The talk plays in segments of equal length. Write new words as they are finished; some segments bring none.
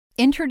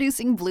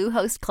Introducing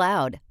Bluehost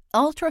Cloud,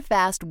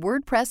 ultra-fast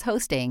WordPress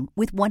hosting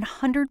with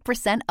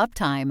 100%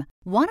 uptime.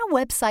 Want a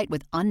website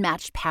with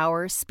unmatched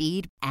power,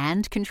 speed,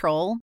 and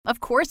control? Of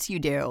course you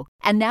do.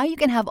 And now you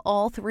can have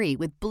all three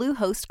with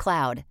Bluehost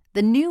Cloud,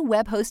 the new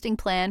web hosting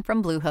plan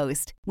from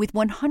Bluehost. With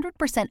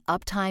 100%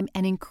 uptime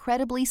and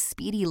incredibly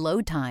speedy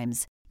load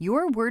times,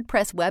 your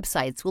WordPress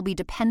websites will be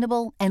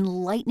dependable and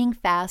lightning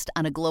fast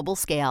on a global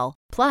scale.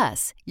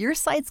 Plus, your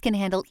sites can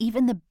handle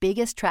even the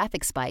biggest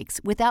traffic spikes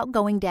without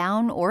going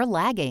down or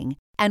lagging.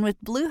 And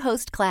with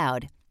Bluehost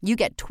Cloud, you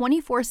get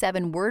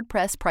 24/7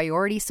 WordPress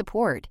priority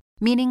support,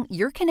 meaning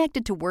you're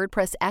connected to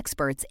WordPress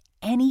experts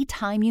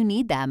anytime you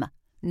need them.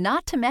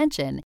 Not to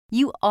mention,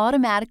 you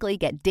automatically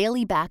get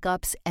daily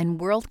backups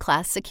and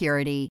world-class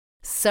security.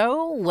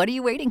 So, what are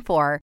you waiting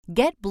for?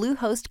 Get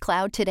Bluehost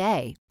Cloud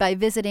today by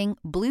visiting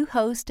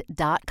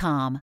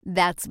Bluehost.com.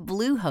 That's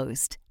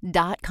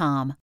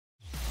Bluehost.com.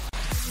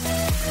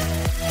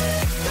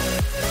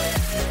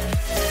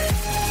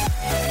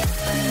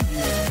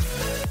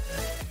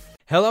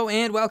 Hello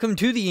and welcome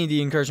to the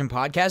Indie Incursion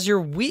Podcast,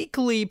 your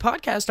weekly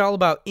podcast all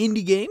about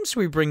indie games.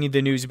 We bring you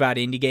the news about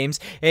indie games.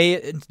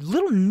 A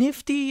little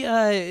nifty,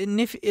 I don't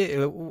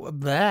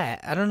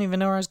even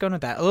know where I was going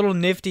with that. A little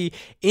nifty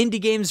indie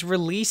games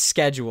release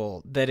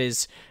schedule that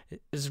is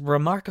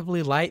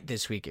remarkably light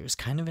this week. It was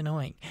kind of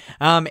annoying.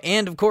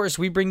 And of course,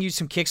 we bring you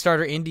some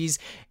Kickstarter indies.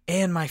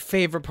 And my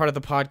favorite part of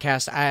the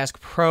podcast, I ask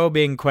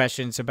probing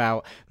questions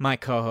about my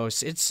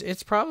co-hosts.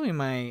 It's probably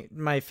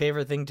my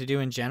favorite thing to do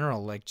in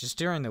general, like just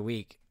during the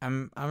week.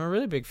 I'm a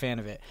really big fan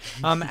of it.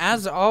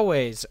 As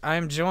always,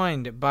 I'm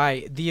joined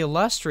by the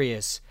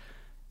illustrious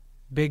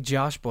Big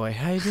Josh Boy.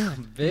 How you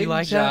doing? Big you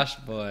like Josh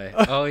that? Boy.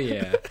 Oh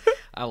yeah.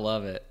 I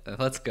love it.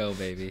 Let's go,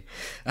 baby.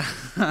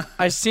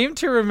 I seem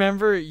to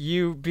remember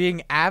you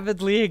being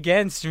avidly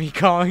against me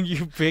calling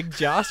you Big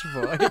Josh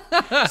Boy.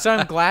 So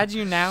I'm glad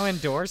you now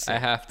endorse it. I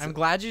have to. I'm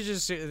glad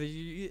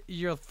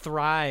you'll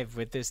thrive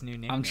with this new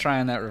name. I'm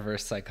trying that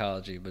reverse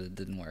psychology, but it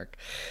didn't work.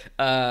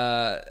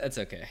 It's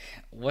okay.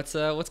 What's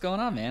going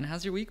on, man?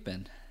 How's your week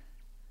been?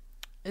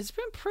 It's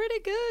been pretty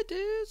good, dude.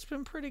 It's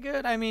been pretty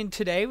good. I mean,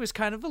 today was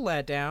kind of a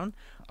letdown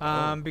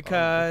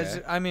because,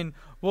 okay. I mean,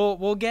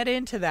 we'll get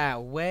into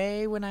that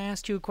way when I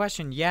asked you a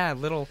question. Yeah,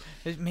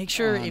 make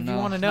sure if you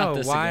want to know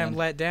why I'm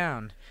let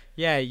down.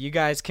 Yeah, you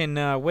guys can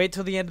wait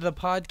till the end of the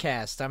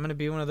podcast. I'm going to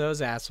be one of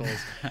those assholes.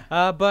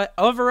 But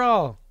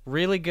overall,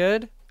 really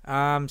good.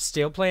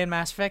 Still playing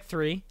Mass Effect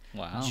 3.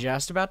 Wow.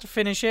 Just about to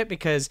finish it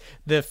because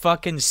the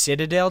fucking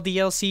Citadel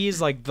DLC is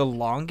like the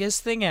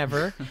longest thing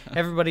ever.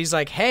 Everybody's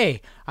like,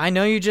 hey, I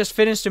know you just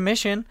finished a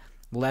mission.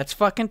 Let's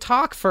fucking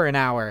talk for an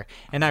hour.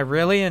 And I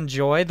really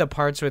enjoy the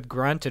parts with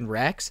Grunt and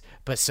Rex,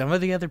 but some of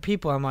the other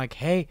people, I'm like,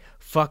 hey,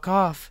 fuck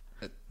off.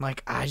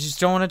 Like, I just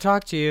don't want to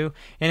talk to you.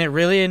 And it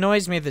really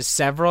annoys me that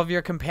several of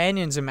your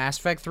companions in Mass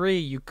Effect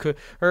 3,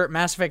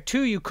 Mass Effect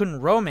 2, you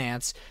couldn't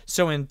romance.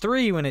 So in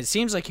 3, when it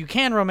seems like you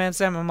can romance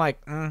them, I'm like,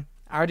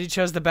 I already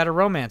chose the better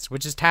romance,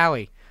 which is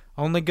Tali.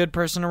 Only good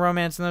person to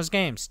romance in those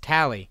games.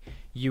 Tali.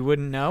 You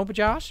wouldn't know,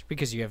 Josh,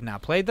 because you have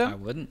not played them. I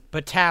wouldn't.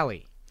 But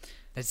Tali.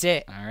 That's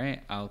it. All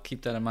right. I'll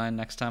keep that in mind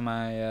next time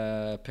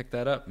I pick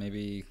that up.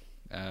 Maybe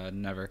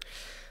never.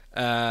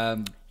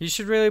 You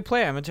should really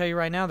play. I'm going to tell you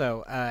right now,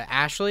 though.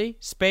 Ashley,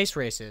 space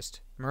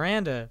racist.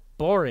 Miranda,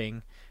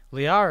 boring.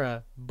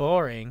 Liara,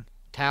 boring.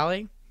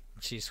 Tali,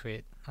 she's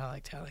sweet. I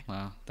like Tali.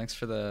 Wow. Thanks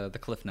for the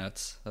cliff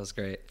notes. That was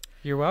great.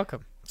 You're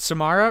welcome.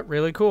 Samara,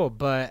 really cool,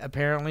 but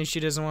apparently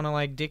she doesn't want to,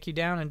 like, dick you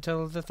down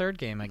until the third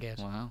game, I guess.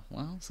 Wow.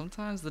 Well,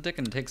 sometimes the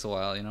dicking takes a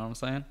while, you know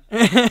what I'm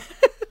saying?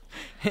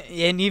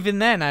 And even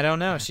then, I don't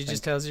know. She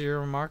just tells you you're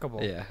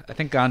remarkable. Yeah, I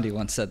think Gandhi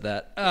once said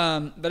that.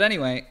 But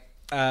anyway...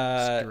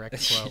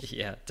 direct quote.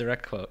 Yeah,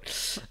 direct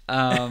quote.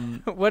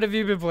 What have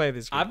you been playing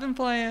this week? I've been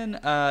playing...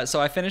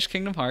 so I finished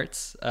Kingdom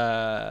Hearts.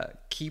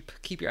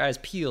 Keep your eyes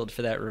peeled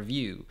for that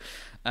review.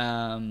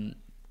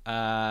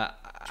 I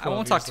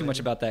won't talk too much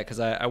about that because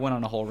I went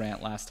on a whole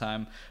rant last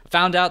time.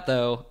 Found out,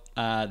 though,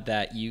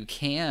 that you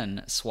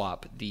can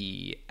swap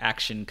the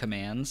action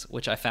commands,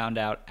 which I found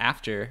out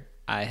after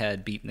I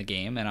had beaten the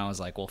game, and I was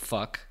like, well,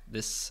 fuck,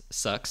 this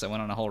sucks. I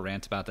went on a whole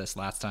rant about this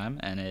last time,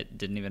 and it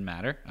didn't even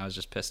matter. I was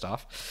just pissed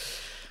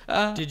off.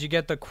 Did you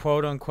get the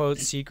quote-unquote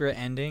secret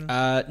ending?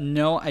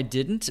 No, I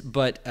didn't,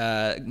 but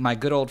my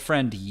good old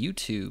friend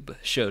YouTube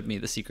showed me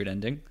the secret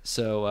ending,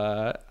 so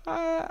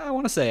I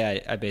want to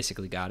say I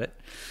basically got it.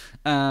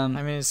 I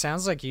mean, it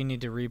sounds like you need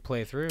to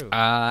replay through,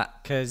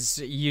 because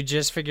you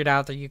just figured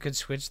out that you could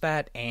switch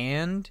that,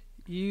 and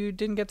you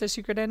didn't get the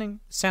secret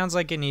ending. Sounds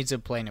like it needs a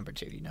play number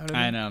 2, you know what I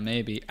mean? I know,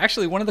 maybe.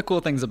 Actually, one of the cool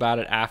things about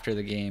it after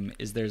the game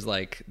is there's,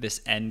 like,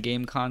 this end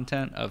game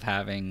content of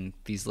having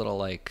these little,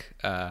 like,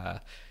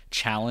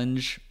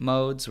 challenge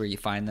modes where you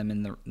find them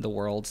in the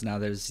worlds. Now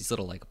there's these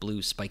little, like,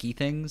 blue spiky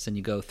things, and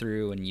you go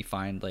through and you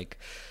find, like,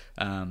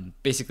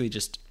 basically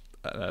just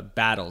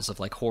battles of,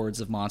 like,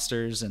 hordes of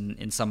monsters, and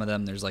in some of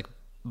them there's, like,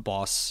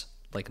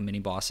 mini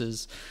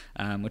bosses,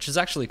 which is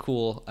actually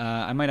cool.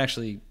 I might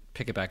actually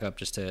pick it back up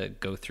just to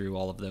go through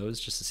all of those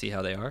just to see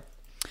how they are.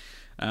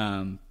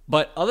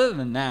 But other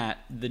than that,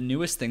 the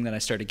newest thing that I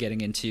started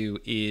getting into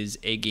is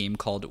a game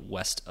called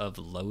West of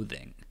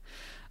Loathing.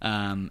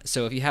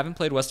 So if you haven't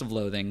played West of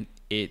Loathing,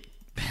 it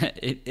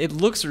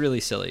looks really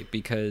silly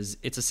because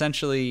it's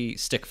essentially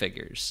stick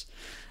figures.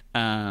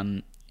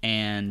 And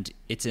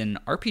it's an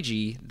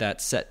RPG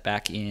that's set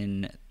back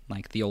in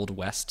like the Old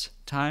West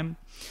time.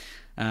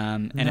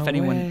 And No if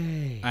anyone,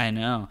 way. I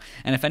know,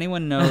 and if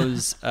anyone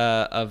knows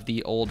of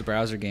the old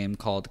browser game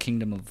called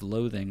Kingdom of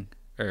Loathing,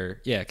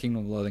 Kingdom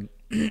of Loathing,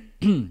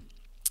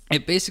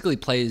 it basically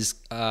plays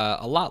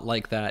a lot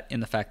like that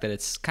in the fact that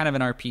it's kind of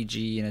an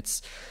RPG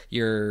and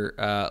you're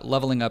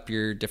leveling up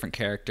your different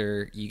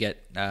character. You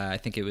get, I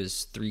think it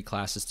was 3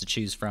 classes to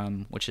choose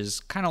from, which is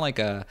kind of like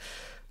a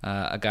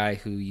guy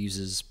who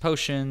uses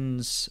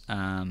potions,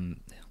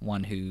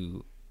 one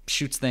who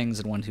shoots things,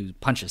 and one who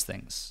punches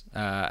things.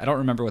 I don't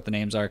remember what the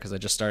names are because I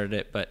just started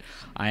it, but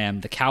I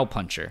am the Cow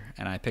Puncher,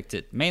 and I picked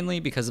it mainly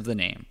because of the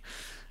name.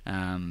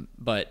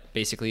 But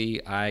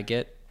basically, I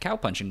get cow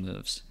punching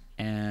moves.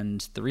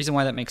 And the reason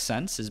why that makes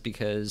sense is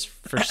because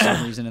for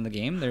some reason in the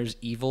game, there's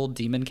evil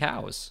demon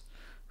cows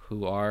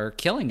who are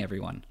killing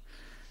everyone.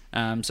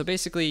 So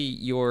basically,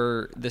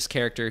 you're this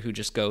character who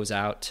just goes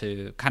out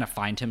to kind of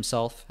find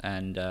himself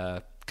and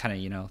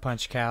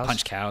Punch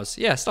cows.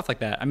 Yeah, stuff like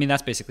that. I mean,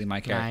 that's basically my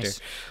character. Nice.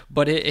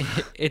 But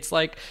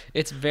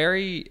it's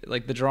very,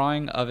 like, the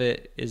drawing of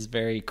it is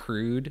very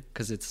crude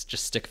because it's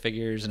just stick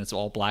figures and it's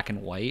all black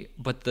and white.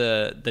 But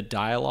the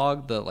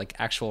dialogue, the like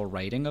actual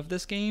writing of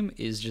this game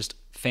is just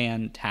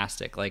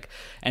fantastic. Like,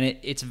 and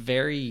it's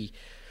very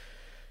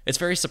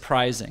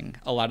surprising,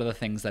 a lot of the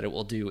things that it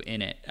will do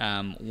in it.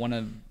 One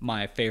of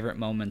my favorite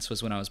moments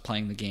was when I was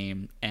playing the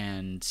game,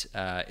 and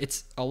a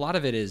lot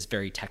of it is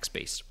very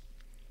text-based.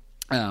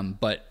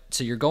 But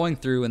so you're going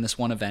through and this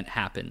one event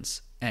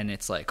happens and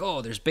it's like,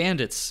 oh, there's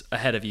bandits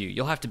ahead of you.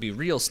 You'll have to be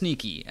real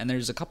sneaky. And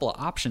there's a couple of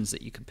options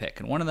that you can pick.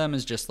 And one of them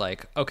is just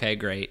like, okay,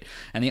 great.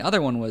 And the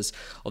other one was,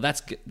 well,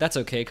 that's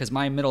okay because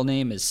my middle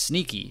name is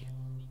Sneaky.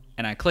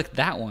 And I clicked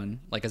that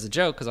one like as a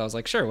joke because I was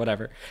like, sure,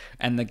 whatever.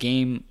 And the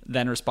game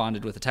then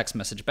responded with a text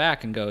message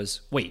back and goes,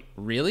 wait,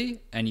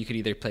 really? And you could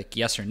either click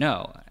yes or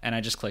no. And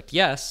I just clicked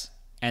yes.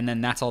 And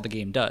then that's all the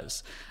game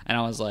does. And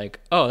I was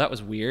like, oh, that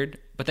was weird.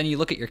 But then you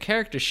look at your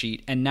character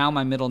sheet, and now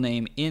my middle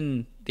name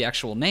in the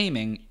actual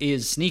naming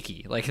is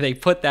Sneaky. Like, they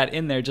put that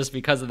in there just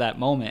because of that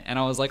moment. And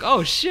I was like,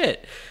 oh,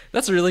 shit,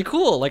 that's really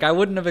cool. Like, I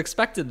wouldn't have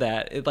expected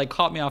that. It, like,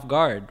 caught me off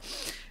guard.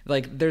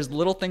 Like, there's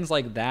little things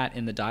like that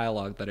in the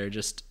dialogue that are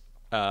just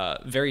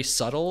very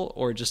subtle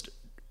or just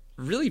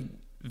really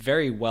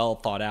very well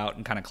thought out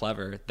and kind of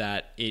clever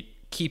that it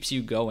keeps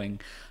you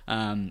going.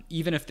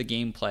 Even if the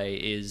gameplay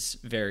is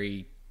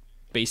very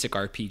basic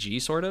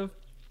RPG sort of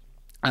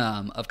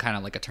kind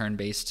of like a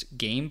turn-based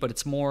game, but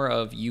it's more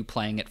of you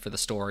playing it for the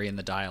story and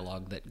the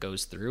dialogue that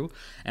goes through.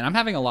 And I'm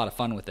having a lot of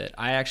fun with it.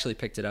 I actually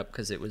picked it up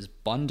because it was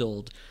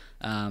bundled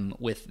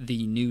with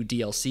the new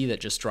DLC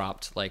that just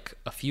dropped like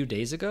a few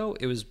days ago.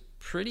 It was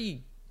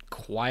pretty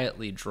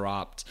quietly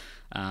dropped.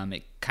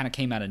 It kind of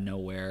came out of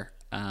nowhere,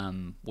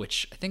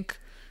 which I think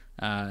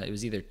it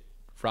was either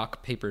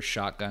Rock, Paper,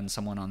 Shotgun,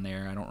 someone on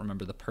there, I don't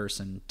remember the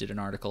person, did an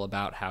article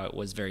about how it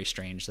was very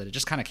strange that it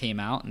just kind of came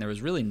out and there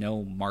was really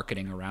no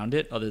marketing around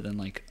it other than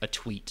like a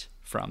tweet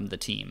from the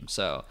team.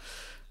 So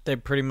They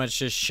pretty much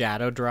just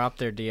shadow dropped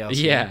their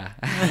DLC.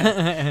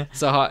 yeah.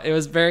 So it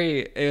was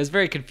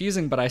very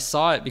confusing, but I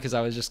saw it because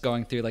I was just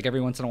going through, like, every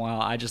once in a while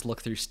I just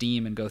look through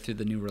Steam and go through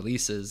the new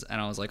releases,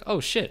 and I was like, oh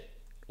shit,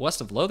 West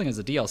of Loathing is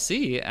a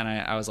DLC, and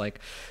I was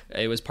like,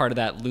 it was part of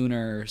that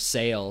lunar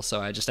sale,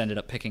 so I just ended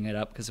up picking it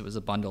up because it was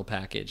a bundle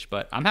package.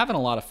 But I'm having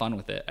a lot of fun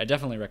with it. I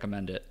definitely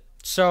recommend it.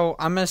 So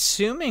I'm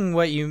assuming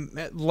what you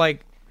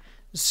like.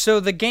 So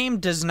the game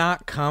does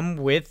not come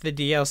with the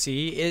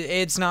DLC.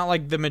 It's not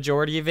like the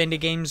majority of indie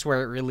games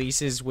where it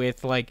releases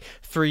with like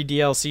free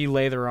DLC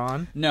later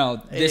on.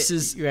 No,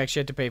 you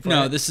actually have to pay for it.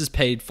 No, this is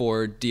paid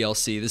for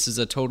DLC. This is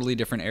a totally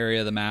different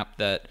area of the map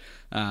that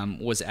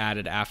was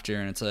added after,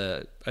 and it's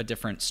a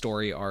different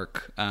story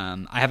arc.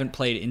 I haven't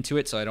played into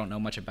it, so I don't know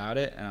much about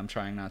it, and I'm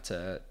trying not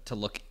to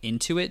look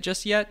into it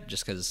just yet,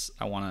 just because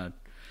I want to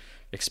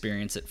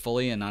experience it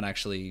fully and not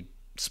actually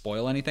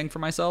spoil anything for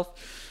myself.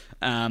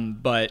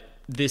 But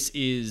this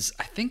is,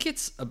 I think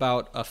it's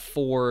about a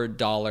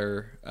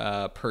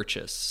 $4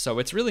 purchase, so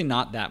it's really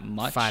not that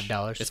much.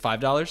 $5. It's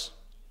 $5?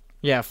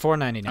 Yeah,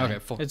 $4.99. Okay,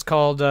 $4. It's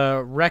called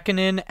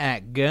Reckoning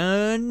at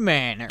Gun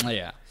Manor. Oh,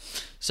 yeah.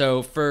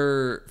 So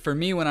for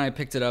me, when I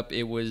picked it up,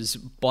 it was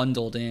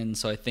bundled in,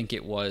 so I think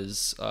it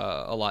was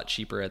a lot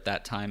cheaper at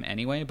that time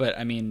anyway. But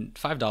I mean,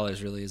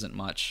 $5 really isn't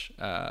much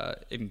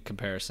in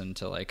comparison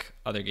to like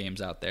other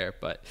games out there.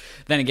 But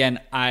then again,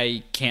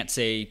 I can't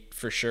say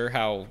for sure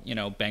how,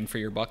 bang for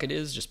your buck it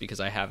is, just because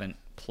I haven't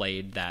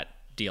played that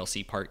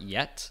DLC part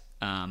yet.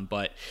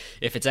 But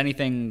if it's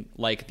anything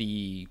like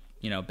the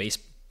base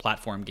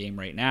platform game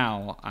right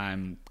now,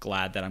 I'm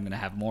glad that I'm going to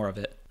have more of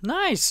it.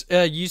 Nice.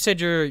 You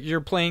said you're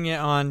playing it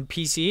on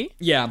PC?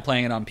 Yeah, I'm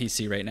playing it on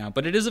PC right now,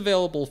 but it is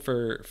available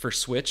for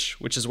Switch,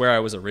 which is where I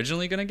was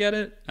originally going to get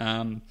it.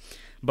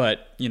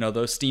 But,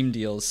 those Steam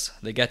deals,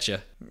 they get you.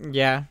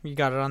 Yeah, you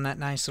got it on that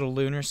nice little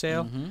lunar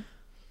sale.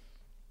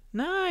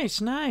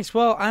 Nice.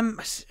 Well, I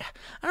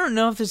don't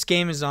know if this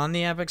game is on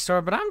the Epic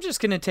Store, but I'm just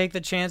going to take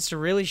the chance to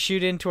really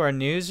shoot into our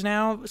news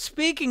now.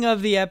 Speaking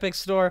of the Epic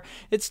Store,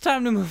 it's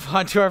time to move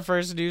on to our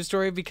first news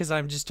story because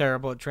I'm just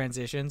terrible at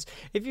transitions.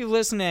 If you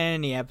listen to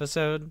any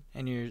episode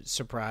and you're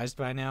surprised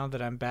by now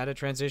that I'm bad at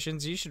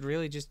transitions, you should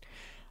really just,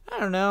 I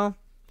don't know,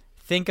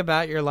 think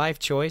about your life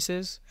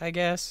choices, I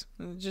guess.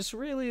 Just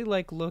really,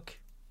 look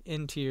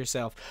into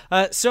yourself.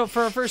 So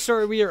for our first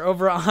story, we are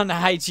over on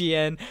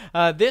IGN.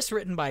 This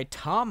written by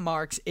Tom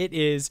Marks. It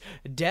is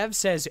Dev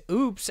says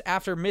oops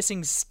after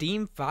missing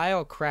Steam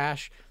file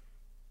crash.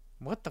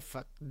 What the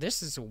fuck?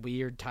 This is a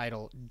weird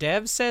title.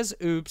 Dev says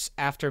oops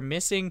after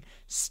missing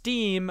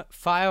Steam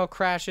file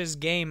crashes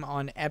game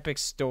on Epic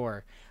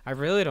Store. I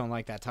really don't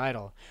like that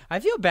title. I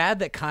feel bad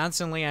that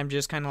constantly I'm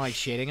just kind of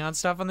shitting on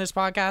stuff on this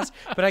podcast,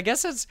 but I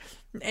guess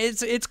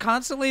it's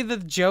constantly the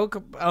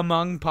joke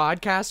among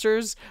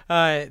podcasters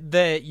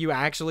that you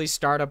actually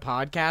start a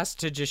podcast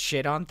to just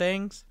shit on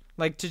things,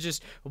 to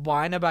just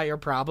whine about your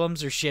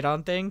problems or shit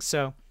on things.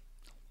 So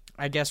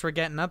I guess we're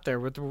getting up there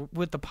with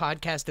the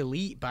podcast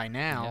elite by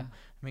now. Yeah.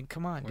 I mean,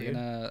 come on, dude.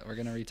 We're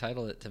gonna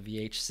retitle it to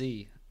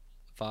VHC.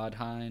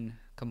 Vodheim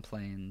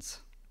Complains.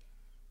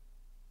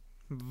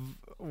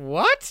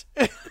 What?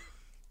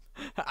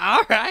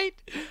 All right.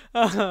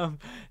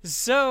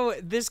 So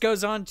this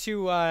goes on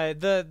to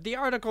the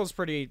article's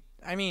pretty.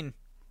 I mean,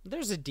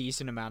 there's a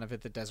decent amount of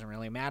it that doesn't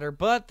really matter,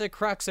 but the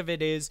crux of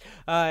it is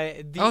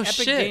the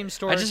Epic Game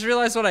Store. I just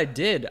realized what I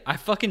did. I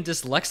fucking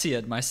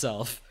dyslexia'd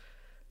myself.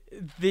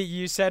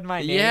 You said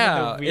my name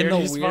in the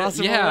weirdest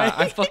possible way.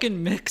 I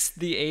fucking mixed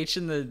the H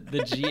and the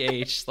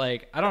GH.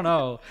 I don't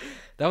know.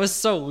 That was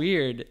so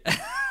weird.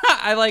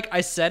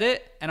 I said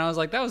it and I was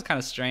like, that was kind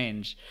of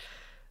strange.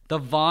 The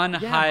Von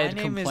Hyde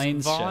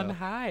Complaints Show. Von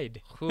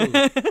Hyde.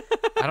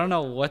 I don't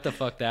know what the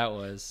fuck that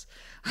was.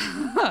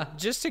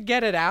 Just to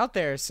get it out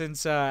there,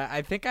 since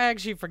I think I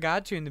actually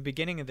forgot to in the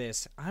beginning of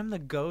this, I'm the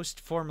ghost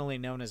formerly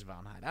known as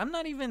Von Hyde. I'm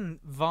not even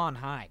Von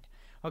Hyde.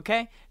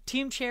 Okay?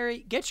 Team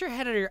Cherry, get your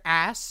head out of your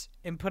ass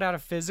and put out a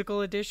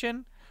physical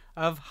edition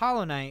of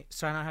Hollow Knight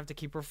so I don't have to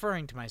keep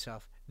referring to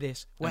myself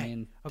this way. I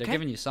mean, they're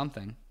giving you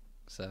something,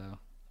 so...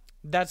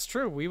 That's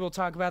true. We will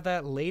talk about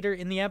that later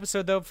in the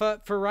episode, though.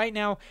 For right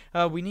now,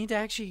 we need to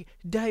actually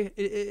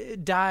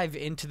dive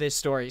into this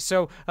story.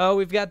 So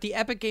we've got the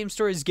Epic Game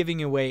Store is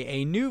giving away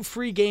a new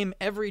free game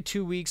every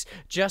 2 weeks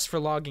just for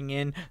logging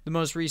in, the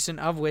most recent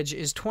of which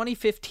is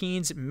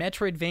 2015's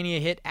Metroidvania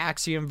hit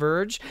Axiom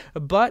Verge.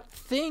 But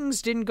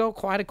things didn't go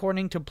quite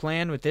according to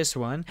plan with this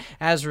one.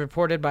 As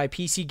reported by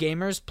PC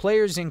Gamers,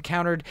 players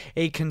encountered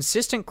a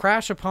consistent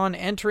crash upon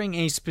entering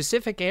a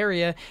specific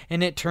area,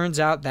 and it turns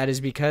out that is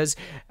because...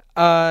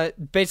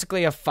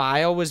 basically a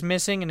file was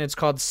missing, and it's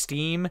called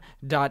steam.xnb.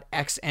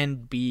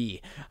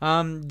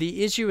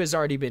 The issue has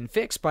already been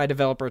fixed by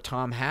developer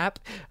Tom Happ.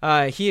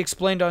 He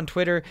explained on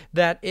Twitter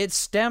that it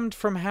stemmed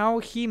from how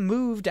he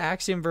moved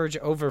Axiom Verge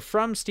over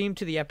from Steam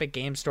to the Epic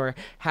Game Store.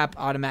 Happ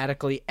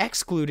automatically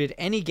excluded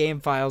any game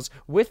files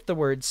with the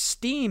word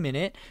Steam in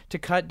it to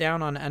cut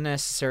down on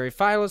unnecessary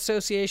file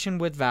association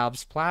with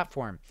Valve's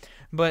platform.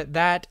 But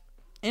that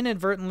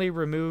inadvertently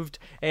removed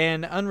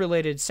an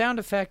unrelated sound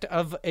effect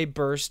of a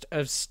burst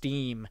of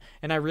steam.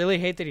 And I really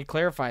hate that he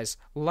clarifies,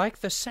 like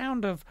the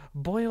sound of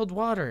boiled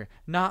water,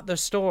 not the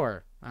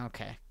store.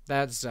 Okay,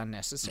 that's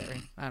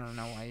unnecessary. I don't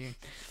know why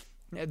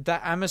you...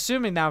 I'm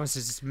assuming that was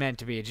just meant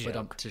to be a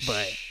joke,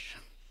 but...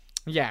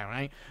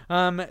 Yeah,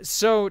 right?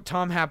 So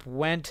Tom Happ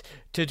went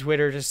to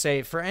Twitter to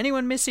say, for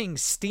anyone missing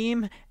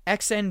Steam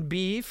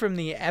XNB from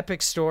the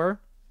Epic Store...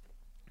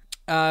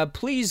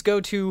 please go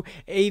to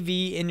AV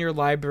in your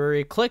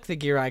library, click the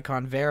gear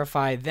icon,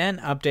 verify, then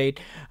update.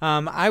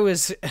 I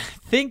was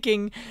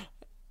thinking,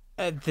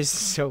 this is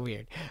so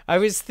weird. I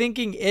was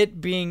thinking it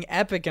being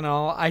Epic and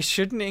all, I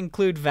shouldn't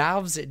include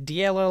Valve's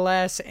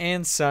DLLS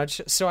and such,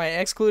 so I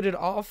excluded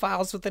all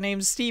files with the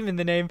name Steam in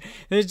the name.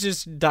 And it's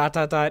just ...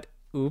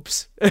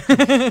 Oops.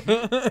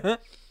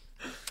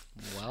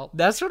 Well,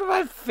 that's one of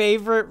my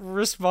favorite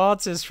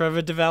responses from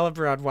a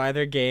developer on why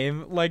their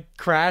game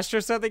crashed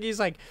or something. He's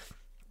like,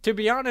 to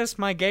be honest,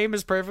 my game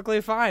is perfectly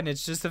fine.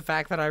 It's just the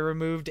fact that I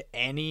removed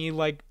any,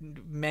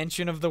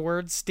 mention of the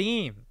word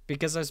Steam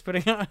because I was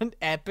putting it on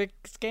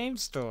Epic's Game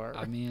Store.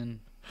 I mean,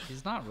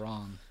 he's not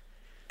wrong.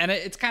 And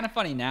it's kind of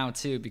funny now,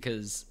 too,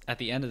 because at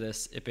the end of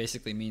this, it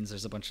basically means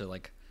there's a bunch of,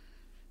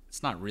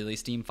 it's not really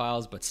Steam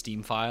files, but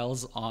Steam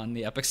files on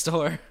the Epic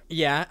Store.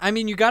 Yeah, I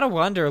mean, you gotta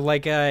wonder,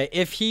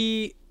 if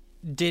he...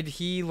 Did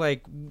he,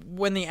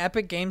 when the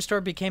Epic Game Store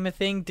became a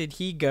thing, did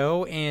he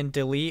go and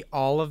delete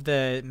all of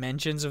the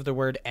mentions of the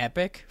word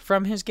Epic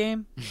from his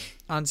game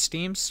on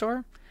Steam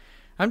Store?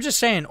 I'm just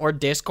saying, or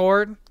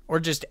Discord, or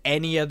just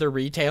any other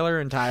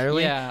retailer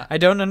entirely. Yeah. I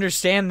don't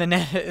understand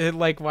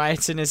why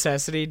it's a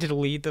necessity to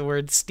delete the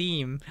word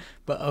Steam,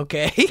 but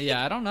okay.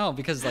 Yeah, I don't know,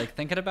 because,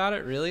 thinking about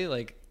it,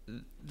 really,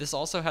 this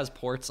also has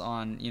ports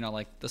on,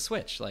 the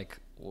Switch,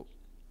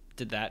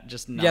 did that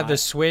just not? Yeah, the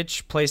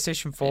Switch,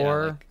 PlayStation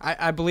 4.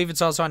 I believe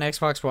it's also on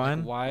Xbox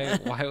One. Why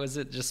was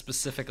it just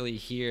specifically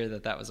here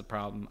that was a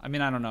problem? I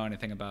mean, I don't know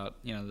anything about,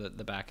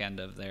 the back end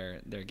of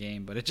their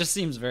game, but it just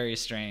seems very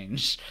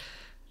strange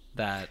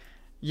that.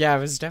 Yeah, it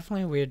was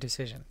definitely a weird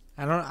decision.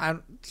 I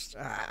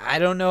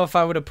don't know if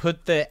I would have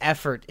put the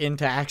effort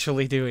into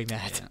actually doing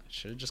that. Yeah,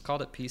 should have just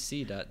called it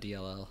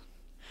PC.dll.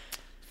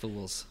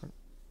 Fools.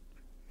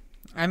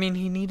 I mean,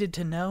 he needed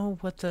to know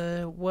what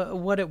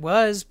it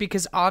was,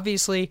 because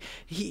obviously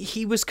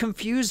he was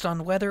confused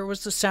on whether it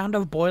was the sound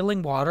of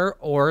boiling water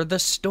or the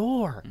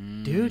store.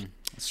 Dude,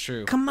 That's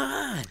true. come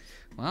on.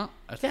 Well,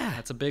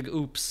 that's a big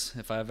oops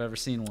if I've ever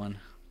seen one.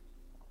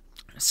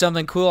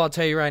 Something cool I'll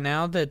tell you right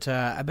now that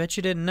I bet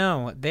you didn't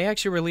know. They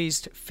actually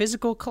released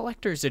physical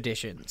collector's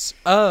editions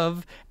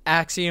of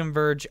Axiom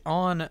Verge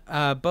on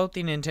both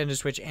the Nintendo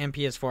Switch and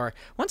PS4.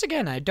 Once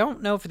again, I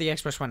don't know for the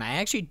Xbox One. I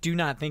actually do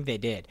not think they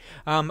did.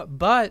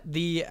 But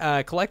the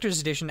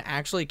collector's edition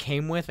actually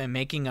came with a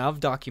making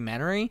of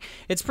documentary.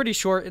 It's pretty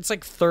short. It's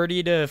like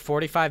 30 to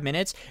 45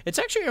 minutes. It's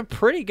actually a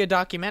pretty good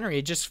documentary.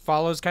 It just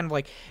follows kind of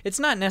like, it's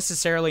not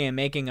necessarily a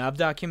making of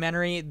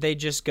documentary. They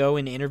just go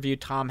and interview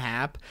Tom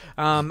Happ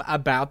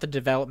about the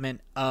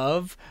development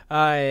of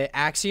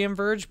Axiom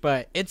Verge,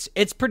 but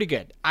it's pretty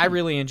good. I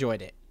really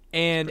enjoyed it.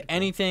 And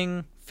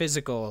anything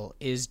physical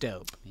is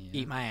dope. Yeah.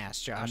 Eat my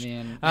ass, Josh. I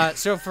mean,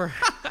 so for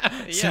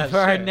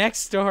our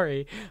next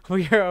story,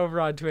 we are over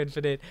on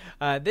Twinfinite.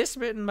 This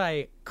written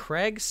by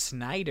Craig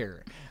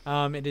Snyder.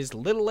 It is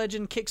Little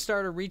Legend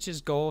Kickstarter reaches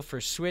goal for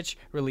Switch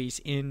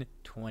release in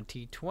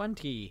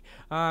 2020.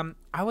 I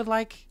would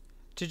like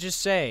to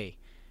just say,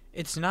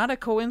 it's not a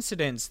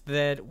coincidence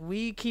that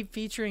we keep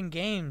featuring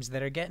games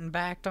that are getting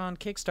backed on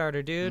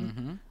Kickstarter, dude.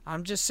 Mm-hmm.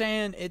 I'm just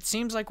saying, it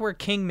seems like we're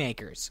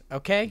kingmakers,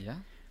 okay? Yeah.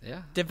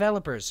 Yeah.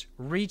 Developers,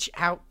 reach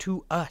out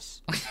to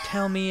us.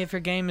 Tell me if your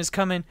game is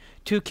coming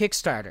to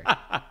Kickstarter.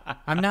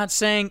 I'm not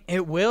saying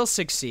it will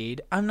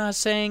succeed. I'm not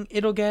saying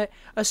it'll get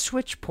a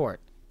Switch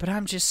port. But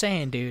I'm just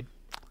saying, dude,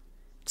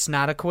 it's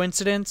not a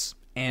coincidence,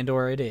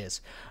 and/or it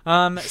is.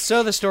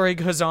 So the story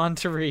goes on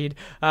to read,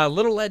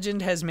 Little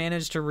Legend has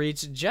managed to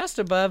reach just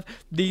above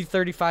the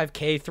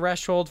 35K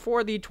threshold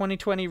for the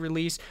 2020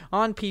 release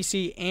on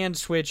PC and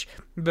Switch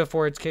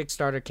before its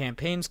Kickstarter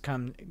campaigns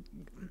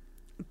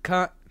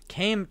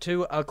came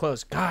to a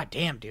close. God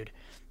damn, dude.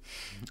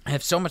 I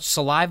have so much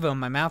saliva in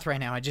my mouth right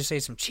now. I just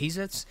ate some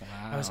Cheez-Its.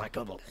 Wow. I was like,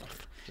 oh.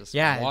 Just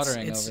yeah,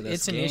 watering it's over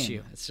this it's an game.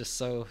 issue. It's just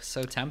so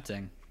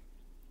tempting.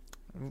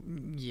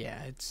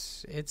 Yeah,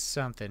 it's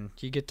something.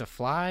 You get to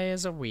fly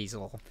as a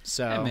weasel.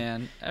 So, hey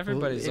man,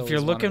 everybody's if always you're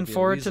wanted looking to be a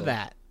forward to weasel.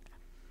 that.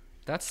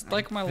 That's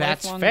like my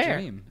That's lifelong fair.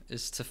 dream,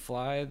 is to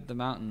fly the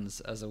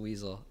mountains as a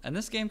weasel. And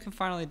this game can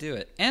finally do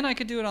it. And I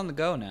could do it on the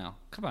go now.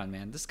 Come on,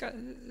 man. This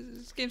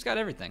game's got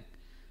everything.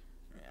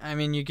 I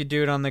mean, you could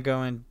do it on the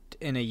go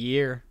in a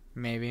year,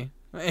 maybe.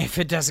 If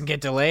it doesn't get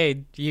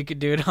delayed, you could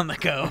do it on the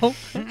go.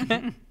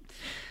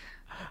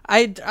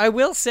 I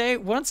will say,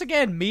 once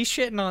again, me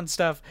shitting on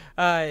stuff.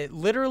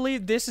 Literally,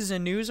 this is a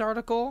news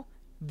article.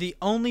 The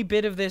only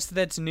bit of this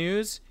that's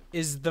news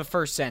is the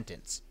first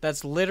sentence.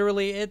 That's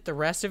literally it. The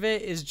rest of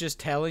it is just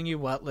telling you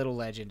what Little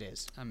Legend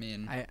is. I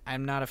mean,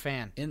 I'm not a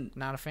fan.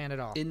 Not a fan at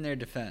all. In their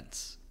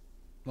defense,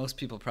 most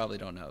people probably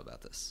don't know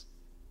about this.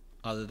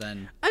 Other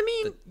than... I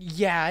mean,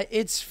 yeah,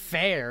 it's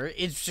fair.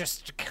 It's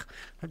just...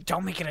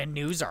 Don't make it a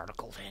news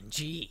article then.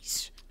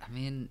 Jeez. I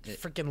mean...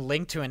 Freaking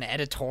link to an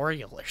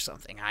editorial or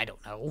something. I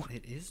don't know.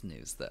 It is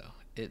news, though.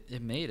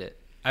 It made it.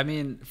 I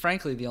mean,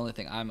 frankly, the only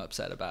thing I'm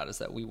upset about is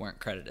that we weren't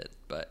credited.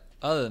 But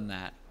other than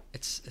that,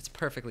 it's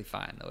perfectly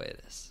fine the way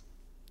it is.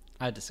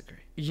 I disagree.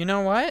 You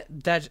know what?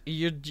 That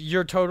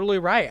you're totally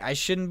right. I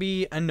shouldn't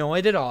be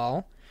annoyed at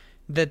all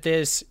that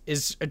this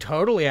is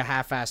totally a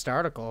half-assed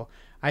article.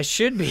 I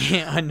should be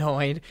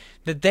annoyed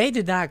that they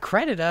did not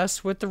credit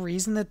us with the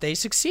reason that they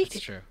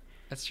succeeded.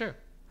 That's true.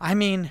 I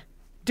mean,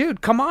 dude,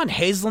 come on.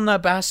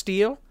 Hazelnut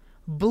Bastille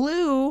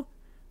blew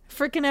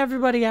freaking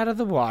everybody out of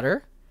the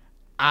water.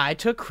 I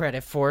took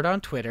credit for it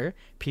on Twitter.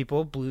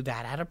 People blew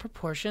that out of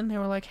proportion. They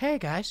were like, hey,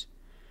 guys,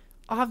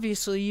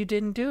 obviously you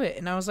didn't do it.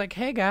 And I was like,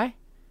 hey, guy,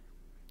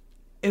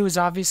 it was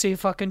obviously a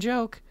fucking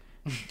joke.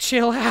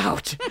 Chill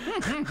out.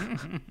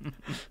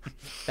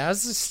 That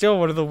was still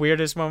one of the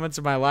weirdest moments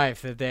of my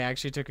life that they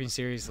actually took me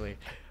seriously.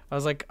 I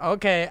was like,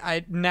 okay,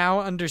 I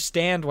now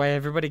understand why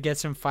everybody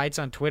gets in fights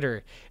on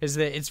Twitter, is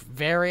that it's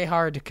very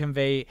hard to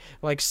convey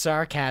like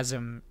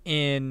sarcasm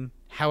in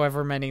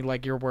however many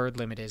like your word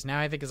limit is. Now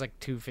I think it's like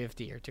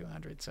 250 or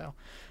 200. So,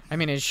 I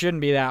mean, it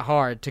shouldn't be that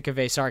hard to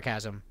convey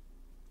sarcasm.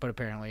 But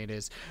apparently it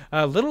is.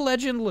 Little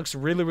Legend looks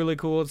really, really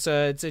cool. It's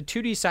a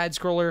 2D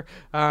side-scroller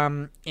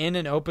in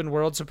an open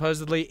world,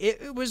 supposedly.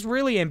 It was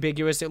really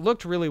ambiguous. It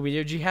looked really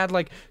weird. You had,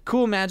 like,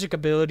 cool magic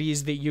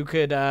abilities that you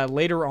could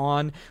later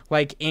on,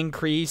 like,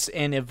 increase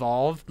and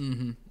evolve.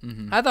 Mm-hmm,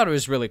 mm-hmm. I thought it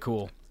was really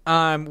cool.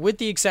 With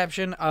the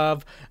exception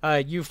of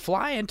you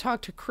fly and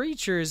talk to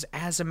creatures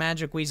as a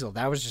magic weasel.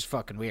 That was just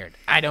fucking weird.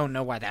 I don't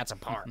know why that's a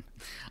part.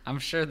 I'm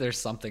sure there's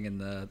something in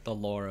the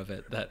lore of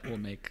it that will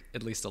make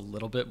at least a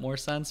little bit more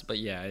sense, but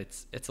yeah,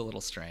 it's a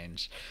little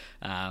strange.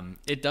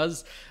 It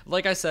does,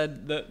 like I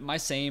said, my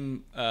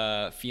same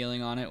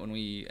feeling on it when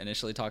we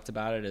initially talked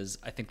about it is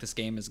I think this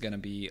game is going to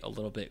be a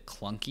little bit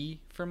clunky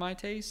for my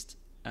taste,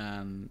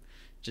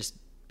 just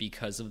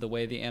because of the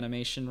way the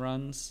animation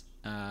runs.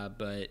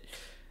 But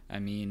I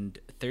mean,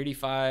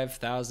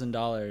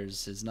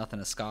 $35,000 is nothing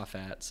to scoff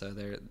at. So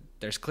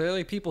there's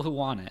clearly people who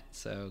want it.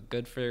 So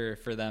good for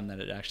them that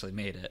it actually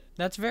made it.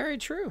 That's very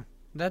true.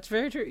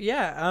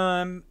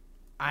 Yeah.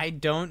 I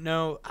don't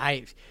know.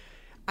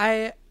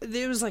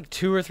 It was like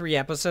 2 or 3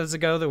 episodes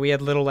ago that we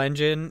had Little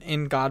Engine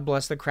in God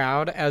Bless the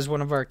Crowd as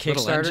one of our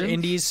Kickstarter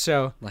indies.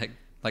 So like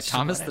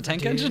Thomas the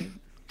Tank Engine.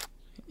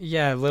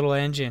 Yeah, Little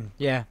Engine.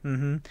 Yeah.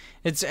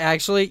 It's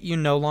actually, you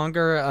no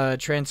longer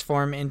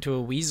transform into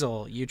a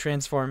weasel. You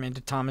transform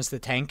into Thomas the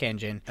Tank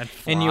Engine,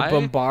 and you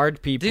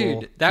bombard people.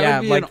 Dude,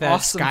 that would be like an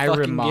awesome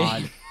Skyrim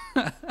mod.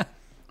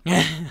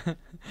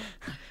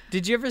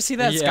 Did you ever see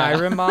that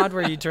Skyrim mod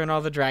where you turn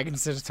all the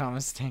dragons into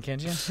Thomas the Tank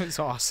Engine? It was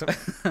awesome.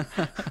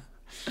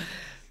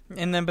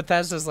 And then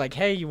Bethesda's like,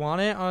 "Hey, you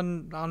want it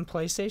on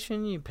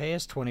PlayStation? You pay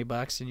us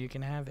 $20 and you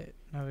can have it.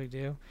 No big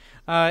deal."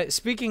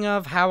 Speaking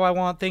of how I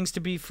want things to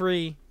be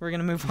free, we're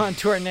going to move on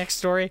to our next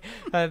story.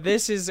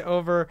 This is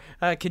over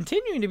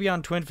continuing to be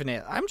on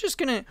Twinfinite. I'm just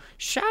going to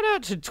shout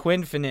out to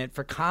Twinfinite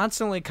for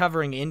constantly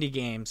covering indie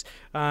games.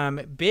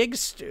 Big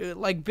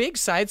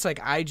sites like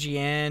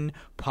IGN,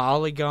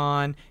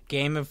 Polygon,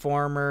 Game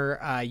Informer,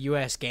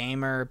 US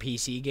Gamer,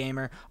 PC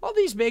Gamer, all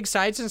these big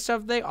sites and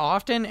stuff, they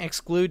often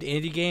exclude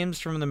indie games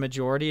from the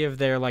majority of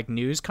their like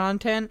news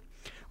content,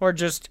 or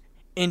just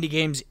indie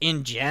games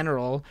in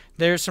general.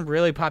 There's some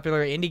really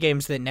popular indie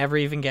games that never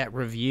even get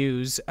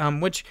reviews,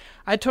 which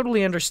I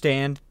totally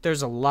understand.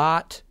 There's a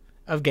lot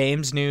of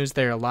games news.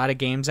 There are a lot of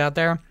games out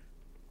there,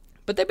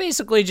 but they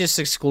basically just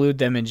exclude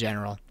them in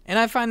general. And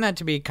I find that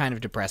to be kind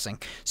of depressing.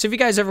 So if you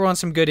guys ever want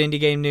some good indie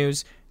game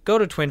news, go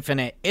to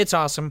Twinfinite. It's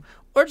awesome.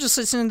 Or just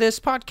listen to this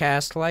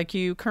podcast like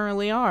you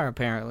currently are,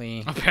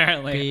 apparently.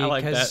 Apparently, I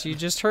like that. Because you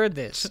just heard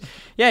this.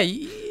 Yeah,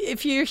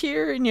 if you're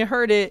here and you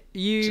heard it,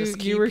 you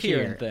were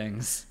here.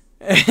 Things.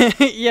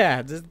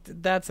 Yeah,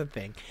 that's a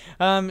thing.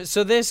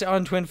 So this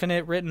on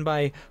Twinfinite, written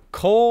by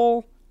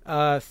Cole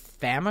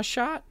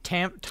Thamashot?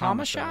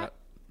 Tomashot?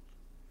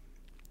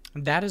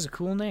 That is a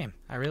cool name.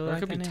 I really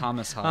like that name. It could be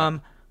Thomas Hot.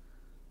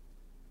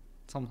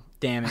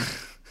 Damn it.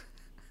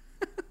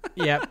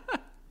 Yep.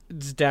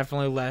 It's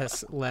definitely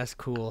less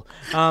cool.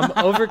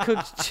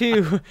 Overcooked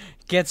 2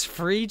 gets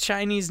free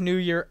Chinese New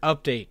Year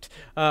update.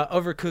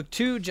 Overcooked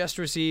 2 just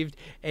received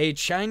a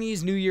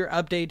Chinese New Year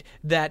update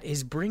that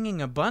is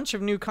bringing a bunch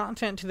of new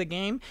content to the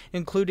game,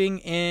 including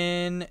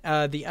in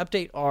the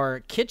update are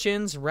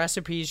kitchens,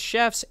 recipes,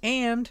 chefs,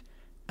 and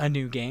a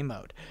new game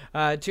mode.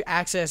 To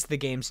access the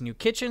game's new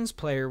kitchens,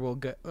 players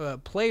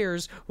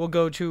will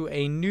go to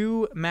a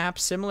new map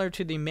similar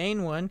to the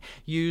main one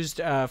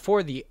used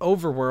for the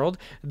overworld.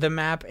 The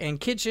map and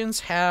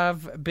kitchens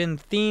have been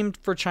themed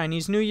for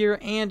Chinese New Year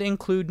and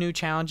include new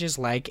challenges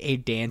like a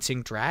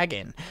dancing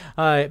dragon.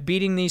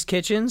 Beating these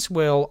kitchens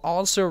will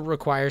also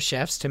require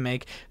chefs to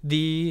master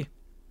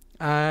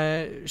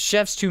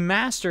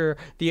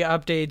the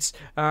update's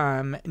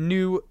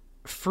new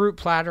fruit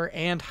platter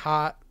and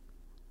hot.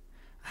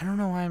 I don't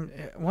know why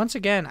once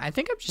again, I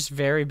think I'm just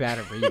very bad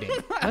at reading.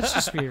 Let's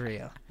just be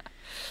real.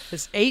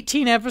 It's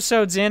 18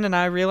 episodes in, and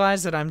I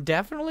realize that I'm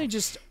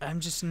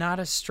just not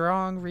a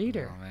strong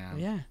reader. Oh, man.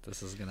 Yeah.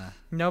 This is gonna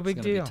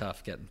be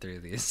tough getting through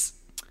these.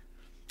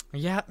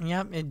 Yep,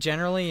 it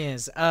generally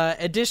is.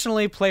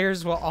 Additionally,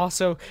 players will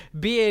also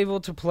be able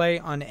to play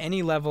on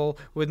any level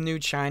with new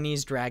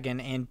Chinese dragon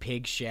and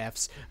pig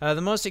chefs.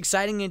 The most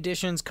exciting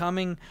additions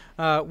coming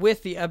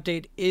with the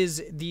update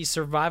is the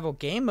survival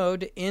game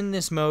mode. In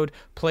this mode,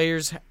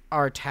 players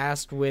are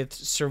tasked with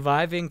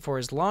surviving for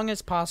as long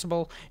as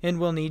possible and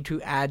will need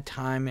to add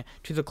time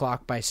to the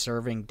clock by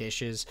serving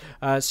dishes.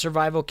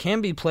 Survival can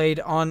be played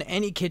on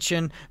any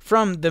kitchen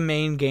from the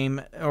main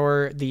game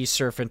or the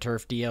Surf and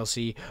Turf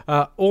DLC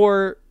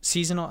or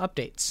seasonal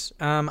updates.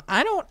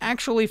 I don't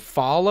actually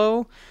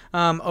follow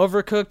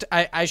Overcooked.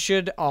 I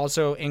should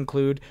also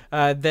include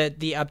that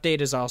the update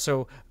is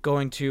also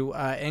going to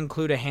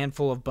include a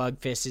handful of bug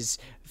fists.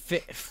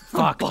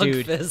 Fuck,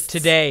 dude. Fists.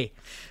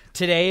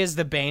 Today is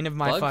the bane of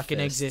my Bug fucking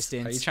fists.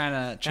 existence. Are you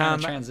trying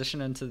to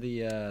transition into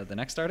the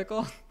next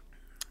article?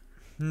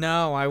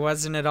 No, I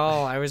wasn't at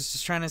all. I was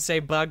just trying to say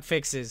bug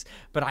fixes,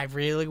 but I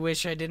really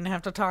wish I didn't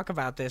have to talk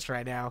about this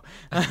right now.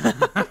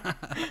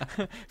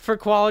 For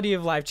quality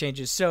of life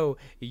changes. So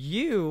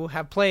you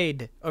have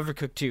played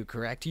Overcooked 2,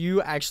 correct?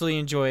 You actually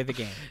enjoy the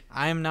game.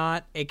 I am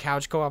not a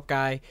couch co-op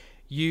guy.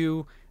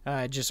 You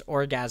just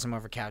orgasm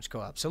over couch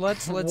co-op. So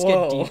let's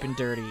get deep and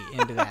dirty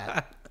into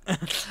that.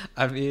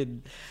 I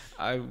mean,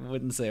 I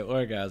wouldn't say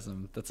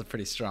orgasm. That's a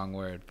pretty strong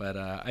word, but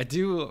I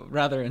do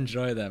rather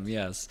enjoy them,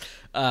 yes.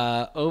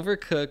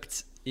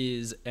 Overcooked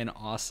is an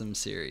awesome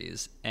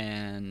series,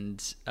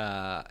 and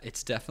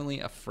it's definitely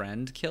a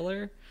friend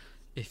killer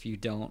if you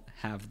don't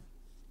have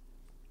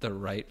the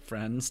right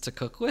friends to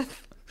cook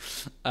with.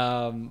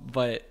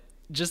 But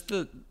just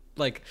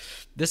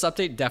this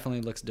update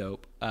definitely looks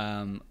dope.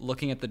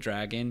 Looking at the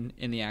dragon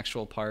in the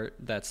actual part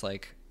that's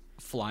like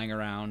flying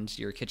around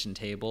your kitchen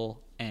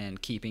table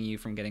and keeping you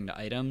from getting to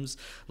items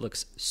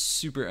looks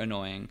super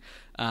annoying,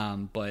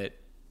 but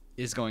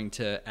is going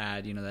to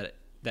add,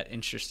 that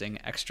interesting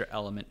extra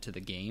element to the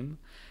game.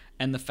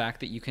 And the fact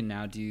that you can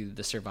now do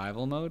the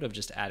survival mode of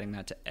just adding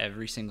that to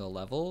every single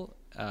level,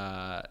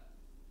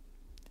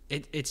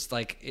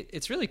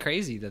 it's really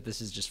crazy that this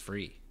is just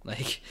free.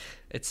 Like,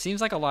 it seems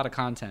like a lot of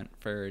content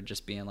for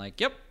just being like,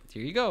 yep,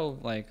 here you go.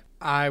 Like,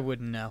 I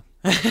wouldn't know.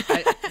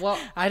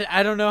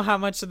 I don't know how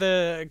much of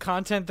the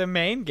content the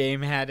main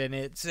game had in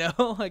it,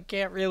 so I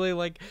can't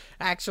really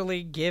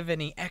actually give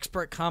any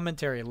expert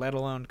commentary, let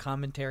alone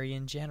commentary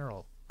in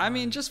general. I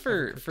mean, just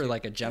for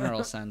like a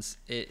general sense,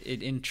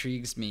 it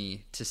intrigues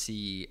me to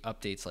see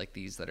updates like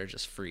these that are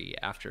just free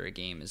after a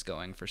game is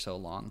going for so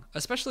long,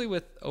 especially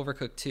with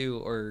Overcooked 2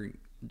 or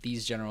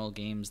these general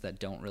games that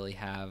don't really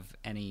have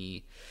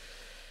any,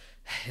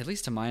 at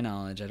least to my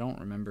knowledge, I don't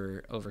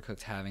remember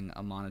Overcooked having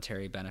a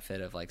monetary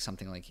benefit of like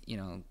something like,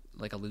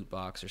 like a loot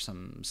box or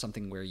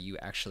something where you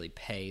actually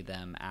pay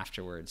them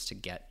afterwards to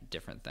get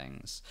different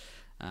things.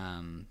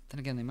 Then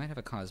again, they might have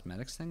a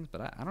cosmetics thing,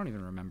 but I don't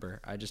even remember.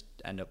 I just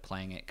end up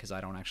playing it because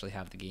I don't actually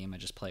have the game. I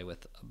just play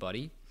with a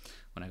buddy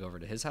when I go over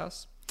to his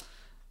house.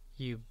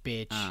 You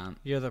bitch.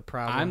 You're the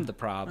problem. I'm the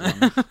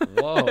problem.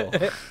 Whoa.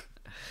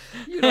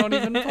 You don't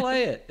even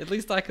play it. At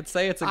least I could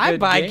say it's a good game. I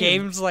buy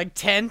games like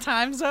 10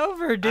 times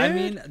over, dude. I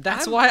mean,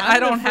 that's why I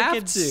don't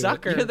have to.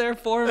 Sucker. You're there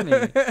for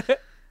me.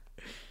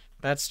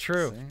 That's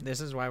true. See?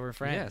 This is why we're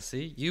friends. Yeah,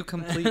 see? You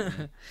complete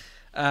me.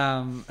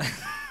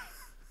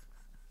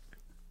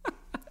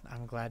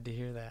 I'm glad to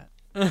hear that.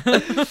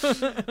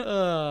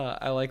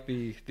 I like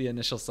the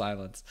initial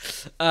silence.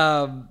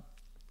 All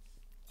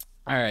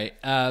right.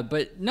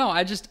 But no,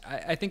 I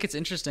think it's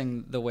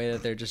interesting the way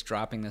that they're just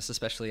dropping this,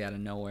 especially out of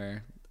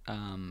nowhere,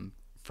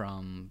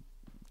 from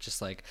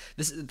just like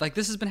this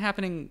has been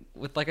happening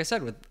with, like I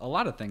said, with a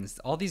lot of things,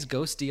 all these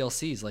ghost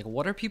DLCs. Like,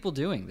 what are people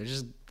doing? They're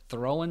just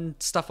throwing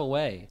stuff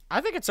away.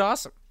 I think it's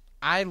awesome.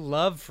 I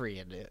love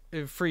free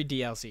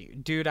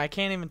DLC. Dude, I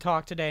can't even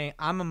talk today.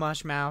 I'm a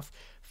mush mouth.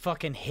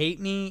 Fucking hate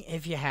me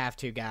if you have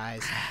to,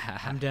 guys.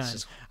 I'm done.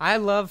 I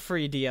love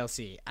free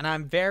DLC, and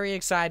I'm very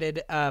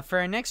excited for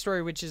our next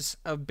story, which is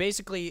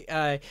basically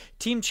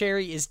Team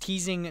Cherry is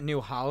teasing a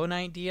new Hollow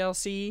Knight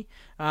DLC.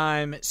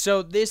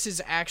 So this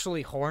is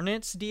actually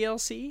Hornets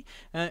DLC.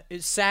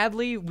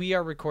 Sadly, we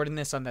are recording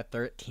this on the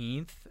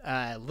 13th.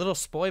 Little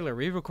spoiler,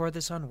 we record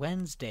this on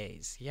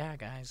Wednesdays. Yeah,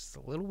 guys, it's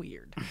a little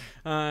weird.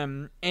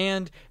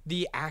 And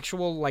the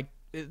actual,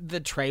 the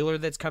trailer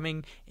that's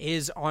coming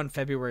is on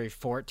February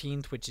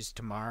 14th, which is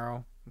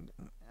tomorrow.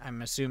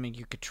 I'm assuming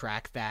you could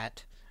track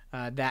that.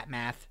 That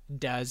math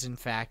does, in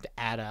fact,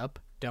 add up.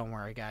 Don't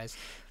worry, guys.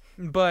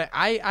 But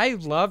I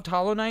loved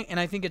Hollow Knight, and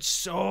I think it's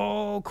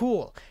so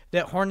cool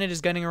that Hornet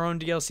is getting her own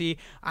DLC.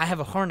 I have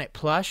a Hornet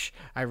plush.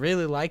 I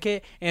really like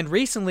it. And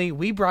recently,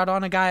 we brought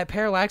on a guy at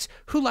Parallax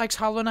who likes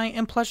Hollow Knight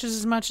and plushes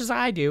as much as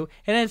I do,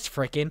 and it's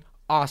freaking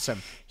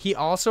awesome. He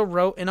also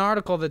wrote an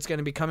article that's going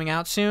to be coming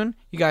out soon.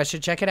 You guys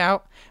should check it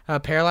out.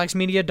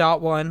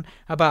 ParallaxMedia.1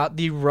 about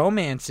the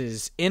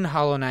romances in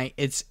Hollow Knight.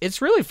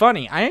 It's really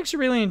funny. I actually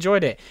really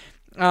enjoyed it.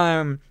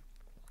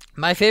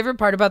 My favorite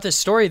part about this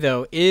story,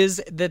 though,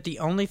 is that the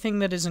only thing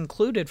that is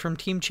included from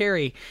Team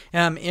Cherry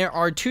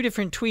are two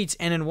different tweets.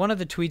 And in one of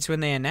the tweets when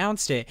they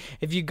announced it,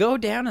 if you go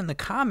down in the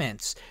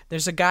comments,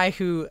 there's a guy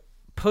who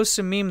posts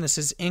a meme that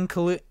says, in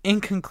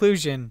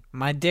conclusion,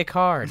 my dick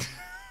hard.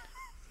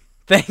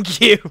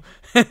 Thank you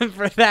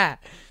for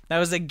that. That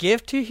was a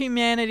gift to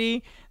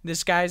humanity.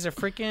 This guy's a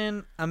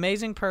freaking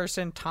amazing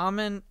person.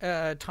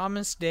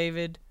 Thomas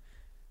David,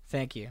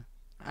 thank you.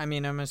 I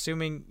mean, I'm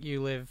assuming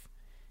you live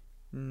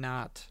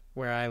not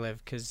where I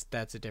live because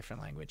that's a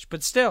different language.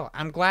 But still,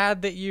 I'm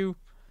glad that you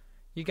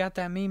got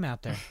that meme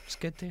out there. It's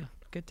good deal.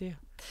 Good deal.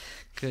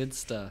 Good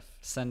stuff.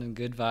 Sending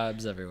good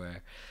vibes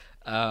everywhere.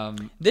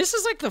 This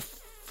is like the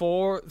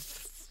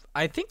fourth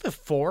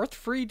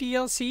free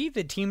DLC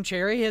that Team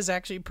Cherry has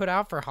actually put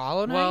out for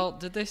Hollow Knight. Well,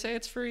 did they say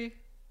it's free?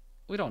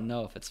 We don't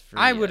know if it's free.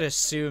 I would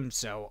assume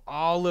so.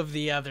 All of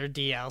the other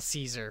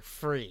DLCs are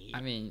free. I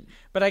mean,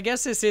 but I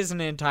guess this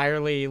isn't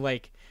entirely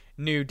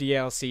new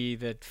DLC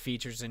that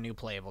features a new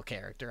playable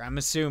character. I'm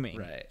assuming.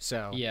 Right.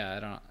 So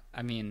yeah,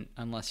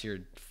 unless you're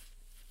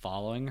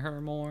following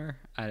her more,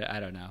 I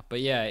don't know.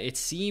 But yeah, it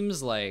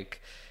seems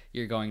like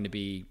you're going to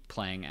be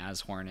playing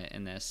as Hornet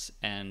in this,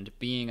 and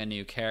being a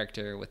new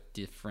character with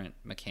different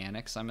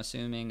mechanics, I'm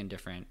assuming, and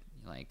different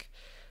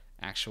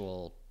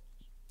actual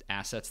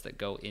assets that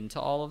go into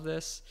all of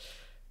this.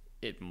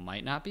 It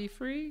might not be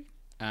free,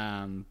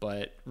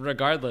 but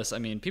regardless, I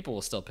mean, people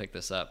will still pick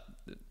this up.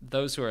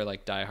 Those who are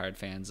diehard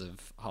fans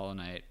of Hollow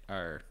Knight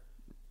are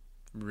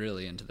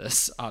really into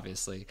this.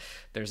 Obviously,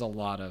 there's a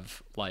lot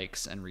of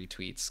likes and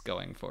retweets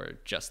going for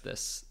just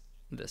this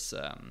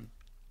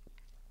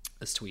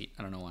tweet.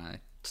 I don't know why I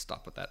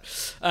stopped with that,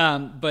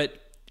 but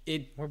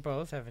we're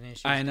both having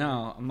issues. I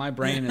know my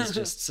brain is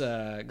just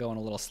going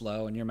a little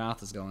slow, and your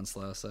mouth is going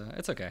slow, so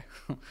it's okay.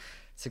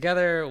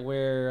 Together,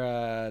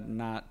 we're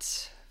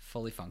not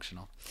fully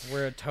functional.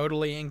 We're a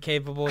totally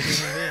incapable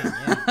human being.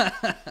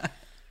 Yeah.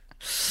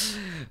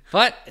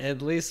 But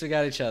at least we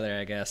got each other,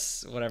 I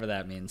guess, whatever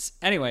that means.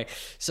 Anyway,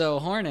 so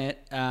Hornet,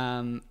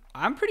 I'm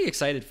pretty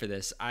excited for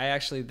this.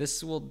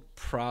 This will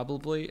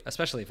probably,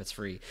 especially if it's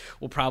free,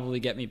 will probably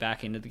get me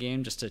back into the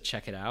game just to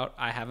check it out.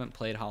 I haven't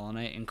played Hollow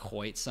Knight in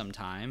quite some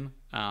time,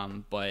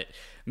 but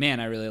man,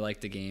 I really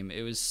liked the game.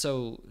 It was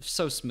so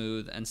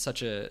smooth and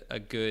such a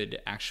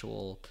good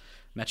actual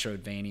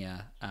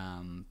Metroidvania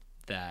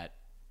that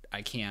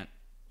I can't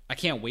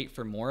wait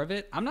for more of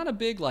it. I'm not a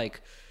big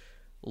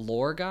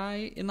lore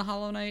guy in the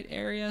Hollow Knight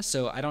area,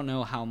 so I don't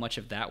know how much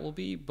of that will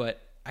be,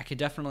 but I could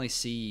definitely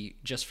see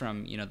just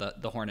from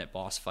the Hornet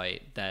boss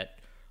fight that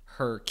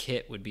her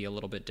kit would be a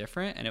little bit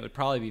different, and it would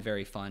probably be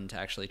very fun to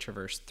actually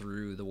traverse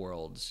through the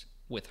worlds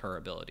with her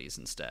abilities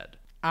instead.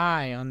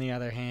 I, on the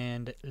other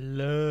hand,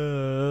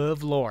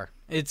 love lore.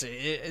 It's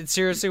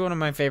seriously one of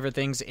my favorite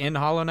things in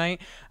Hollow Knight.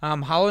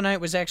 Hollow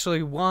Knight was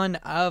actually one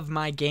of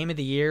my Game of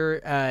the Year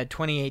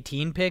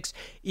 2018 picks,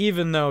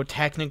 even though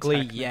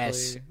technically,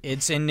 yes,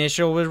 its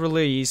initial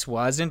release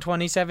was in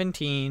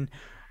 2017.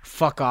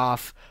 Fuck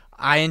off.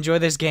 I enjoy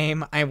this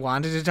game. I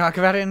wanted to talk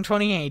about it in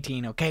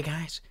 2018. Okay,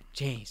 guys?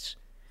 Jeez.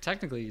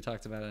 Technically, you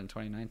talked about it in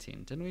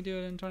 2019. Didn't we do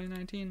it in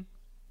 2019?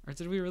 Or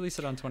did we release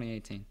it on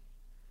 2018?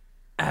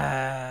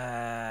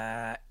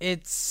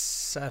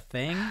 It's a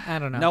thing. I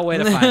don't know. No way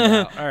to find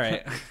out. All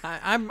right.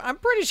 I'm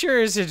pretty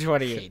sure it's in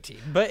 2018,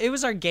 but it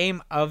was our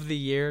Game of the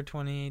Year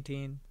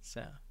 2018.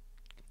 So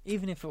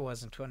even if it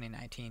was in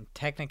 2019,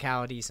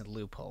 technicalities and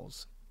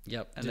loopholes.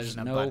 Yep. And there's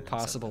no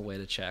possible way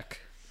to check.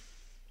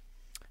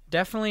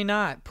 Definitely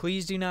not.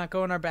 Please do not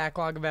go in our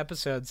backlog of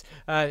episodes.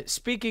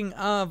 Speaking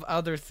of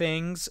other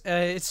things,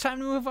 it's time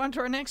to move on to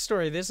our next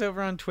story. This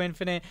over on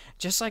Twinfinite,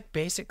 just like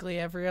basically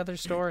every other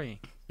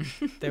story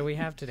that we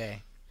have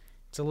today.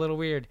 It's a little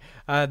weird.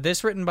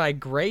 This written by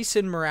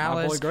Grayson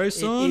Morales. My boy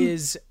Grayson. It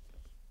is.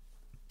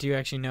 Do you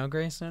actually know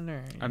Grayson?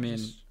 Or I mean,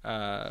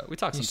 we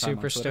talked some time super on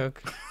Twitter.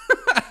 stoked.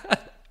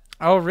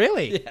 Oh,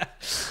 really? Yeah.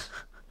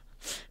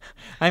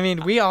 I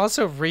mean, we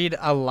also read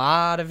a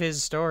lot of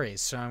his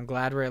stories, so I'm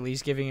glad we're at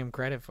least giving him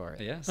credit for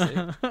it. Yeah, see?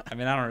 I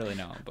mean, I don't really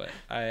know him, but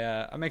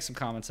I make some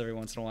comments every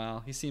once in a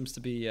while. He seems to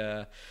be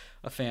a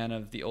fan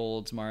of the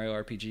old Mario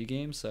RPG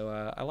games,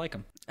 so I like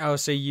him. Oh,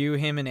 so you,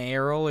 him, and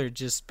Errol are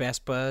just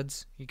best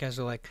buds? You guys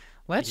are like,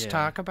 let's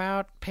talk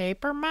about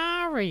Paper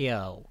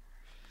Mario.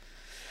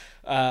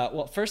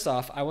 Well, first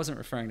off, I wasn't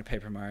referring to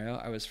Paper Mario.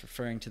 I was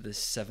referring to the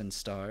 7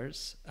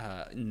 stars,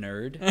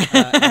 nerd.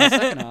 And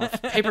second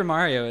off, Paper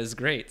Mario is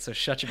great, so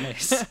shut your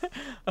mace.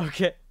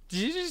 Okay. Did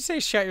you just say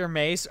shut your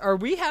mace? Are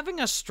we having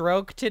a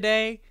stroke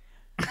today?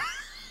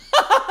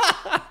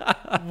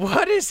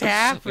 What is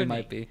happening? We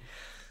might be.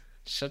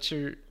 Shut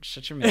your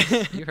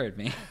mace. You heard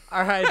me.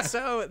 All right,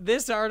 so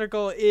this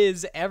article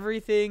is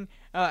everything.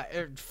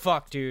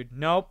 Fuck, dude.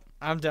 Nope.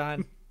 I'm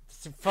done.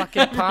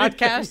 Fucking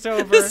podcast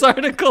over. This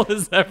article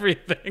is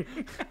everything.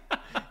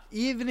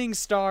 Evening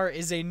Star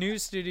is a new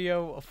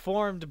studio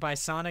formed by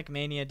Sonic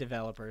Mania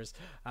developers.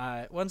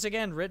 Once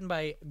again, written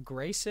by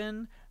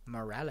Grayson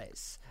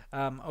Morales.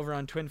 Over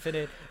on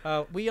Twinfinite.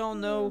 We all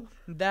know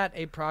that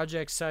a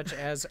project such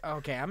as...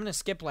 Okay, I'm going to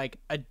skip like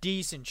a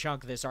decent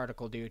chunk of this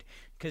article, dude.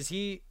 Because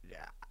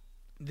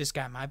this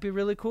guy might be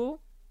really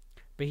cool.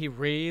 But he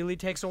really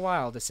takes a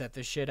while to set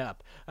this shit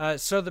up.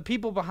 So the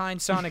people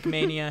behind Sonic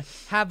Mania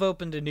have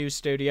opened a new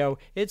studio.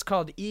 It's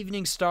called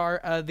Evening Star.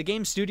 The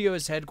game studio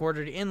is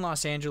headquartered in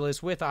Los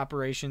Angeles with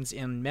operations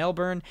in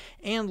Melbourne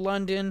and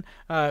London,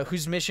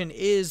 whose mission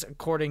is,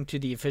 according to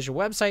the official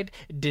website,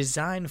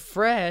 design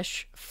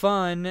fresh,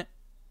 fun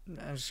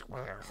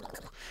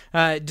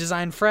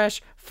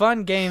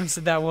games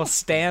that will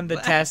stand the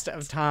test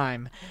of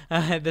time.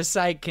 The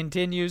site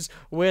continues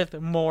with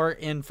more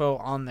info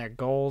on their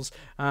goals.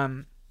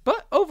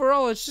 But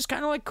overall, it's just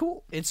kind of like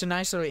cool. It's a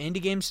nice little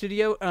indie game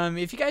studio.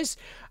 If you guys,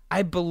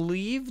 I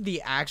believe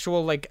the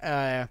actual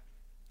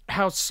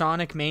how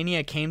Sonic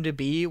Mania came to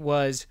be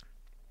was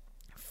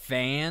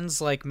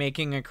fans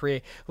making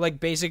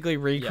basically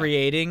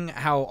recreating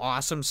how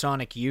awesome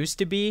Sonic used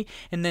to be,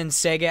 and then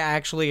Sega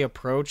actually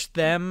approached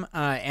them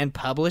and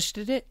published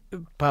it.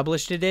 Yep.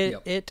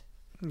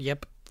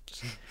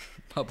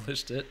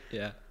 Published it,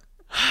 yeah.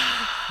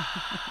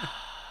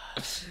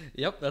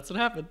 Yep, that's what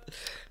happened.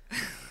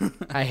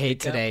 I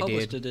hate today,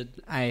 dude.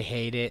 I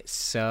hate it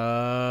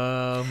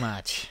so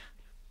much.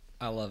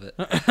 I love it.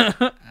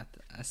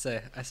 I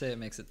say it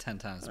makes it 10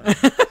 times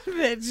better.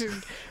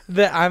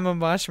 I'm a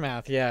mush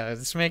mouth. Yeah,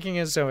 it's making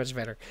it so much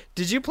better.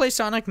 Did you play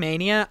Sonic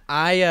Mania?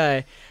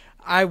 I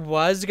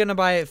was gonna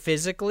buy it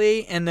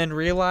physically, and then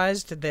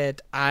realized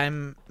that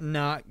I'm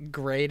not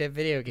great at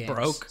video games.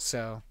 Broke.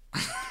 So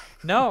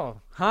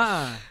No,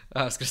 huh?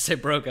 I was gonna say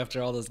broke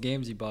after all those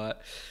games you bought.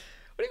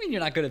 What do you mean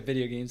you're not good at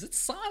video games? It's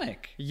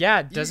Sonic. Yeah,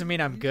 it doesn't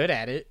mean I'm good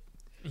at it.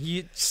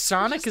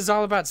 Sonic is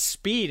all about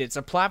speed. It's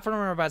a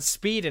platformer about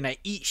speed, and I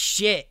eat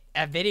shit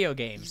at video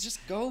games. You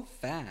just go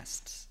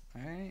fast,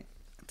 all right?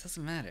 It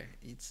doesn't matter.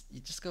 You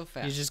just go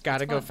fast. You just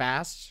gotta go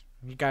fast.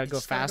 You gotta go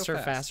faster,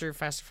 faster.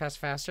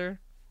 faster.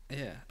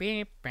 Yeah.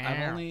 Beep,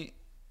 then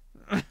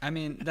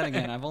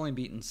again, I've only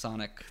beaten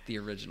Sonic, the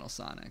original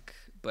Sonic,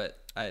 but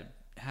I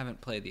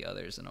haven't played the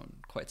others in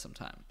quite some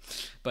time.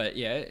 But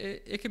yeah,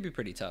 it could be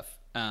pretty tough.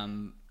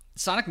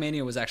 Sonic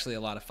Mania was actually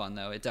a lot of fun,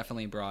 though. It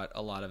definitely brought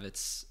a lot of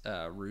its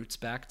roots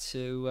back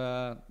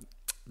to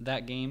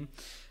that game.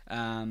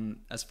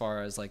 As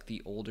far as like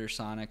the older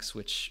Sonics,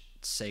 which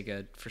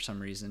Sega for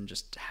some reason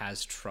just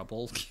has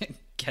trouble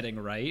getting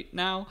right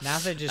now. Now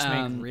they just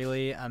make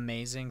really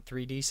amazing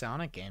 3D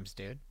Sonic games,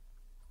 dude.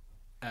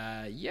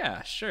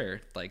 Yeah,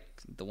 sure. Like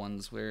the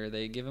ones where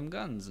they give him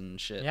guns and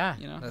shit. Yeah,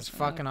 you know, that's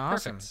fucking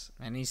awesome. Perfect.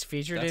 And he's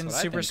featured That's in what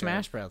I Super think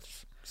Smash of.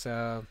 Bros.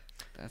 So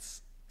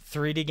That's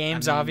 3D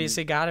games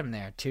obviously got him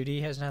there.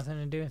 2D has nothing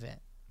to do with it.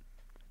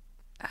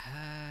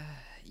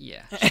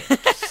 yeah.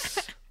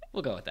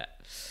 We'll go with that.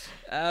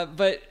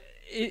 But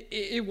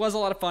it was a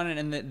lot of fun,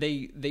 and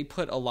they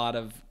put a lot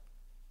of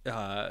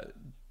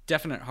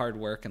definite hard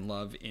work and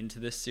love into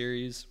this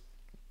series,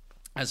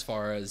 as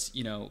far as,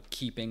 you know,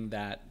 keeping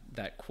that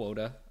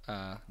quota,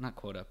 not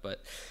quota,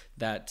 but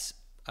that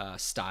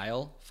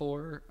style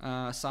for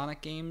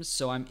Sonic games.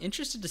 So I'm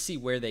interested to see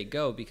where they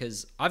go,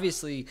 because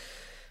obviously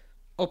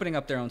opening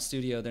up their own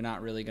studio, they're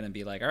not really going to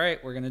be like, all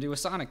right, we're going to do a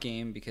Sonic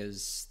game,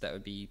 because that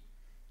would be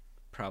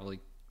probably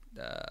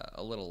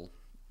a little,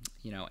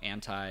 you know,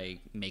 anti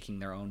making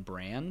their own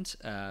brand,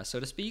 so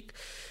to speak.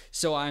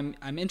 So I'm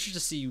interested to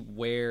see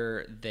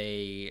where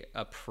they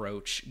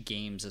approach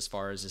games, as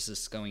far as, is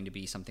this going to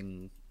be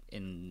something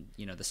in,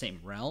 you know, the same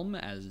realm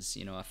as,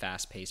 you know, a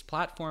fast-paced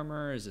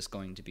platformer? Is this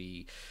going to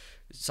be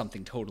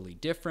something totally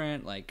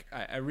different? Like,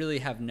 I really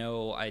have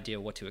no idea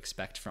what to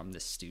expect from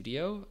this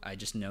studio. I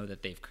just know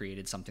that they've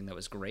created something that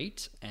was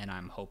great, and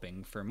I'm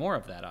hoping for more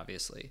of that,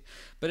 obviously.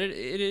 But it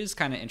is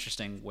kind of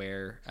interesting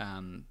where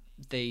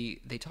they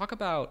talk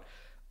about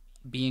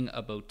being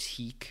a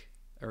boutique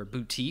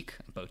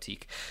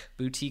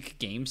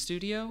game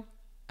studio,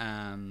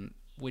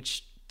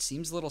 which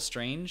seems a little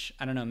strange.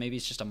 I don't know, maybe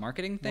it's just a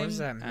marketing thing. What does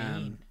that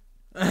mean?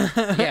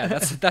 Yeah,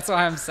 that's what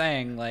I'm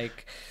saying.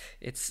 Like,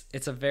 it's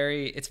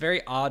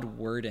very odd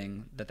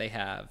wording that they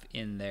have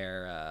in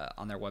their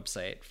on their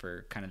website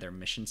for kind of their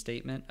mission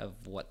statement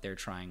of what they're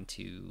trying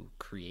to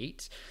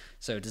create.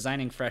 So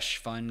designing fresh,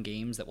 fun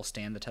games that will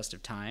stand the test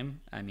of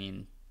time. I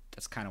mean,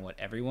 that's kind of what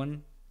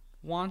everyone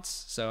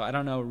wants. So I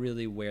don't know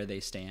really where they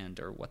stand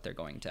or what they're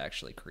going to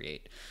actually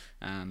create.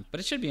 But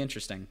it should be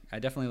interesting. I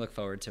definitely look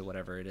forward to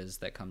whatever it is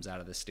that comes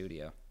out of the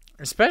studio.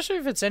 Especially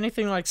if it's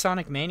anything like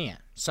Sonic Mania.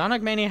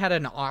 Sonic Mania had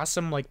an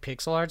awesome like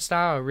pixel art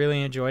style. I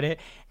really enjoyed it.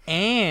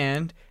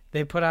 And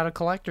they put out a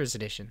collector's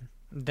edition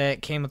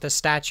that came with a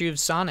statue of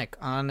Sonic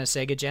on a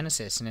Sega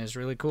Genesis, and it was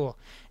really cool.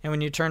 And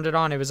when you turned it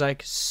on, it was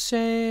like,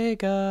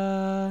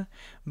 Sega.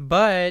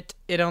 But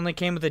it only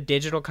came with a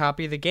digital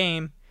copy of the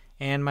game,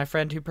 and my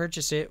friend who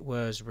purchased it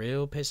was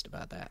real pissed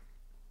about that.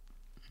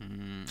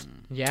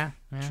 Yeah.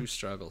 True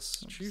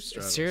struggles.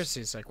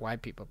 Seriously, it's like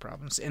white people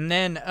problems. And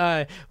then,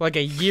 like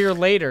a year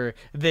later,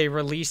 they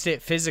released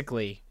it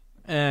physically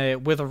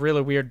with a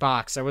really weird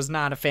box. I was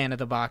not a fan of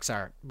the box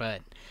art,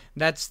 but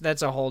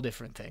that's a whole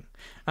different thing.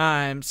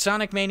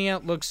 Sonic Mania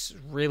looks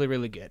really,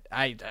 really good.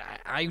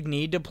 I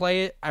need to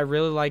play it. I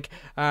really like.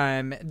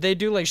 They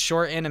do like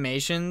short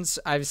animations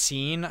I've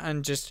seen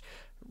and just.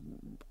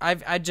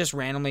 I've just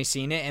randomly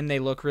seen it, and they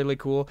look really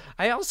cool.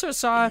 I also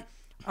saw.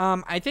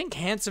 I think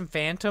Handsome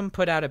Phantom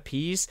put out a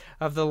piece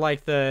of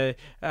the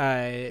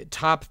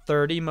top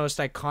 30 most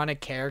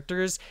iconic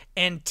characters,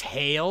 and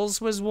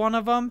Tails was one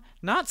of them.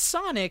 Not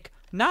Sonic,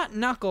 not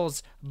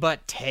Knuckles,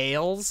 but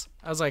Tails.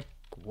 I was like,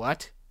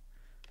 what?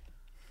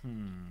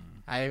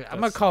 I'm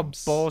gonna call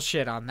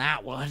bullshit on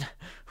that one.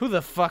 Who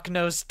the fuck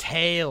knows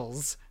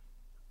Tails?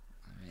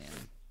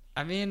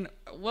 I mean,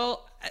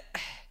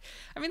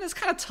 that's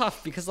kind of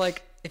tough, because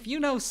like, if you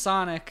know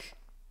Sonic,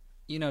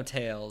 you know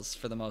Tails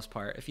for the most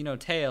part. If you know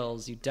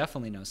Tails, you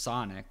definitely know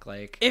Sonic.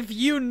 Like, if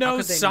you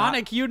know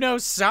Sonic, you know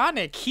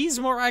Sonic. He's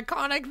more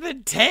iconic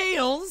than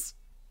Tails.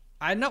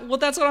 I know. Well,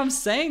 that's what I'm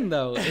saying,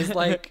 though, is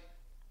like,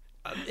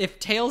 if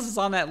Tails is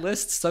on that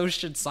list, so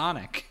should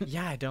Sonic.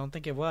 Yeah, I don't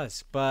think it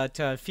was. But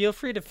feel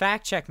free to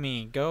fact check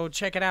me. Go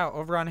check it out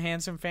over on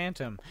Handsome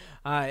Phantom.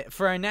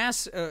 For a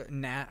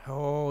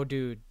oh,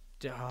 dude.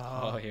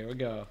 Oh, here we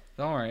go.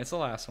 Don't worry, it's the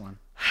last one.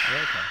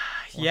 Okay.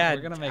 Yeah,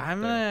 we're gonna make I'm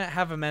going to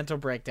have a mental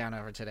breakdown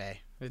over today.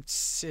 It's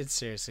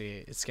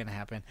seriously, it's going to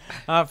happen.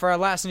 For our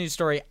last news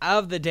story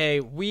of the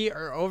day, we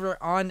are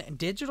over on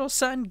Digital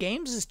Sun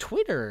Games'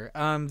 Twitter.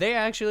 They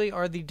actually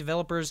are the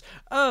developers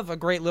of a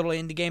great little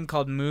indie game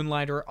called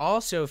Moonlighter,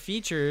 also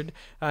featured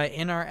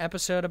in our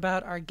episode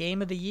about our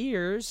Game of the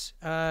Years.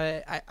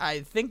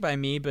 I think by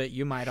me, but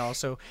you might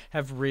also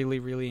have really,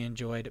 really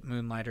enjoyed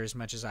Moonlighter as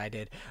much as I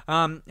did.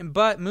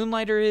 But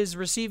Moonlighter is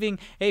receiving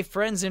a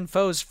Friends and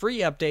Foes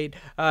free update.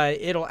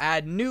 It'll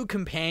add new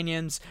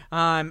companions,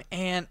 and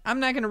I'm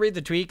not going to read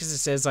the tweet because it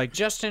says, like,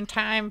 just in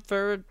time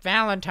for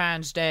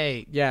Valentine's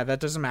Day. Yeah, that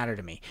doesn't matter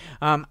to me.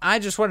 I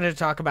just wanted to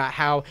talk about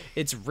how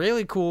it's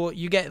really cool.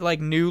 You get, like,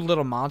 new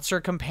little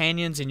monster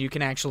companions, and you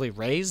can actually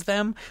raise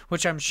them,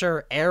 which I'm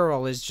sure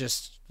Errol is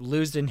just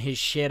losing his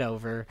shit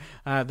over.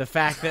 The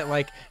fact that,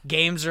 like,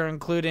 games are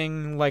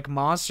including, like,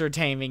 monster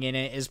taming in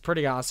it is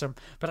pretty awesome.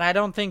 But I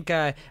don't think,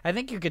 I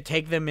think you could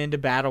take them into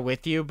battle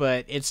with you,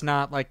 but it's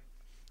not, like,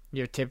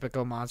 your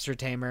typical monster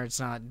tamer. It's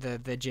not the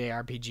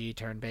JRPG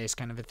turn-based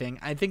kind of a thing.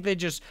 I think they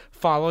just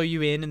follow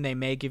you in, and they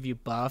may give you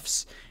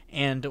buffs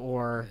and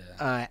or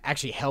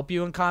actually help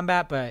you in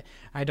combat, but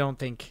I don't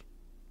think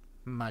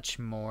much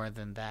more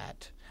than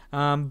that.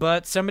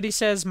 But somebody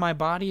says my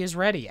body is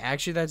ready.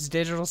 Actually, that's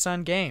Digital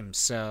Sun Games,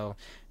 so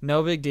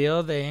no big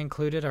deal. They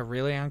included a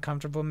really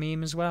uncomfortable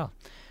meme as well.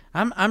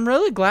 I'm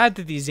really glad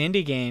that these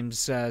indie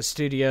games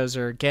studios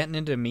are getting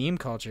into meme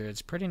culture.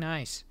 It's pretty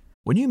nice.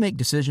 When you make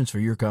decisions for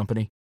your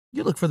company,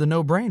 you look for the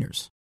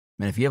no-brainers.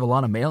 And if you have a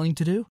lot of mailing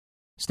to do,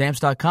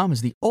 Stamps.com is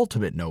the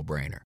ultimate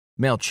no-brainer.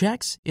 Mail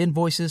checks,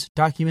 invoices,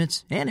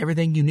 documents, and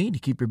everything you need to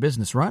keep your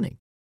business running.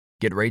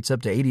 Get rates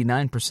up to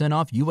 89%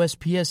 off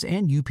USPS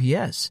and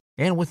UPS.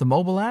 And with the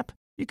mobile app,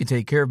 you can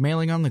take care of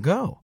mailing on the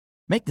go.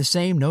 Make the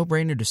same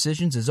no-brainer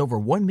decisions as over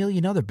 1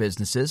 million other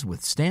businesses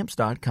with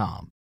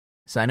Stamps.com.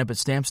 Sign up at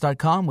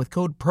Stamps.com with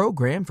code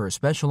PROGRAM for a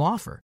special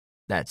offer.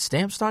 That's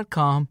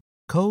Stamps.com,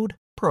 code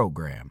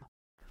PROGRAM.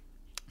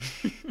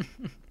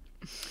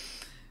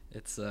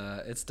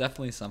 It's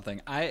definitely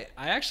something. I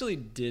actually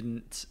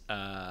didn't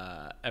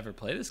ever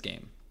play this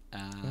game.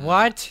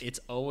 What? It's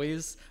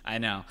always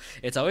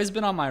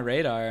been on my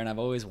radar, and I've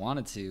always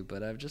wanted to,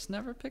 but I've just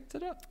never picked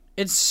it up.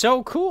 It's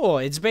so cool.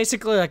 It's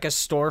basically like a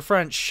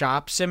storefront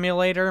shop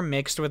simulator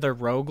mixed with a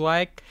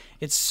roguelike.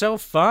 It's so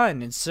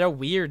fun. It's so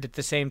weird at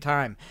the same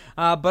time.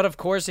 But of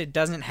course, it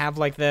doesn't have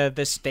like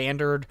the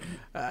standard.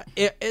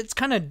 It's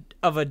kind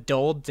of a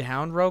dulled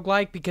down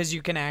roguelike because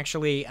you can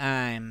actually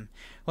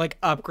like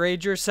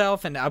upgrade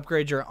yourself and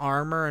upgrade your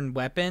armor and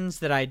weapons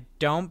that I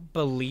don't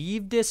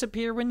believe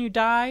disappear when you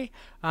die.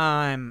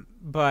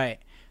 But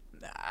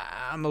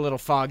I'm a little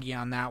foggy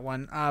on that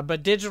one.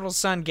 But Digital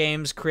Sun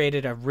Games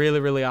created a really,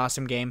 really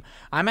awesome game.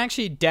 I'm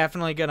actually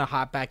definitely going to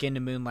hop back into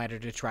Moonlighter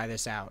to try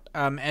this out,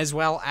 as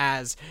well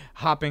as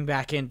hopping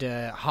back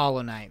into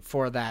Hollow Knight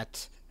for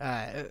that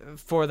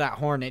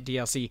Hornet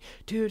DLC.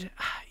 Dude,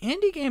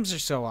 indie games are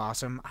so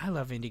awesome. I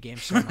love indie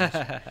games so much.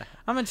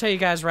 I'm going to tell you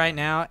guys right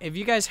now, if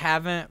you guys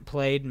haven't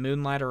played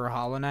Moonlighter or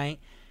Hollow Knight,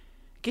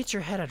 get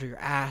your head out of your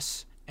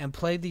ass and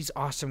play these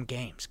awesome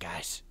games,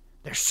 guys.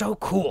 They're so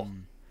cool.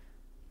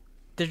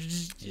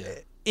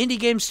 Indie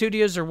game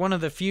studios are one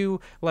of the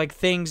few like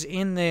things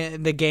in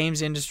the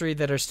games industry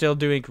that are still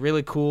doing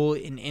really cool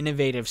and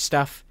innovative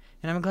stuff,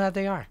 and I'm glad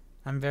they are.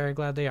 I'm very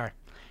glad they are.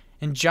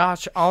 And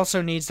Josh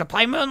also needs to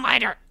play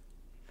Moonlighter.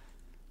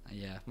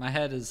 Yeah, my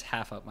head is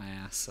half up my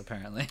ass,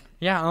 apparently.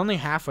 Yeah, only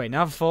halfway,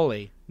 not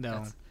fully,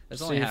 though. It's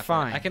so only you're halfway.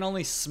 fine. I can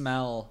only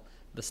smell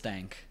the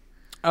stank.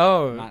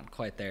 Oh, I'm not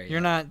quite there yet.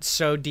 You're not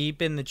so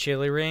deep in the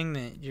chili ring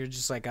that you're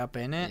just like up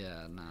in it?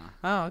 Yeah, no.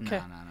 Oh, okay.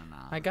 No.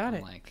 I got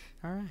it.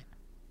 All right.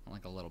 I'm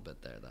like a little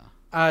bit there,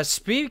 though.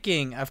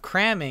 Speaking of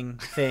cramming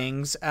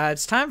things,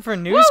 it's time for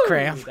News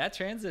Cram. That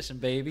transition,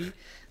 baby.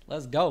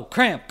 Let's go.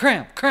 Cram.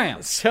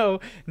 So,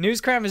 News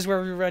Cram is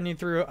where we run you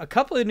through a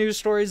couple of news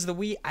stories that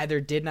we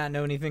either did not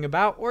know anything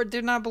about or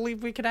did not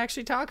believe we could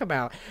actually talk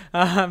about.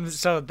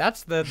 So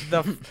that's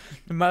the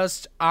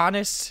most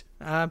honest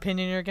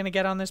opinion you're going to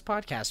get on this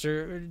podcast.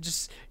 Or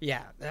just,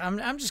 yeah,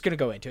 I'm just going to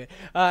go into it.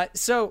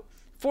 So,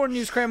 for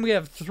News Cram, we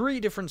have 3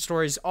 different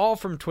stories, all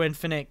from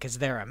Twinfinite, because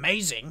they're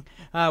amazing.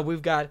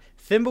 We've got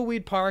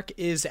Thimbleweed Park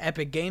is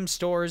Epic Game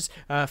Store's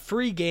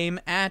free game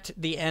at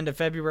the end of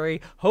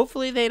February.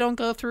 Hopefully they don't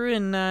go through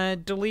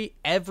and delete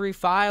every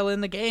file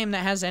in the game that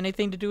has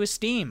anything to do with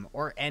Steam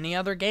or any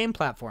other game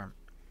platform.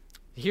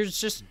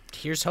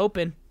 Here's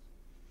hoping.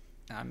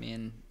 I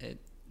mean,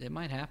 it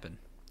might happen.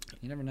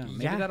 You never know.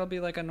 Maybe Yeah. that'll be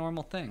like a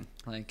normal thing.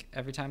 Like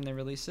every time they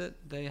release it,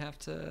 they have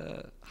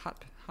to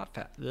hot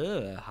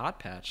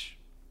patch.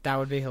 That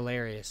would be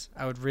hilarious.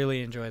 I would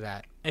really enjoy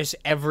that. If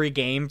every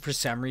game, for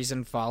some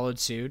reason, followed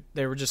suit.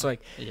 They were just like,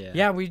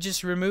 yeah, we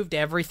just removed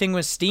everything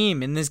with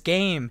Steam in this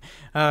game.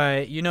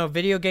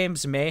 Video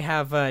games may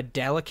have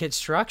delicate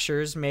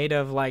structures made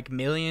of like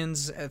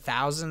millions,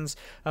 thousands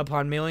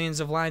upon millions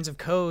of lines of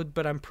code,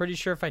 but I'm pretty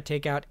sure if I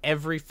take out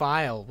every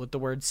file with the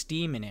word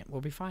Steam in it,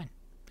 we'll be fine.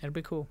 It'll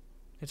be cool.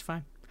 It's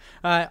fine.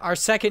 Our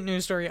second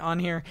news story on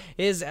here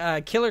is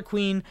Killer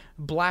Queen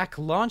Black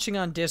launching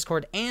on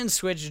Discord and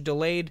Switch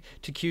delayed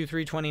to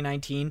Q3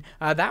 2019.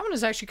 That one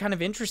is actually kind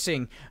of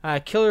interesting.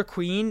 Killer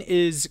Queen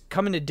is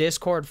coming to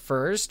Discord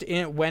first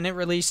when it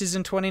releases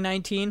in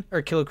 2019,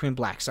 or Killer Queen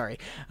Black, sorry,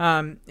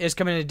 is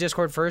coming to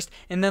Discord first,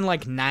 and then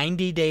like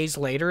 90 days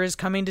later is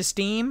coming to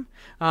Steam,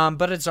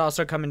 but it's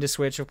also coming to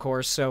Switch, of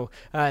course, so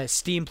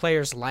Steam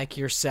players like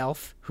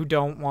yourself who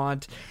don't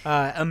want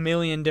a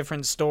million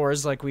different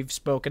stores like we've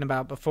spoken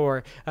about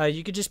before,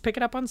 you could just pick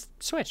it up on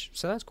Switch,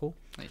 so that's cool.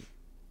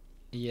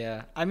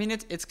 Yeah, I mean,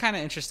 it's kind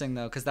of interesting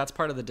though, because that's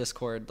part of the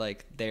Discord,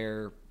 like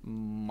their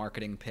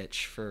marketing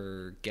pitch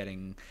for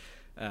getting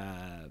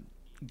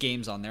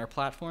games on their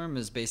platform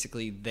is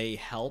basically they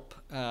help,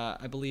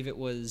 I believe it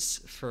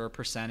was for a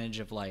percentage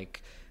of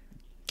like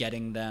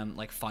getting them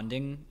like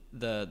funding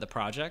the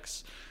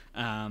projects,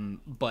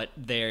 but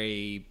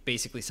they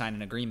basically sign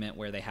an agreement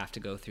where they have to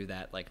go through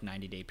that like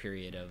 90-day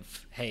period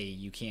of, hey,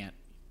 you can't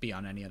be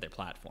on any other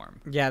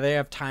platform. Yeah, they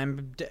have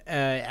time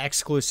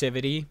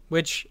exclusivity,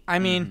 which, I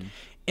mean,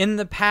 in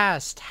the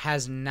past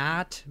has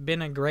not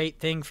been a great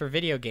thing for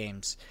video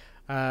games.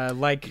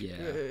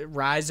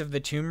 Rise of the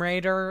Tomb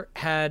Raider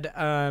had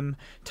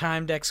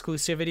timed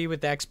exclusivity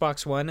with the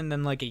Xbox One, and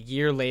then like a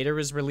year later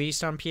was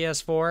released on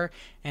PS4,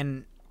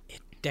 and it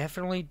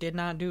definitely did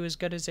not do as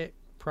good as it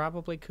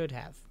probably could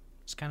have.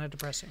 It's kind of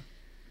depressing.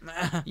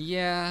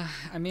 Yeah,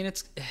 I mean,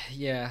 it's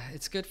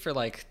good for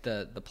like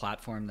the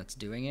platform that's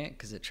doing it,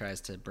 because it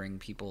tries to bring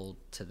people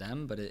to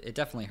them, but it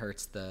definitely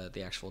hurts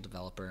the actual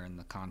developer and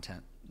the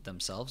content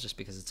themselves, just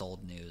because it's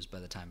old news by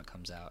the time it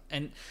comes out.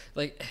 And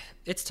like,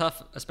 it's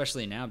tough,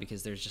 especially now,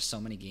 because there's just so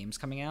many games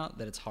coming out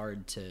that it's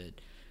hard to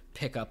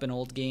pick up an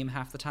old game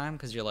half the time,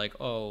 because you're like,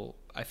 oh,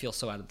 I feel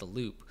so out of the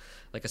loop.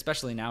 Like,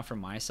 especially now for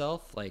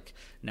myself, like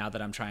now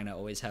that I'm trying to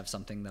always have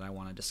something that I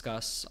want to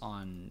discuss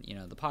on, you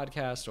know, the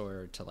podcast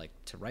or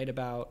to write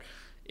about,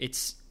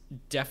 it's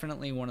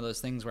definitely one of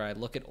those things where I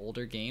look at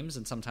older games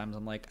and sometimes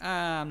I'm like,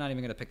 I'm not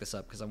even going to pick this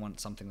up because I want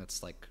something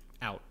that's like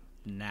out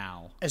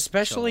now.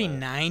 Especially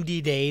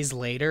 90 days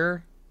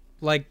later.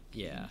 Like,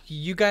 yeah,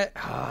 you got,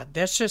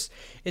 that's just,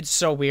 it's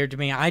so weird to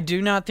me. I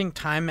do not think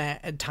timed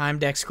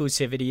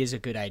exclusivity is a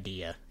good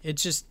idea.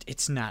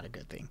 It's not a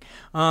good thing.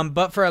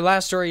 But for our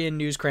last story in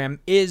Newscram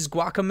is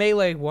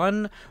Guacamelee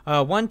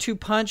 1-2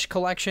 Punch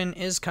Collection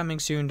is coming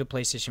soon to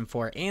PlayStation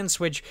 4 and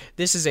Switch.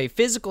 This is a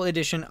physical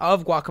edition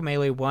of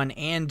Guacamelee 1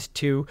 and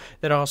 2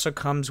 that also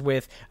comes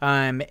with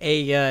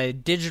a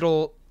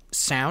digital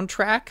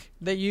soundtrack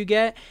that you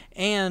get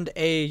and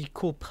a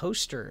cool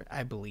poster,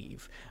 I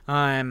believe.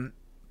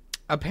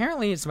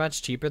 Apparently, it's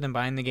much cheaper than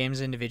buying the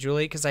games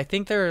individually, because I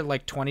think they're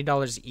like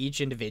 $20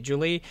 each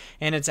individually,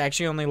 and it's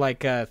actually only like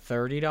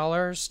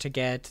 $30 to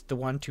get the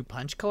 1-2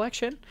 Punch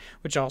collection,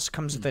 which also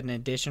comes with an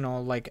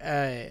additional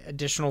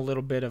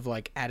little bit of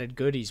like added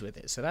goodies with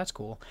it. So that's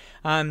cool.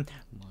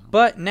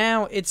 But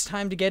now it's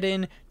time to get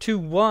into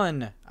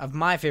one of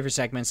my favorite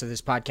segments of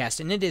this podcast,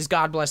 and it is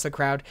God Bless the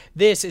Crowd.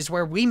 This is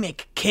where we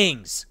make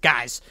kings,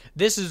 guys.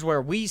 This is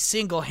where we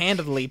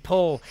single-handedly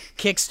pull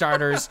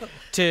Kickstarters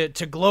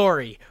to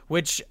glory,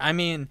 which, I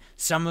mean,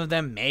 some of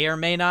them may or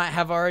may not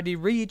have already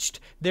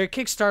reached their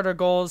Kickstarter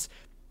goals.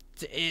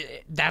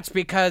 That's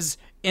because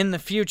in the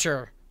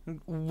future,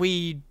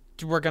 we're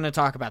going to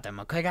talk about them.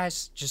 Okay,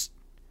 guys? Just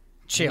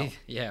chill.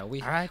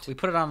 We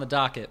put it on the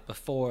docket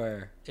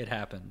before it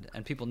happened,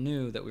 and people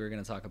knew that we were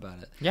going to talk about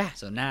it. Yeah.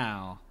 So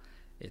now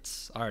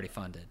it's already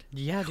funded.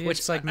 Yeah, dude.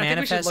 It's like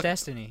Manifest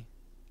Destiny.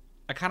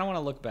 I kind of want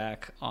to look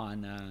back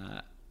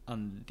on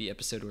the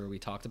episode where we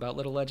talked about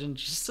Little Legend,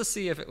 just to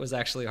see if it was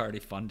actually already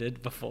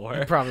funded before.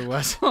 It probably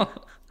was.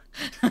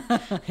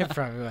 It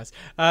probably was.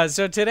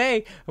 So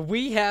today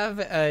we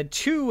have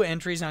 2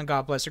 entries on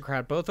God Bless the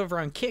Crowd, both over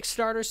on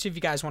Kickstarter. So if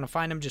you guys want to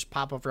find them, just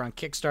pop over on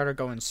Kickstarter,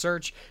 go and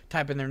search,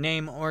 type in their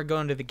name, or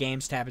go into the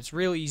games tab. It's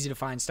real easy to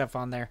find stuff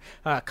on there,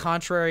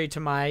 contrary to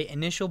my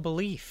initial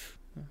belief,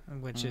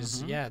 which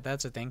is,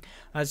 that's a thing.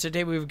 So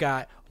today we've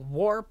got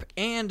Warp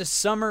and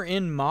Summer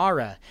in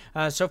Mara.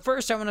 So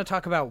first I want to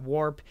talk about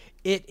Warp.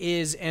 It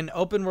is an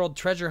open world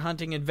treasure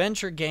hunting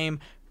adventure game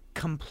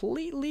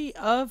completely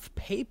of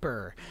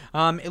paper.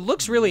 It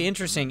looks really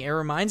interesting. It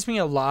reminds me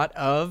a lot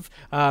of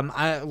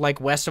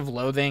like West of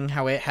Loathing,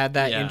 how it had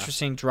that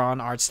interesting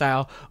drawn art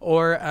style,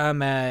 or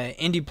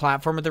indie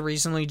platformer that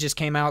recently just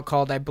came out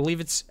called, I believe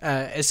it's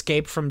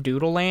Escape from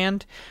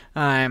Doodleland.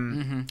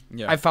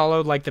 I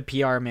followed like the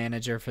PR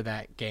manager for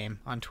that game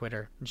on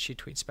Twitter, and she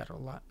tweets about it a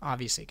lot,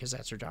 obviously, because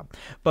that's her job.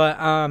 But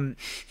I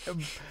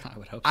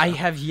would hope so. I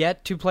have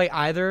yet to play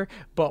either,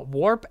 but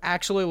Warp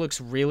actually looks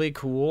really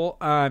cool.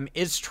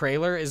 Its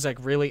trailer is like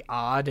really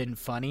odd and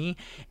funny,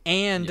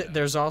 and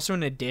there's also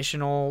an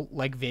additional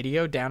like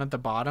video down at the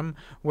bottom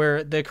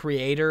where the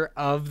creator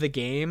of the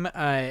game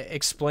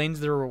explains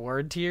the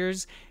reward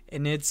tiers,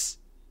 and it's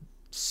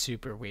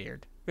super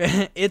weird.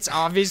 It's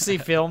obviously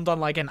filmed on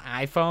like an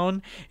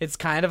iPhone. It's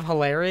kind of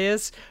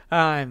hilarious.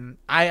 I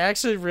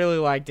actually really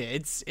liked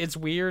it. It's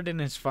weird and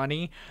it's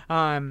funny.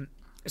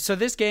 So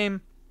this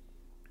game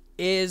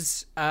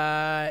is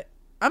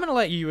I'm gonna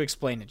let you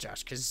explain it,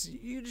 Josh, because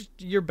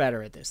you're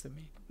better at this than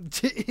me.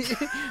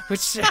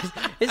 Which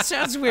it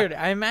sounds weird.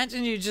 I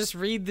imagine you just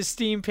read the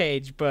Steam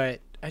page,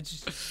 but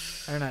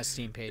or not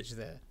Steam page,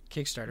 the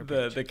Kickstarter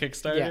page. The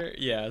Kickstarter?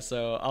 Yeah,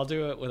 so I'll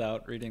do it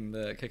without reading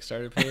the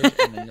Kickstarter page,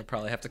 and then you'll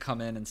probably have to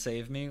come in and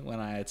save me when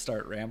I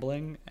start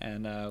rambling,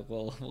 and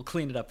we'll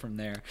clean it up from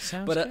there.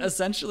 Sounds but good.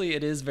 Essentially,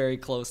 it is very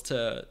close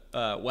to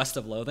West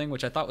of Loathing,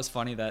 which I thought was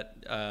funny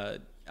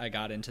that I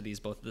got into these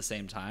both at the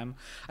same time.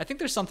 I think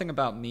there's something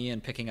about me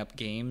and picking up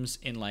games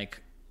in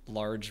like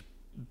large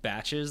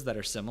batches that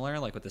are similar,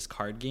 like with this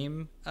card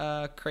game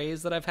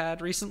craze that I've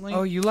had recently.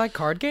 Oh, you like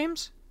card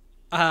games?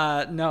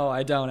 No,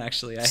 I don't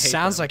actually. I hate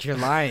Sounds them. like you're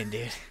lying,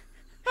 dude.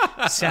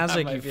 Sounds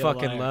like you Might be a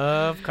fucking liar.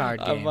 love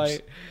card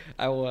games.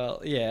 I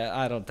will. Yeah,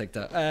 I don't think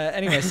that.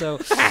 Anyway, so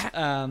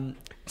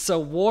so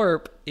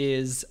Warp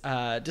is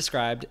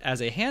described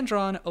as a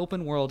hand-drawn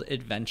open-world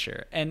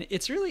adventure, and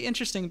it's really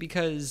interesting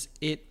because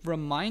it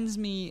reminds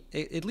me,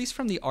 at least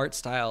from the art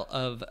style,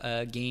 of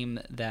a game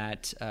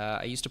that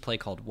I used to play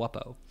called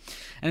Wuppo,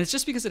 and it's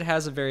just because it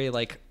has a very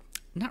like.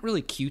 Not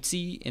really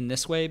cutesy in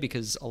this way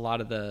because a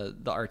lot of the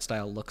art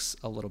style looks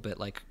a little bit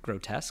like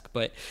grotesque,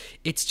 but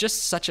it's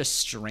just such a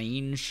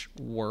strange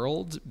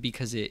world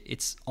because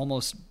it's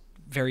almost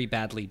very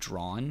badly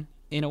drawn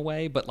in a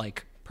way, but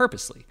like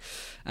purposely.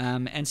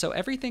 And so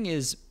everything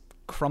is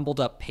crumbled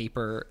up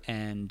paper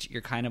and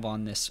you're kind of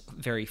on this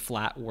very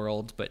flat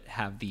world, but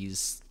have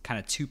these kind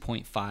of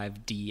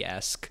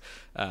 2.5D-esque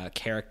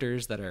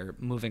characters that are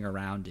moving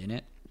around in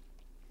it.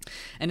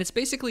 And it's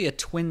basically a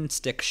twin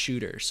stick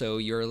shooter. So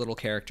your little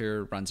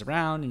character runs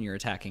around and you're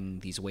attacking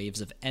these waves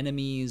of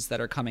enemies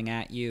that are coming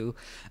at you.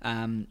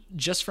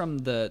 Just from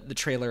the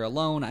trailer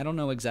alone, I don't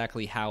know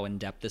exactly how in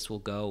depth this will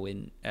go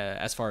in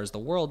as far as the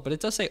world, but it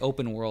does say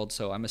open world.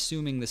 So I'm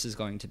assuming this is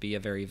going to be a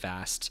very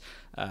vast,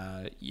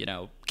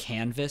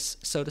 canvas,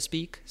 so to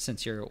speak,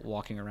 since you're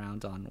walking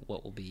around on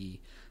what will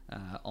be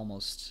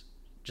almost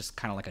just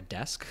kind of like a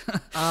desk.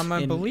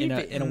 I believe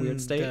in a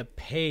weird state. The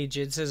page,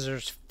 it says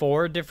there's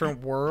 4 different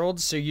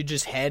worlds, so you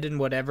just head in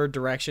whatever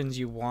directions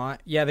you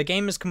want. Yeah, the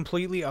game is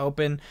completely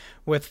open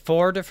with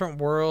 4 different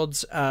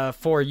worlds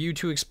for you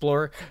to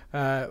explore,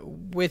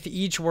 with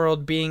each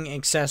world being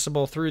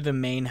accessible through the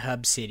main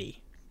hub city.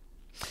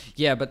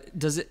 Yeah, but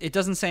it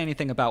doesn't say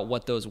anything about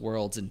what those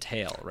worlds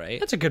entail, right?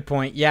 That's a good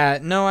point. Yeah,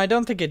 no, I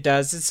don't think it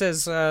does. It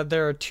says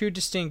there are 2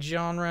 distinct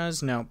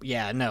genres. No,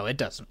 it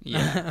doesn't.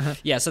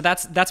 Yeah, so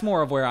that's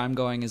more of where I'm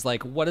going is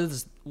like, what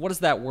does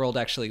that world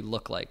actually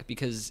look like?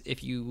 Because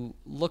if you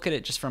look at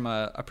it just from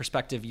a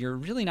perspective, you're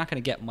really not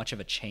going to get much of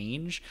a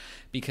change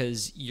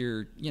because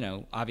you're,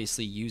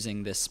 obviously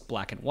using this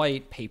black and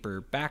white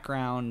paper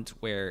background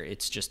where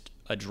it's just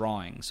a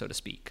drawing, so to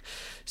speak.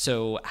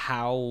 So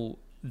how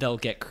they'll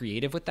get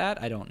creative with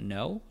that, I don't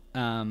know.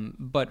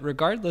 But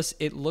regardless,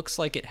 it looks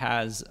like it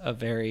has a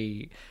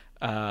very...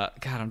 God,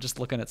 I'm just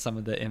looking at some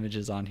of the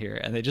images on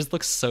here, and they just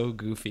look so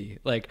goofy.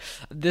 Like,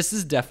 this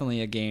is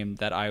definitely a game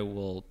that I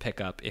will pick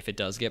up if it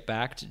does get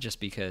backed, just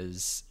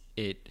because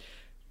it,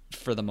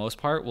 for the most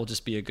part, will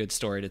just be a good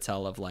story to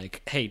tell of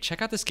like, hey,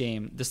 check out this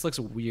game. This looks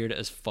weird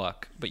as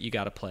fuck, but you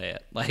got to play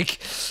it. Like,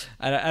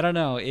 I don't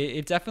know.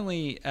 It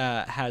definitely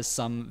has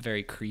some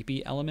very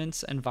creepy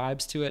elements and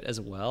vibes to it as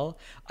well.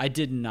 I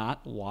did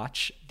not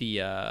watch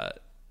the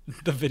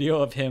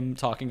video of him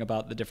talking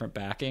about the different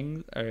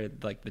backing or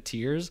like the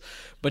tiers,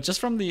 but just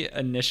from the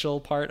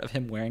initial part of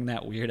him wearing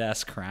that weird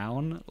ass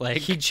crown, like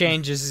He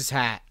changes his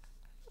hat.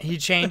 He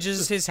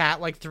changes his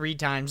hat like 3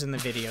 times in the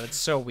video. It's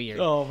so weird.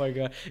 Oh my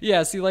god.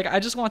 Yeah, see, like,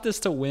 I just want this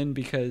to win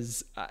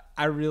because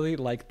I really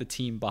like the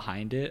team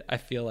behind it. I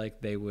feel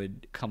like they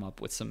would come up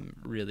with some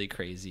really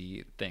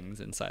crazy things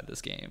inside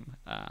this game.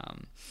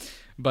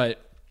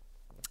 But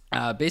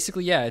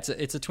basically, yeah,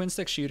 it's a twin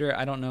stick shooter.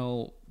 I don't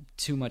know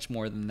too much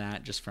more than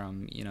that just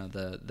from,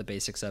 the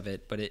basics of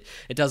it, but it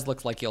does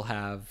look like you'll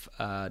have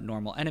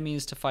normal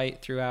enemies to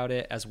fight throughout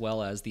it, as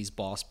well as these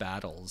boss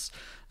battles.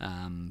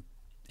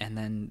 And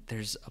then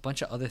there's a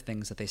bunch of other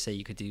things that they say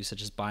you could do,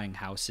 such as buying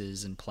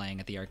houses and playing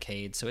at the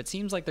arcade. So it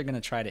seems like they're going to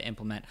try to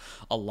implement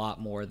a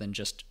lot more than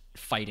just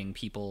fighting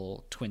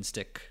people twin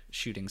stick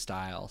shooting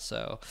style.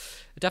 So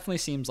it definitely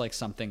seems like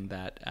something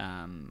that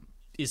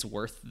is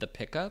worth the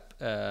pickup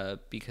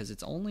because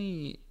it's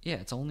only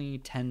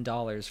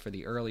 $10 for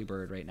the early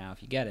bird right now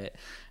if you get it.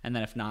 And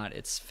then if not,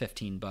 it's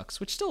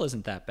 $15, which still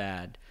isn't that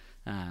bad.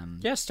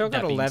 Still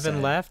got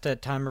 11 left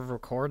at time of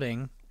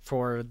recording.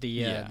 For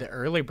the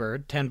early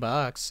bird,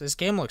 $10. This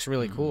game looks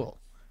really cool.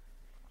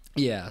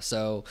 Yeah,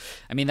 so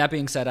I mean, that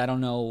being said, I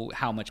don't know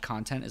how much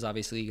content is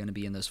obviously going to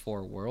be in those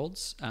 4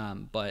 worlds,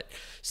 but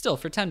still,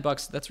 for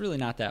 $10, that's really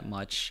not that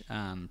much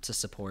to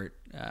support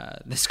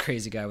this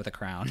crazy guy with a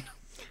crown.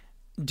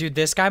 Dude,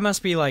 this guy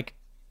must be like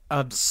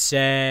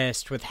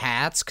obsessed with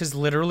hats because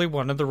literally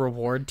one of the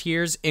reward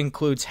tiers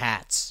includes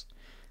hats.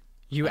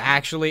 You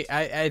actually,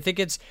 I think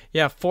it's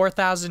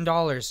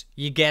 $4,000.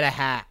 You get a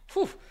hat.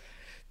 Whew.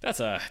 That's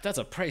a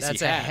pricey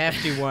That's hat. a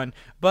hefty one.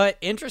 But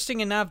interesting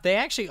enough, they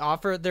actually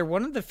offer, they're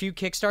one of the few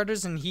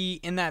Kickstarters, and he,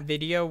 in that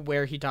video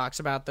where he talks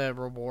about the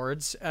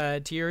rewards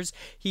tiers,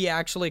 he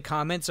actually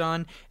comments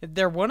on,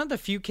 they're one of the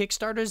few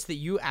Kickstarters that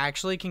you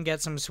actually can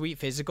get some sweet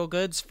physical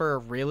goods for a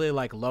really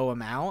like low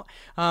amount.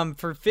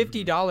 For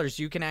 $50,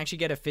 you can actually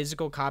get a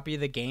physical copy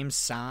of the game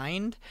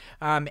signed,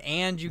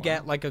 and you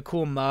get like a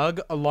cool mug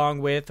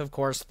along with, of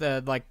course,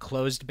 the like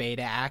closed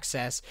beta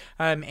access,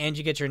 and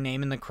you get your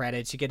name in the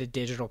credits. You get a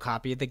digital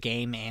copy of the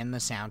game and the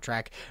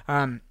soundtrack.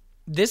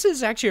 This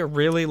is actually a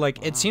really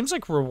it seems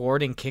like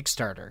rewarding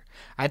Kickstarter.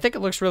 I think it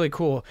looks really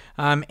cool.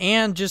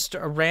 And just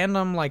a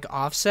random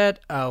offset,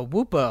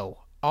 Whoopo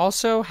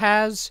also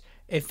has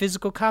a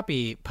physical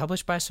copy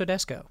published by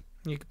Sodesco.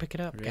 You can pick it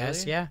up,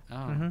 guys. Yeah.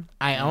 Oh.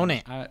 I own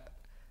it.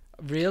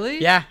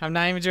 Really? Yeah, I'm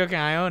not even joking.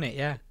 I own it.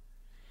 Yeah.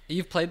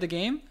 You've played the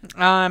game?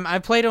 I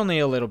played only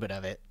a little bit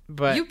of it,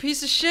 but You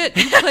piece of shit.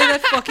 You play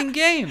that fucking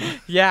game.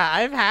 yeah,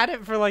 I've had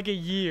it for like a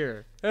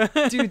year.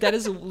 Dude, that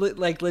is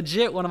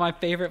legit one of my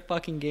favorite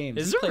fucking games.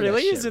 Is You it play that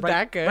really? shit Is it right-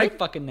 that good? Right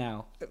fucking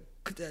now.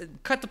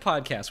 Cut the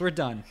podcast. We're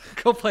done.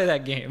 Go play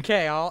that game.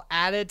 Okay, I'll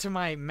add it to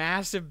my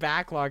massive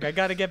backlog. I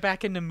got to get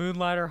back into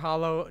Moonlighter,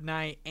 Hollow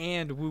Knight,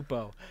 and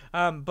Whoopo.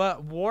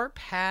 But Warp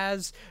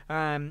has,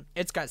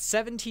 it's got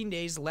 17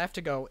 days left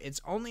to go. It's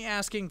only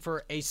asking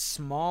for a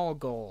small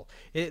goal.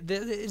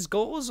 His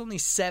goal is only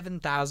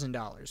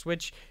 $7,000,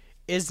 which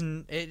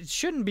it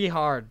shouldn't be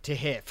hard to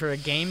hit for a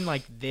game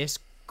like this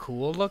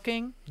cool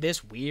looking,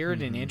 this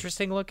weird and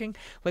interesting looking.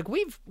 Like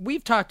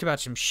we've talked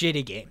about some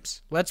shitty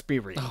games. Let's be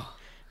real.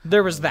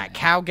 There was that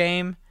cow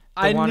game.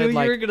 I wanted knew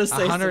you were gonna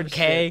say some 100K.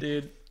 shit,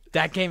 dude.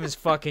 That game is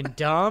fucking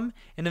dumb.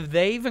 And if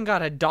they even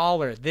got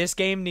 $1, this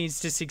game needs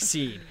to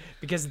succeed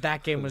because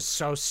that game was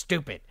so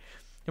stupid.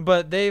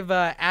 But they've,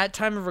 at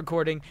time of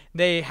recording,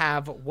 they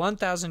have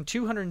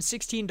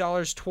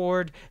 $1,216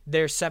 toward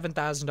their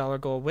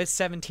 $7,000 goal with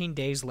 17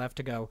 days left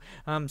to go.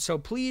 So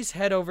please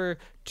head over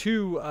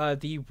to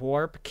the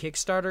Warp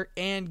Kickstarter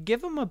and give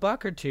them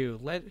 $1 or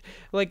 $2.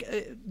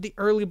 The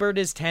early bird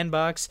is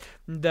 $10.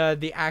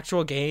 The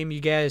actual game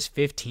you get is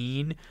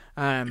 $15.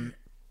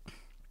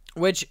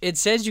 Which it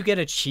says you get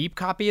a cheap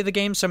copy of the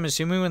game, so I'm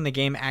assuming when the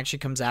game actually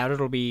comes out,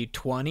 it'll be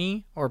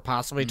 20 or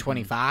possibly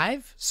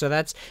 25. So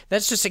that's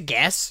just a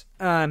guess.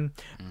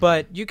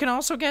 But you can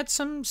also get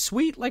some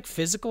sweet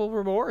physical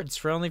rewards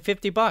for only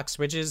 $50,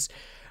 which is,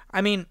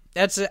 I mean,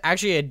 that's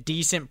actually a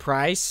decent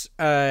price.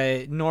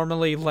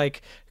 Normally,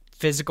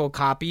 physical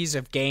copies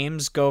of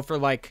games go for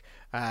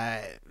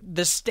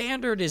the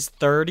standard is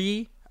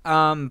 $30.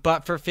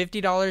 But for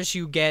 $50,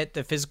 you get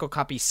the physical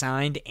copy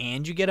signed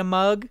and you get a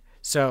mug.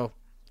 So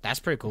that's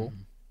pretty cool.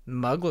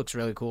 Mug looks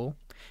really cool.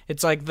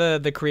 It's like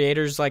the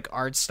creator's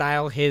art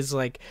style, his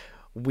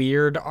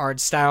weird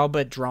art style,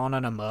 but drawn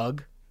on a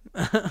mug.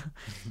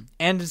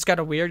 And it's got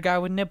a weird guy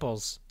with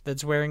nipples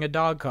that's wearing a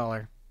dog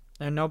collar.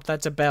 And nope,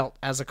 that's a belt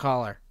as a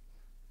collar.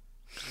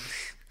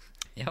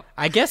 Yep.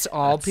 I guess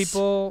all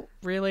people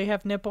really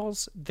have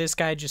nipples. This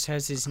guy just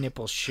has his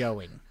nipples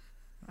showing.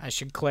 I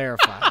should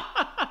clarify.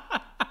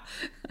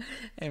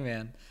 Hey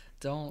man,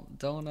 don't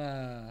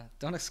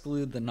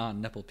exclude the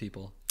non-nipple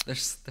people.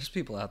 There's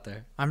people out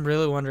there. I'm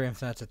really wondering if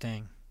that's a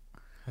thing.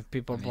 If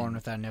people are born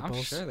without nipples.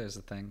 I'm sure there's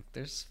a thing.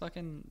 There's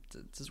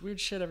weird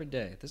shit every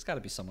day. There's got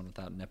to be someone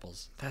without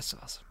nipples. That's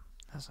awesome.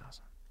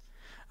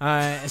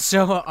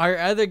 So our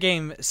other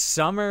game,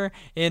 Summer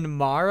in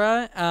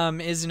Mara,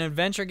 is an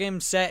adventure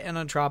game set in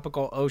a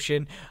tropical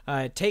ocean.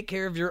 Take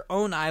care of your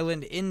own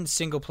island in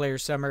single-player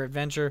summer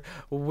adventure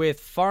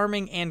with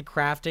farming and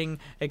crafting.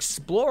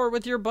 Explore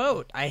with your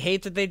boat. I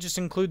hate that they just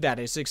include that.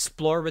 It's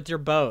explore with your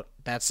boat.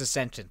 That's the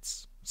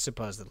sentence,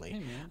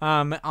 supposedly.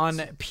 On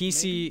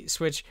PC,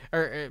 Switch,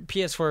 or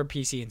PS4,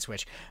 PC, and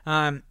Switch.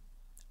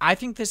 I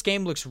think this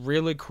game looks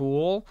really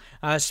cool,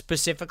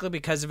 specifically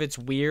because of its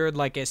weird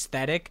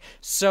aesthetic.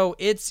 So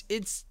it's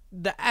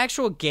the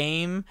actual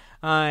game.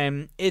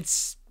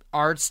 Its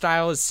art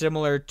style is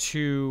similar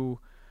to.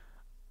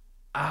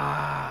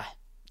 I'm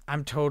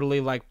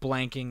totally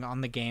blanking on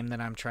the game that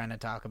I'm trying to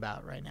talk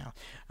about right now.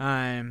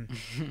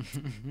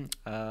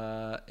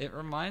 It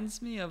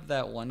reminds me of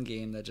that one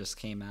game that just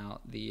came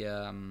out. The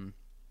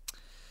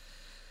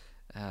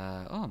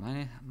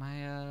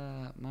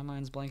my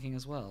mind's blanking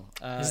as well.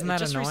 Isn't that it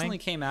just annoying? recently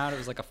came out. It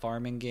was a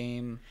farming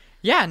game.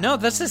 Yeah, no,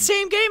 that's the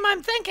same game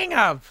I'm thinking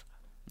of.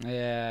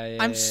 Yeah.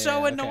 I'm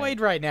so annoyed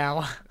right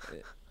now.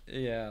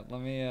 Yeah,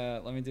 let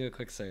me do a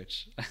quick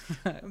search.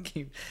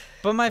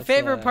 But my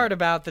favorite part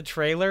about the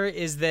trailer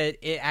is that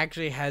it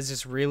actually has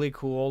this really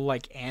cool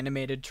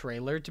animated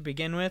trailer to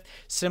begin with,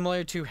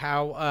 similar to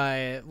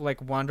how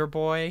Wonder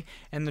Boy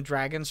and the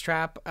Dragon's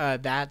Trap,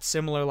 that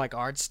similar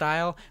art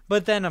style.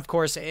 But then of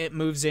course it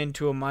moves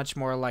into a much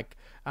more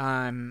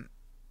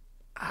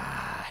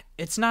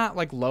it's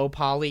not low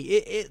poly.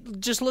 It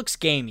just looks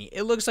gamey.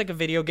 It looks like a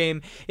video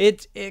game.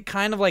 It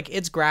kind of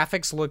its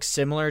graphics look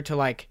similar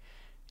to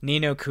Ni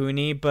no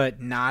Kuni,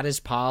 but not as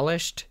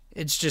polished.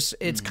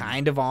 It's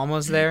kind of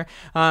almost there.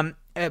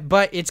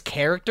 but its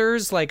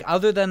characters, like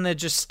other than the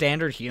just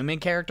standard human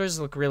characters,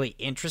 look really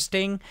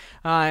interesting.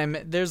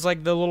 There's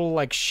like the little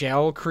like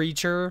shell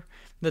creature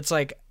that's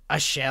like a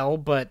shell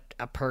but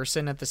a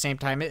person at the same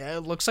time.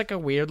 It looks like a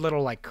weird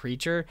little like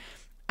creature.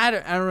 I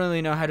don't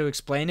really know how to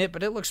explain it,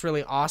 but it looks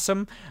really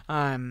awesome.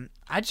 I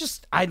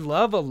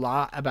love a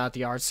lot about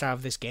the art style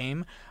of this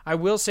game. I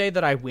will say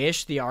that I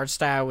wish the art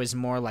style was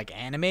more like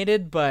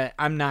animated, but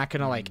I'm not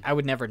gonna I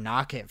would never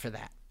knock it for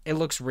that. It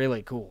looks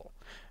really cool.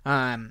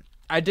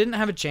 I didn't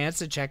have a chance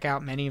to check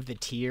out many of the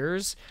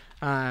tiers,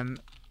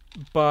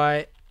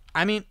 but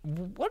I mean,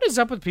 what is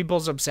up with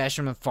people's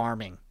obsession with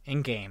farming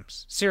in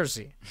games?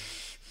 Seriously,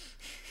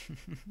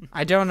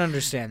 I don't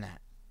understand that.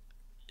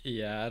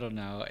 Yeah, I don't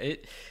know.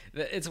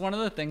 It's one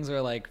of the things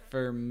where, like,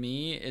 for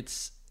me,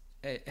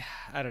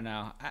 I don't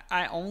know.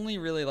 I only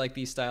really like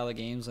these style of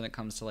games when it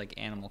comes to like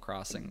Animal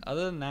Crossing.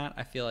 Other than that,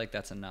 I feel like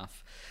that's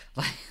enough.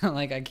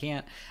 Like I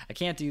can't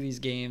do these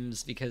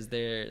games because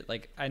they're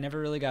like, I never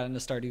really got into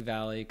Stardew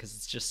Valley because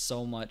it's just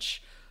so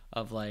much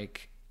of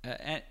like,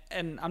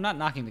 and I'm not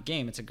knocking the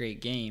game. It's a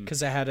great game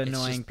because it had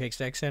annoying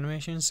Pixdex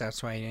animations.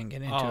 That's why you didn't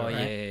get into it. Oh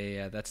right?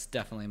 yeah. That's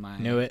definitely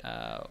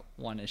my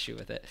one issue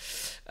with it.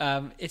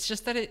 It's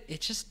just that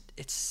it's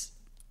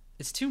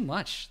too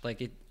much.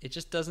 Like it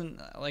just doesn't,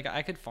 like,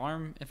 I could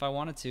farm if I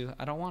wanted to.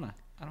 I don't want to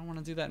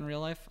do that in real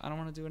life. I don't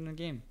want to do it in a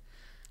game.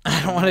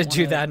 I don't want to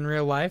do that in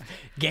real life.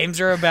 Games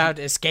are about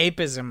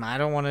escapism. I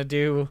don't want to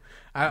do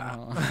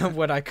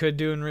what I could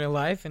do in real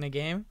life in a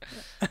game.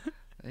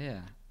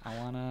 Yeah. I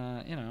want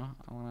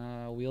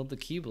to wield the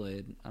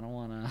Keyblade. I don't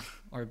want to,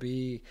 or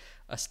be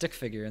a stick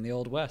figure in the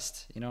Old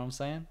West. You know what I'm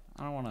saying?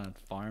 I don't want to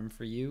farm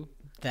for you.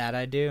 That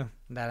I do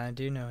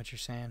know what you're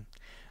saying.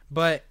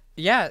 But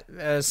yeah,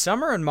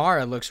 Summer and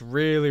Mara looks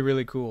really,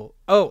 really cool.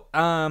 Oh,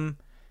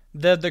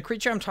 the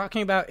creature I'm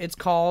talking about, it's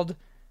called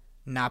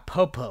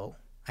Napopo,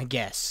 I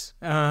guess.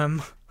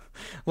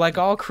 Like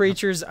all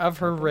creatures of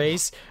her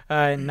race,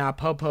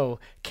 Napopo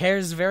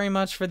cares very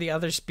much for the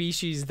other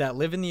species that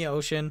live in the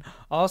ocean.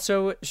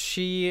 Also,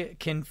 she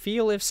can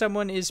feel if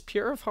someone is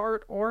pure of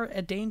heart or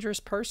a dangerous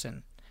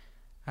person.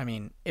 I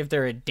mean, if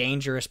they're a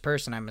dangerous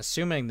person, I'm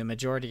assuming the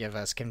majority of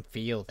us can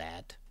feel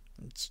that.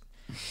 It's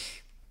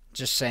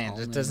just saying,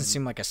 it doesn't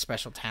seem like a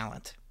special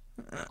talent.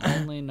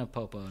 Only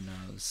Napopo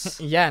knows.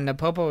 Yeah,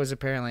 Napopo is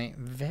apparently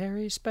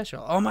very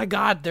special. Oh my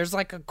god, there's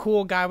like a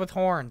cool guy with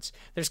horns.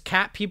 There's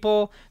cat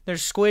people,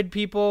 there's squid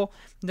people,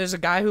 there's a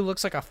guy who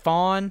looks like a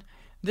fawn.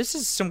 This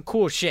is some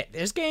cool shit.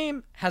 This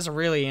game has a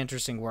really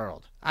interesting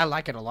world. I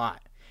like it a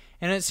lot.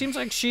 And it seems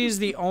like she's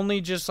the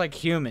only just like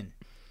human.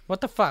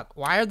 What the fuck?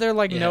 Why are there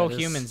like no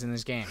humans in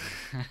this game?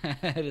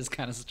 It is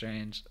kind of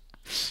strange.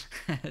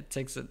 It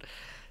takes a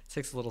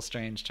little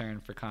strange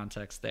turn for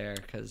context there,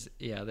 because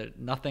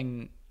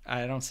nothing.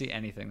 I don't see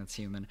anything that's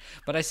human,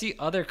 but I see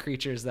other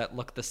creatures that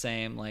look the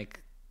same,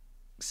 like,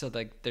 so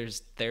like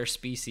there's their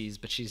species,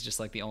 but she's just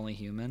like the only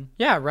human.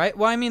 Yeah, right.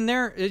 Well, I mean,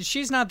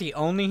 she's not the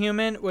only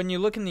human. When you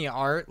look in the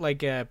art,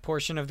 like a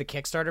portion of the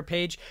Kickstarter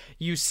page,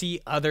 you see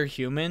other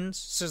humans.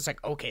 So it's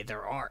like, okay,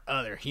 there are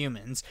other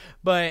humans,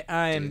 but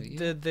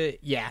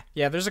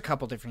there's a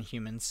couple different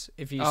humans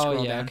if you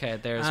scroll down. Okay,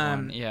 there's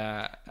one.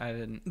 Yeah, I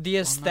didn't. The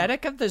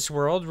aesthetic of this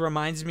world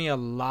reminds me a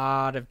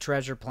lot of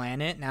Treasure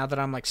Planet. Now that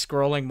I'm like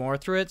scrolling more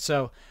through it,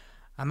 so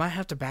I might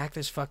have to back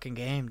this fucking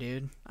game,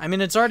 dude. I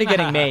mean, it's already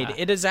getting made.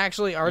 It has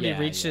actually already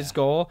reached its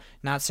goal.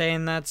 Not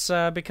saying that's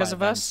because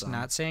of us.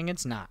 Not saying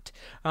it's not.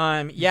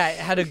 It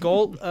had a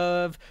goal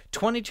of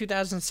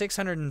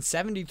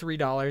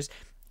 $22,673,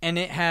 and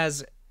it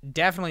has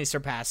definitely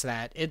surpassed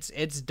that. It's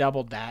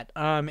doubled that.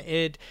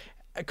 It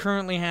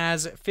currently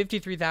has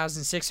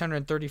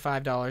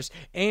 $53,635,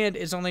 and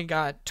it's only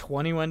got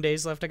 21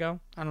 days left to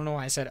go. I don't know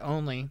why I said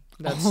only.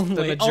 That's the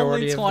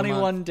majority of the month.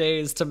 21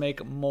 days to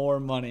make more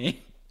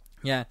money.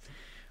 Yeah,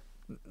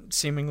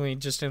 seemingly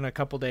just in a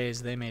couple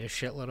days they made a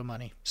shitload of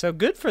money. So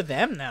good for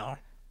them, though.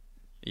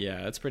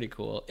 Yeah, it's pretty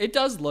cool. It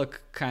does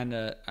look kind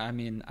of, I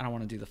mean, I don't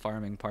want to do the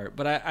farming part,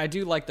 but I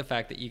do like the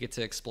fact that you get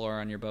to explore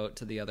on your boat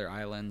to the other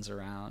islands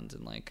around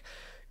and like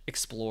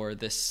explore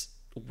this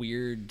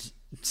weird,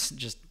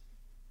 just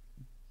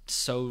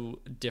so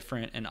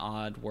different and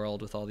odd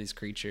world with all these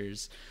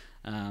creatures.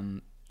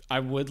 I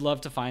would love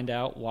to find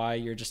out why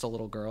you're just a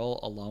little girl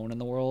alone in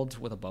the world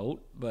with a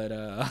boat, but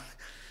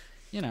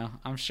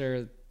I'm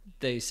sure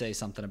they say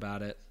something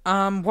about it.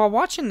 While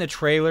watching the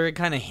trailer, it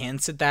kind of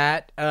hints at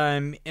that.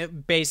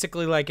 It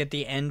basically, like at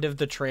the end of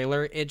the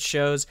trailer, it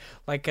shows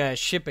like a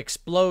ship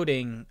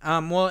exploding.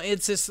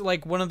 It's this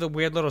like one of the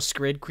weird little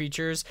squid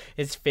creatures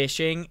is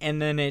fishing, and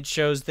then it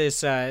shows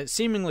this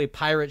seemingly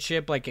pirate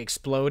ship like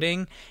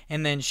exploding,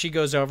 and then she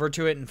goes over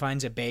to it and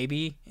finds a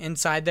baby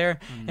inside there.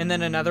 And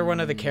then another one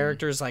of the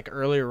characters, like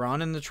earlier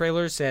on in the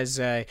trailer,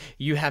 says,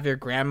 "You have your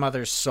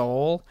grandmother's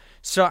soul."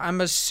 So I'm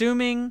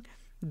assuming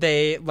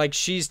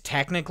she's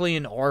technically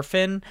an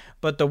orphan,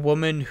 but the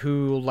woman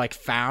who like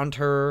found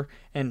her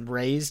and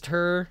raised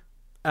her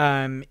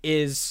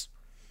is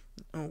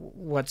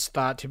what's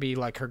thought to be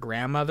like her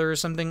grandmother or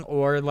something,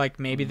 or like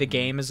maybe the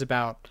game is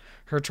about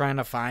her trying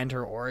to find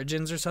her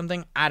origins or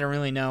something. I don't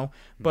really know,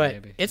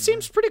 but it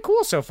seems pretty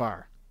cool so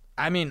far.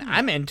 I mean,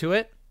 I'm into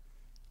it,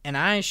 and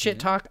I shit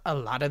talk a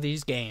lot of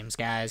these games,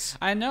 guys.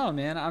 I know,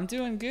 man. I'm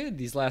doing good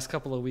these last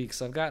couple of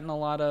weeks. I've gotten a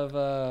lot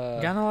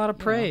of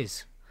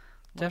praise.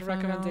 Definitely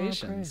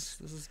recommendations.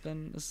 This has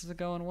been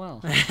going well.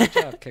 Good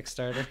job,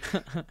 Kickstarter.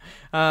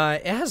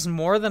 It has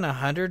more than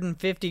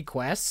 150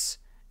 quests.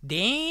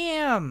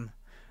 Damn.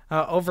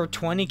 Over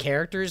 20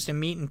 characters to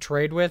meet and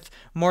trade with,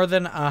 more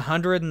than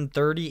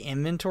 130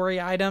 inventory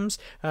items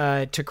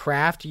to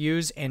craft,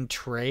 use, and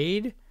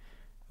trade.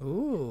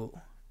 Ooh.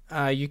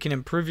 You can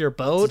improve your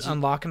boat,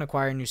 unlock and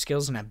acquire new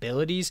skills and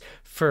abilities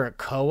for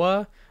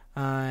Koa,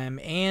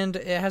 and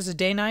it has a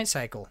day-night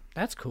cycle.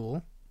 That's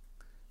cool.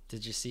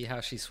 Did you see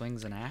how she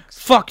swings an axe?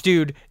 Fuck,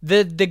 dude.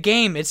 The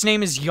game, its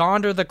name is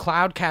Yonder the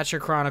Cloudcatcher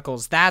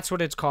Chronicles. That's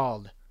what it's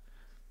called.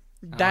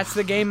 That's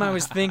the game I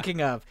was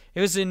thinking of.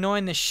 It was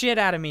annoying the shit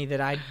out of me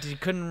that I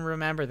couldn't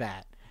remember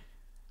that.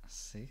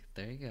 See,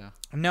 there you go.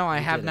 No, I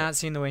have not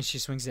seen the way she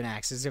swings an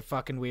axe. Is it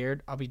fucking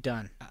weird? I'll be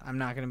done. I'm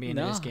not going to be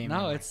into this game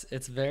anymore.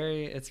 It's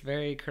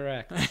very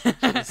correct.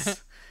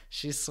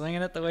 She's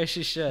swinging it the way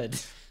she should.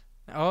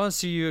 Oh,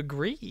 so you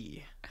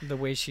agree the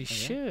way she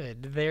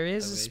should. There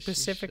is a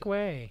specific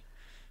way.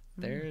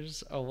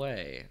 There's a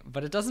way.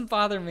 But it doesn't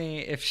bother me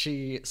if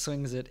she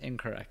swings it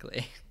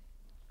incorrectly.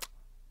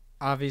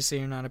 Obviously,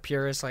 you're not a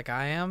purist like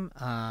I am.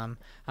 I'm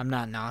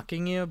not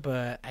knocking you,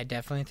 but I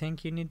definitely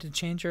think you need to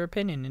change your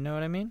opinion. You know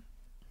what I mean?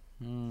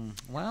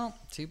 Well,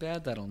 too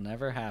bad that'll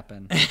never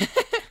happen.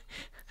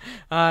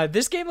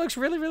 This game looks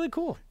really, really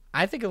cool.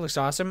 I think it looks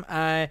awesome.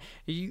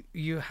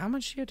 You how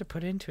much do you have to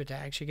put into it to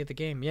actually get the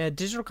game? Yeah,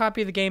 digital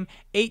copy of the game,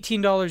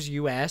 $18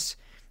 US.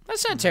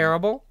 That's not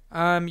terrible.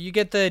 You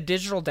get the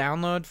digital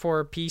download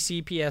for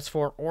PC,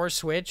 PS4, or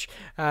Switch.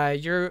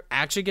 You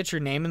actually get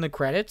your name in the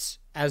credits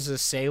as a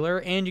sailor,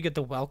 and you get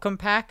the welcome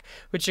pack,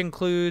 which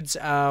includes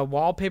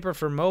wallpaper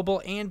for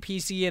mobile and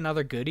PC and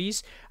other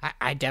goodies.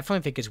 I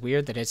definitely think it's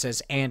weird that it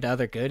says "and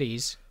other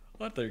goodies."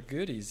 Other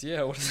goodies,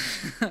 yeah.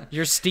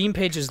 Your Steam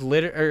page is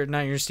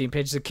not your Steam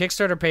page. The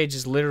Kickstarter page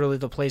is literally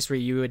the place where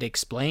you would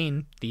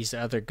explain these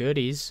other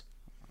goodies.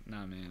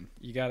 Nah, man,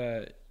 you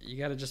gotta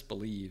just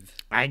believe.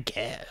 I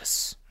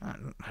guess I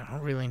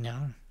don't really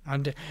know.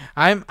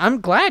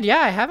 I'm glad. Yeah,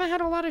 I haven't had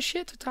a lot of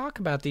shit to talk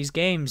about these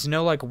games.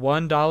 No, like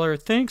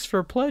 $1. Thanks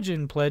for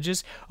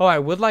pledges. Oh, I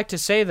would like to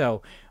say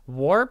though,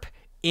 Warp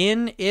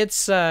in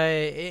its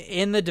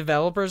in the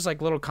developers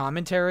like little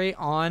commentary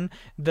on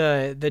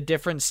the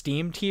different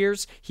Steam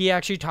tiers, he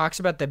actually talks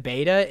about the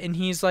beta, and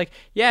he's like,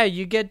 yeah,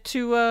 you get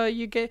to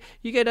you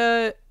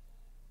get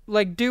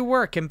like do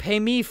work and pay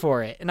me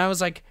for it. And I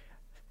was like,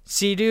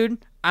 see,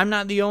 dude, I'm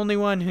not the only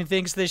one who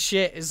thinks this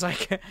shit is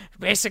like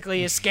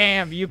basically a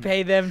scam. You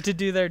pay them to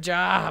do their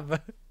job.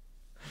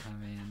 I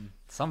mean,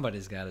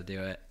 somebody's got to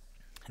do it.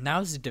 And that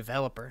was a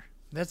developer.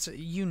 That's,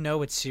 you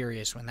know, it's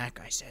serious when that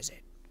guy says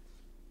it.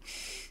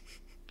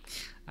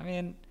 I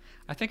mean,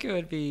 I think it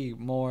would be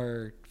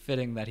more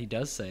fitting that he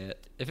does say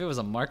it. If it was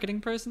a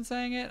marketing person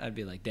saying it, I'd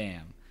be like,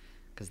 damn,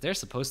 because they're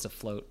supposed to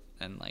float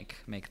and like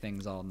make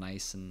things all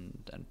nice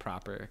and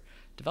proper.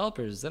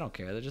 Developers, they don't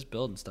care. They're just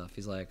building stuff.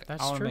 He's like, I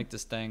want to make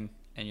this thing,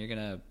 and you're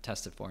gonna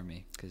test it for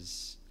me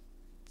because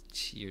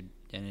you're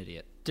an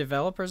idiot.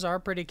 Developers are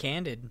pretty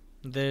candid.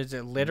 There's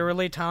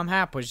literally Tom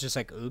Happ was just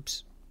like,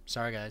 oops,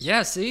 sorry guys.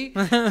 Yeah, see,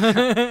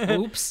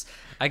 oops,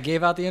 I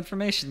gave out the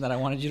information that I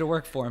wanted you to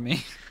work for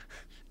me.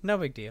 No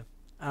big deal.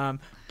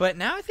 But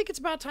now I think it's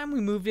about time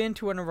we move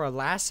into one of our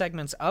last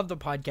segments of the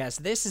podcast.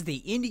 This is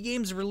the indie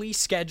games release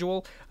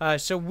schedule.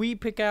 So we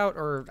pick out,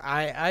 or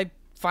I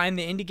find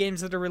the indie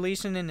games that are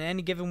releasing in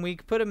any given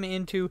week, put them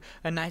into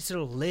a nice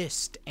little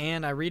list,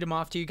 and I read them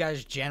off to you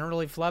guys,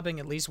 generally flubbing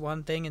at least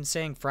one thing and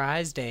saying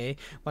Fries Day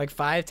like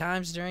 5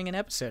 times during an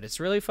episode. It's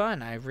really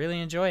fun. I really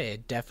enjoy it.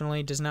 It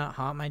definitely does not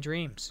haunt my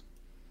dreams.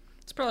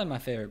 It's probably my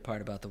favorite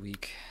part about the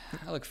week.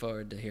 I look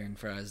forward to hearing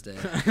Fries Day.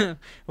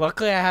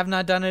 Luckily, I have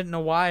not done it in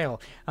a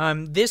while.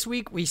 This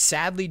week, we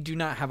sadly do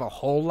not have a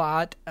whole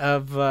lot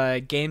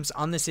of games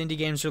on this indie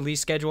games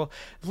release schedule.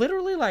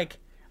 Literally, like,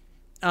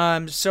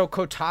 so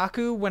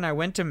Kotaku, when I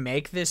went to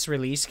make this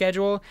release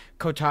schedule,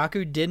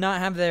 Kotaku did not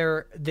have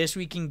their This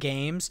Week in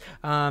Games.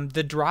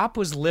 The drop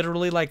was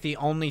literally like the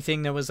only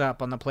thing that was up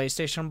on the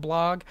PlayStation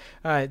blog.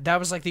 That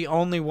was like the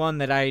only one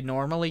that I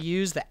normally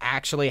use that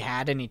actually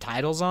had any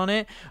titles on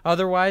it.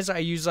 Otherwise, I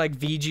use like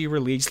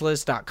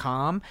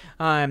VGReleaselist.com,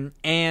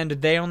 and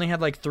they only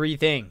had like 3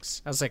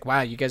 things. I was like,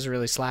 wow, you guys are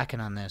really slacking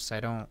on this. I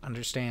don't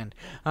understand.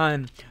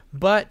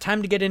 But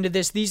time to get into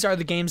this. These are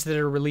the games that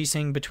are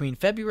releasing between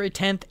February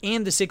 10th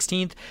and the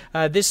 16th.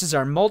 This is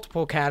our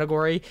multiple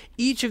category.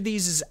 Each of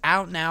these is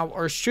out now,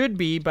 or should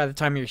be by the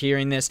time you're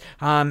hearing this.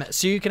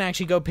 So you can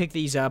actually go pick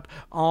these up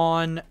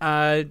on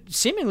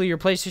seemingly your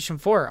PlayStation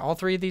 4. All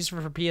 3 of these are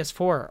for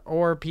PS4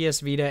 or PS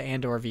Vita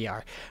and or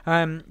VR.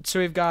 So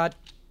we've got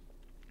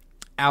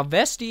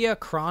Alvestia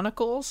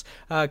Chronicles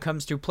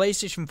comes to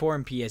PlayStation 4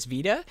 and PS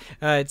Vita.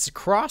 It's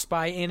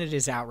cross-buy, and it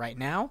is out right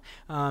now.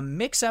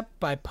 Mix-Ups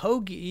by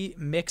Pogi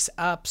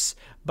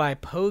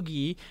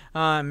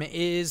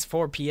is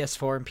for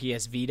PS4 and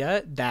PS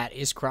Vita. That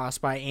is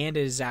cross-buy, and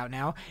it is out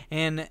now.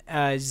 And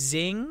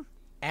Xing,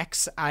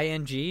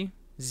 Xing,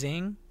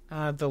 Xing,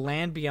 The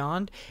Land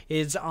Beyond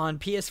is on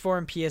PS4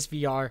 and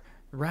PSVR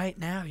right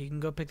now. You can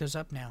go pick those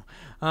up now.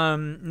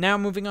 Now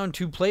moving on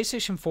to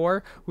PlayStation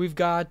 4, we've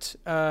got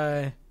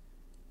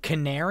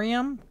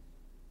Canarium.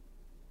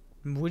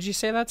 Would you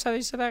say that's how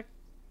you say that?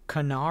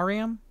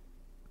 Canarium?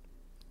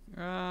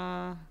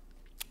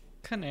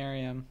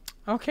 Canarium.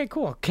 Okay,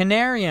 cool.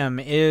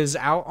 Canarium is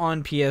out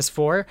on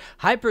PS4.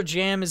 Hyper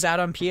Jam is out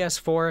on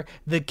PS4.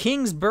 The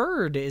King's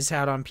Bird is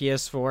out on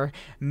PS4.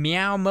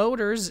 Meow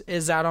Motors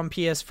is out on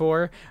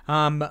PS4.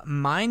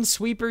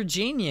 Minesweeper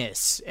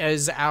Genius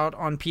is out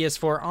on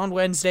PS4 on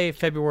Wednesday,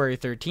 February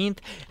 13th.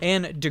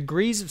 And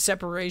Degrees of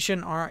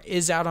Separation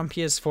is out on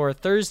PS4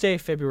 Thursday,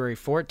 February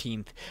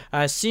 14th.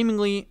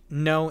 Seemingly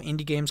no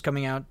indie games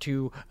coming out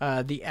to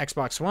the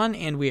Xbox One,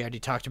 and we already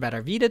talked about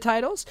our Vita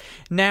titles.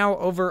 Now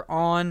over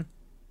on...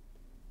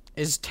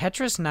 Is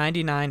Tetris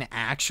 99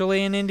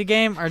 actually an indie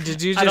game, or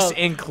did you just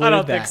include that? I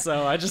don't think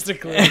so. I just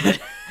included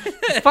it.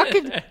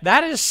 Fucking,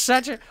 that is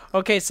such a...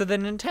 Okay, so the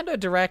Nintendo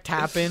Direct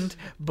happened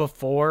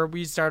before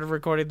we started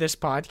recording this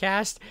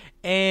podcast,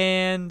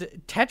 and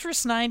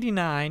Tetris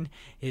 99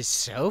 is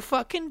so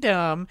fucking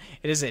dumb.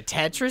 It is a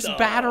Tetris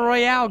Battle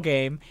Royale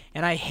game,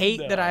 and I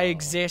hate that I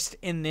exist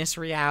in this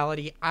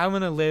reality. I'm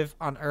going to live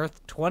on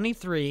Earth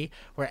 23,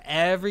 where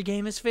every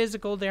game is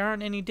physical, there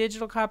aren't any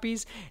digital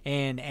copies,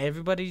 and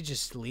everybody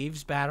just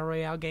leaves Battle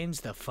Royale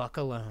games the fuck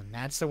alone.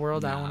 That's the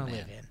world I want to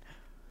live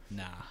in.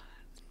 Nah.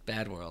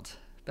 Bad world.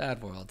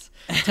 Bad world.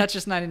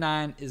 Tetris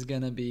 99 is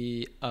going to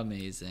be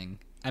amazing.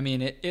 I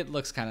mean, it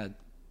looks kind of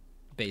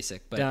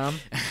basic, but dumb.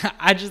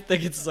 I just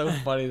think it's so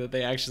funny that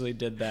they actually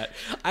did that.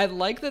 I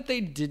like that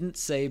they didn't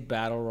say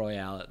Battle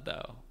Royale,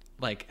 though,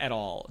 like, at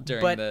all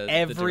during the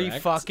every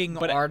Direct. fucking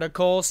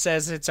article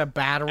says it's a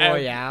Battle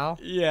Royale.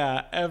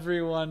 Yeah,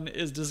 everyone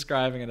is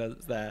describing it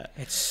as that.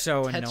 It's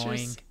so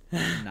Tetris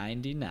annoying.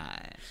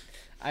 99.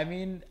 I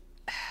mean,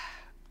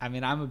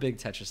 I'm a big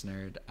Tetris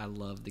nerd. I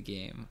love the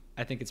game.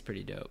 I think it's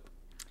pretty dope.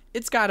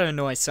 It's got to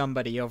annoy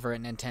somebody over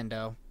at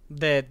Nintendo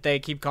that they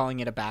keep calling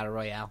it a Battle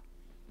Royale.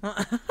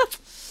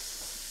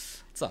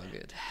 It's all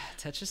good.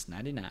 Tetris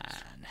 99.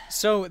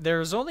 So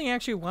there's only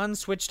actually one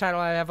Switch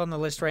title I have on the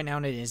list right now,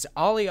 and it is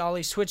Ollie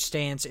Ollie Switch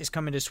Dance is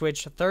coming to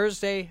Switch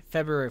Thursday,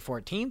 February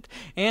 14th,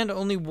 and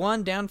only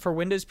one down for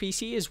Windows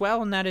PC as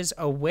well, and that is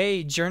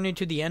Away Journey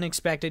to the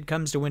Unexpected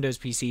comes to Windows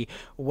PC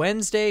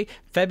Wednesday,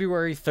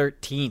 February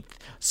 13th.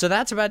 So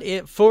that's about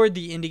it for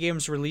the Indie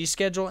Games release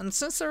schedule, and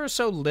since there are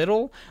so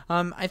little,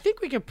 I think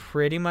we could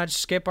pretty much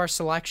skip our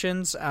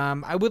selections.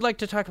 I would like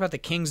to talk about The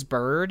King's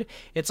Bird.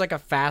 It's like a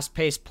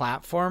fast-paced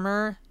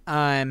platformer.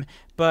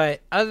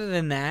 But other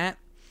than that,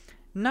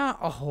 not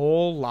a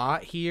whole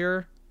lot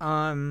here.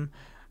 Away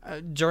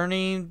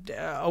Journey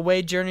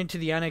to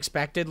the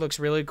Unexpected looks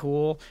really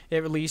cool.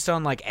 It released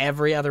on like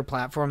every other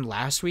platform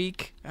last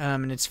week,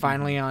 and it's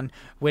finally on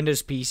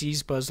Windows PC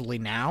supposedly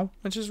now,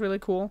 which is really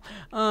cool.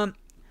 The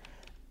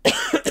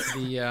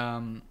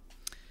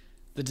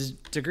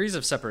Degrees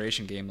of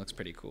Separation game looks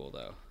pretty cool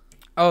though.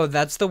 Oh,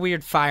 that's the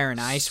weird fire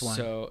and ice one.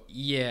 So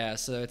yeah,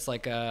 so it's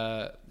like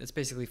it's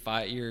basically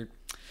fire.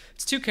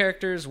 It's two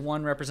characters.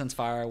 One represents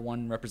fire,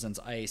 one represents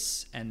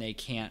ice, and they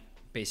can't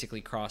basically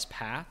cross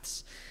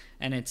paths.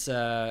 And it's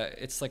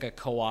like a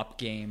co-op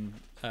game,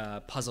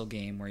 puzzle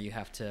game where you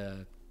have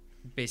to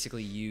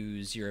basically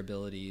use your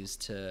abilities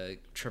to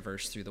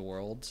traverse through the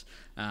world.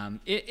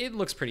 It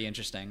looks pretty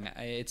interesting.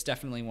 It's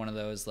definitely one of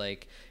those,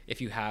 like,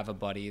 if you have a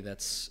buddy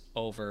that's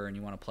over and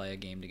you want to play a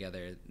game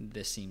together,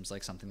 this seems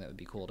like something that would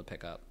be cool to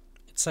pick up.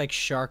 It's like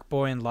Shark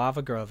Boy and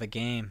Lava Girl, the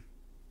game.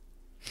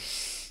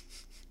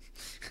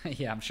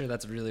 Yeah, I'm sure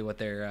that's really what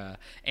they're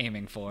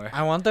aiming for.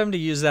 I want them to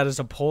use that as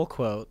a poll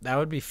quote. That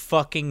would be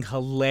fucking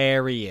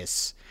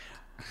hilarious.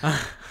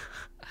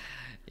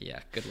 Yeah,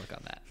 good luck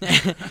on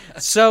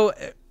that. So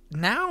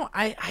now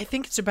I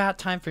think it's about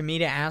time for me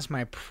to ask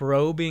my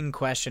probing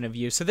question of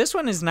you. So this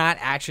one is not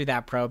actually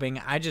that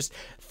probing. I just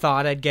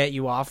thought I'd get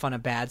you off on a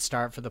bad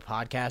start for the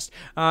podcast.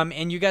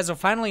 And you guys will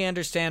finally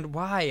understand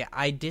why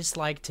I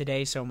dislike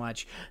Today so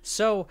much.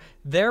 So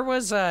there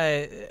was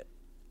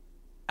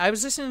I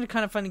was listening to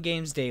Kind of Funny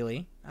Games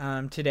Daily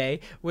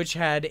today, which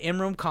had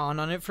Imran Khan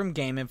on it from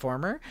Game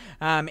Informer,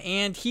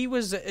 and he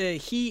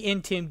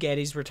and Tim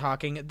Geddes were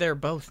talking. They're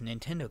both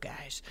Nintendo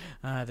guys.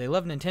 They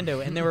love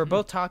Nintendo, and they were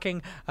both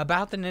talking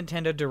about the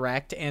Nintendo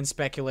Direct and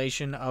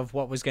speculation of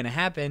what was going to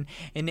happen.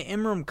 And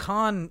Imran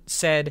Khan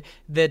said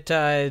that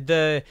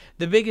the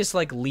biggest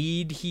like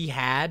lead he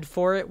had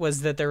for it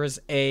was that there was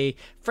a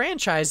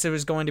franchise that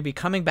was going to be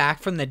coming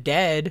back from the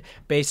dead,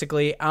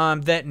 basically,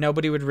 that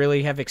nobody would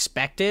really have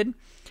expected.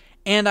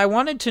 And I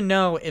wanted to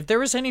know if there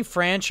was any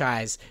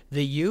franchise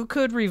that you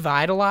could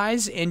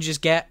revitalize and just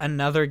get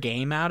another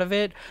game out of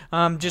it.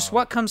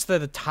 What comes to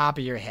the top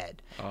of your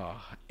head?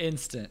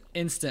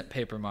 Instant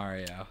Paper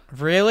Mario.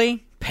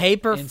 Really?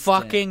 Paper Instant.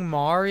 fucking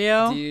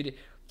Mario? Dude,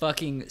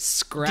 fucking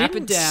scrap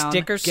Didn't it down.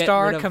 Sticker get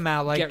Star rid of- come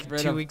out like get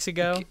rid 2 of- weeks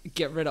ago?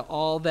 Get rid of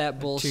all that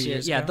bullshit.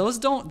 years Yeah, ago?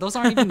 those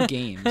aren't even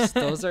games.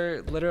 Those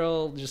are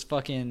literal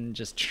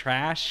just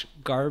trash,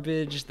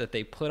 garbage that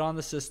they put on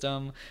the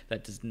system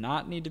that does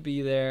not need to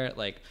be there.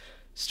 Like,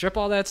 strip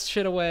all that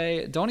shit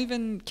away. Don't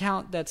even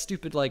count that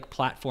stupid like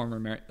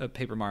platformer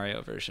Paper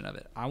Mario version of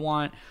it. I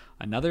want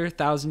another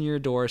 1000-Year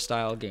Door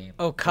style game.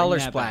 Oh, Bring Color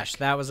that Splash. back.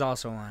 That was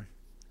also on.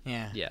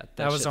 Yeah. Yeah,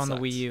 That was shit on the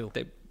sucks. Wii U.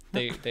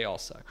 They all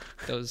suck.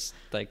 Those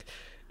like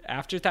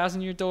after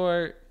 1000-Year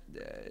Door,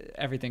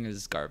 everything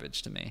is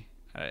garbage to me.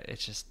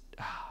 It's just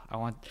I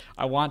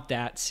want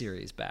that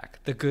series back,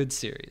 the good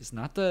series,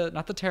 not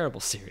the terrible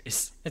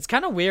series. It's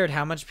kind of weird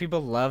how much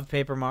people love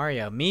Paper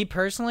Mario. Me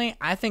personally,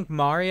 I think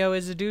Mario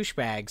is a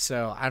douchebag,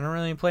 so I don't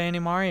really play any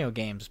Mario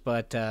games.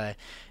 But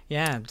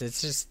yeah,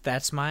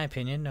 that's my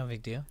opinion. No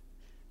big deal.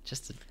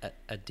 Just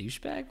a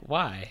douchebag?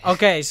 Why?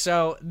 Okay,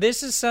 so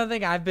this is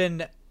something I've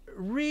been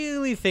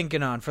really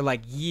thinking on for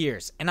like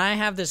years, and I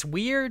have this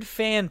weird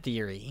fan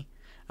theory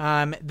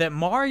that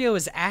Mario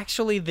is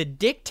actually the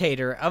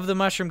dictator of the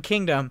Mushroom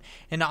Kingdom,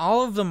 and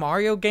all of the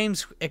Mario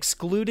games,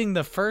 excluding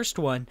the first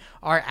one,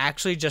 are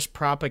actually just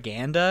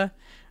propaganda.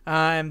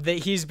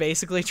 That he's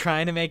basically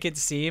trying to make it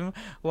seem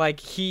like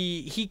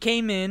he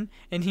came in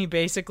and he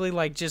basically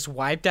like just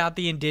wiped out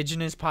the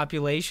indigenous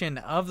population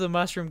of the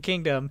Mushroom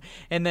Kingdom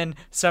and then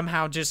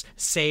somehow just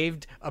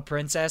saved a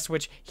princess,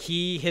 which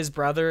his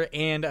brother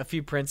and a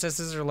few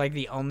princesses are like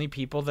the only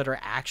people that are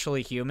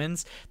actually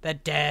humans.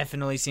 That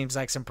definitely seems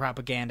like some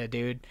propaganda,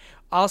 dude.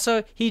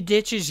 Also, he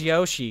ditches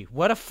Yoshi.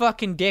 What a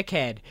fucking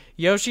dickhead.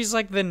 Yoshi's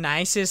like the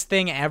nicest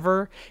thing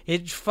ever.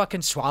 It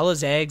fucking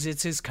swallows eggs.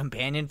 It's his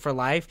companion for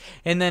life.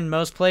 And then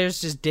most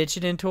players just ditch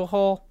it into a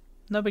hole.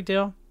 No big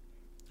deal.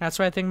 That's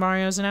why I think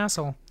Mario's an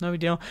asshole. No big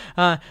deal.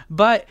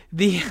 But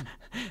the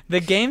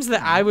games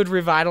that I would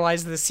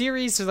revitalize the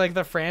series, so like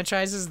the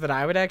franchises that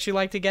I would actually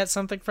like to get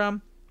something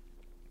from.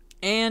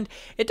 And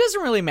it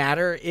doesn't really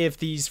matter if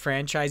these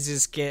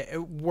franchises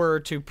were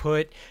to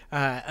put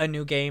a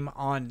new game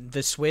on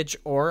the Switch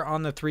or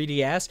on the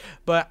 3DS,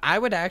 but I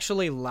would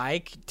actually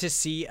like to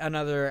see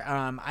another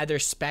either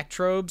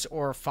Spectrobes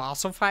or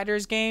Fossil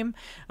Fighters game.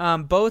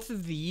 Both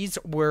of these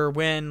were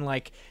when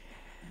like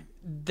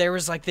there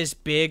was like this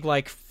big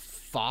like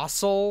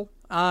fossil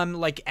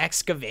like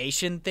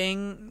excavation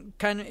thing.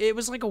 It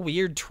was like a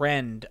weird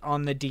trend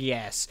on the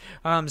DS.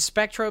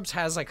 Spectrobes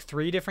has like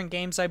 3 different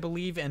games, I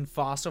believe, and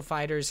Fossil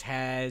Fighters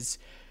has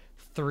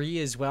 3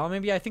 as well.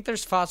 Maybe I think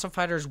there's Fossil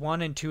Fighters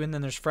 1 and 2, and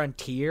then there's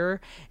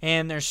Frontier,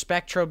 and there's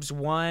Spectrobes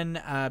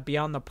 1,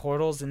 Beyond the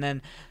Portals, and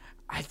then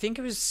I think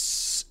it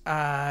was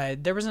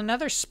there was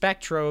another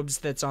Spectrobes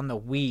that's on the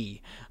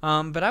Wii.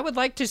 But I would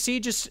like to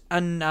see just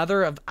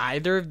another of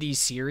either of these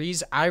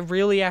series. I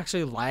really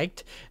actually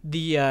liked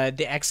the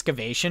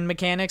excavation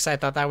mechanics. I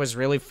thought that was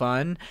really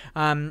fun.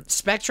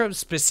 Spectrobes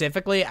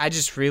specifically, I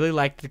just really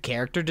liked the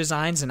character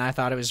designs and I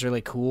thought it was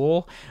really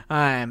cool.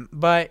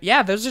 But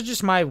yeah, those are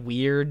just my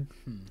weird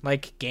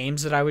like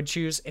games that I would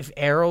choose. If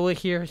Errol were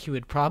here, he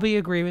would probably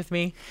agree with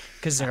me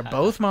because they're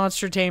both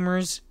monster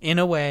tamers in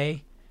a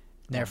way.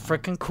 They're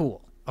freaking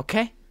cool.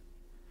 Okay?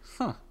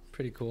 Huh.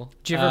 Pretty cool.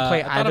 Did you ever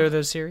play either of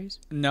those series?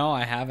 No,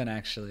 I haven't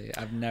actually.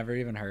 I've never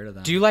even heard of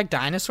them. Do you like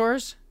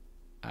dinosaurs?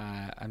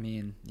 I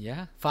mean,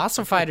 yeah.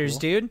 Fossil Fighters,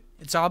 dude.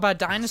 It's all about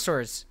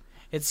dinosaurs.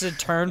 It's a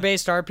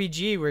turn-based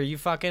RPG where you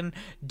fucking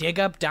dig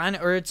up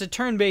or it's a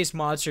turn-based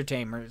monster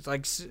tamer,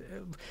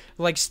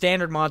 like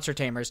standard monster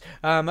tamers.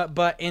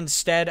 But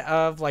instead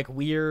of like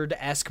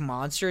weird-esque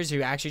monsters,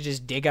 you actually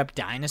just dig up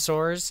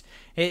dinosaurs.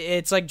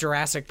 It's like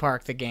Jurassic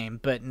Park, the game,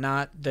 but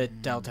not the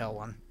Telltale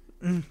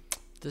one.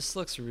 This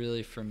looks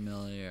really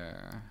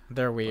familiar.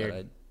 They're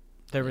weird.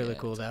 They're really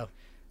cool though.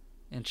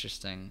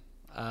 Interesting.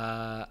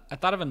 I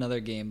thought of another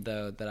game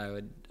though that I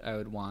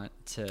would want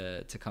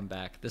to come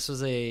back. This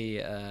was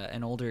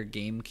an older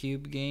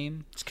GameCube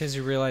game. It's because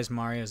you realize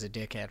Mario's a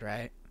dickhead,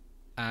 right?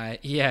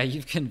 Yeah,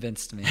 you've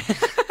convinced me.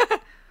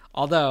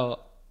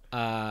 Although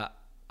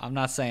I'm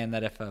not saying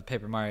that if a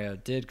Paper Mario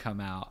did come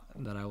out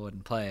that I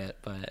wouldn't play it,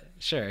 but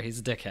sure, he's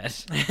a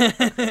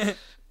dickhead.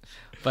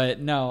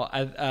 But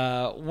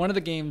no, one of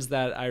the games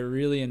that I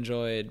really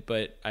enjoyed,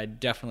 but I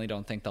definitely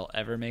don't think they'll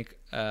ever make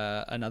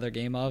another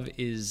game of,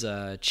 is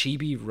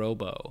Chibi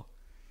Robo.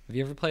 Have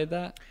you ever played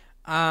that?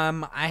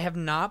 I have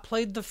not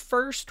played the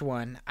first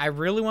one. I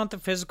really want the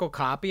physical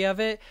copy of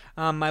it.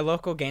 My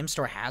local game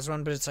store has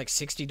one, but it's like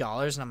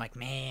 $60, and I'm like,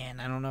 man,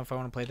 I don't know if I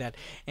want to play that.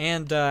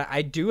 And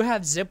I do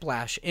have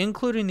Ziplash,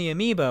 including the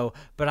amiibo,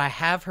 but I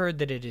have heard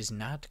that it is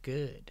not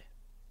good.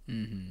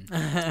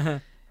 Mm-hmm.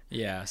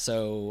 Yeah,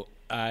 so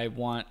I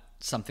want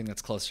something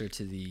that's closer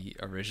to the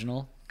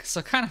original.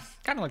 So kind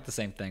of like the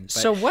same thing. But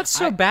so what's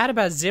so bad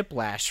about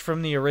Ziplash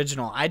from the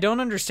original? I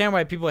don't understand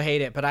why people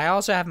hate it, but I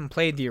also haven't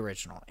played the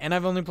original, and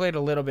I've only played a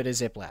little bit of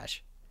Ziplash.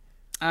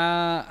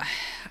 I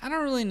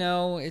don't really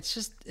know. It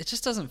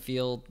just doesn't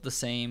feel the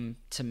same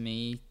to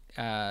me.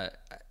 I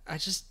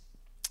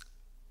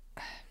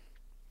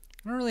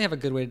I don't really have a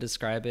good way to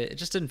describe it. It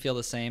just didn't feel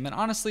the same. And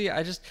honestly,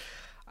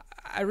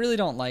 I really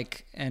don't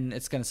like, and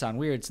it's going to sound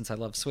weird since I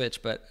love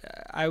Switch, but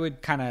I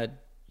would kind of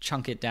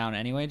chunk it down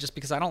anyway, just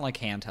because I don't like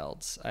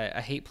handhelds.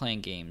 I hate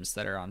playing games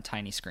that are on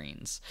tiny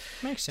screens.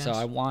 Makes sense. So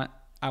I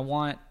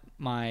want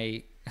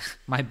my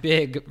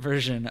big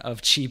version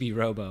of Chibi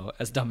Robo,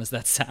 as dumb as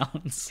that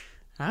sounds.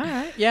 All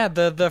right. Yeah,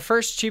 the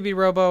first Chibi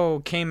Robo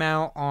came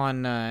out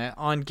on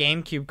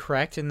GameCube,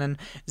 correct? And then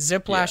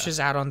Ziplash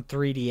is out on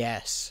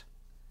 3DS.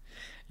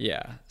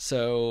 Yeah,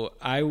 so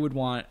I would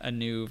want a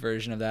new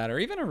version of that, or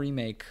even a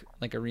remake,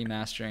 like a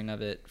remastering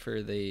of it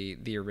for the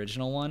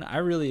original one. I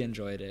really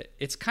enjoyed it.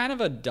 It's kind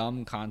of a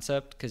dumb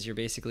concept because you're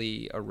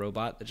basically a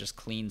robot that just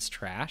cleans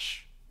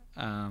trash.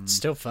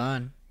 Still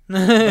fun.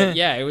 But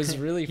yeah, it was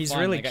really He's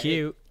fun. really Like,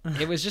 cute.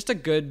 It was just a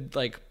good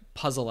like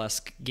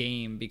puzzle-esque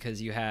game because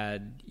you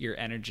had your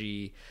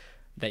energy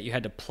that you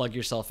had to plug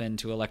yourself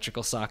into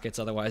electrical sockets,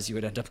 otherwise you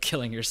would end up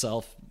killing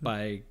yourself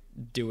by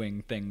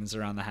doing things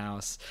around the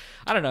house.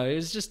 I don't know, it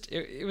was just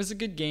it was a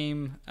good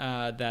game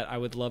that I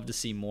would love to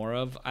see more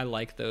of. I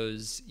like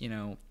those,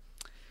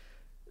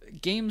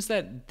 games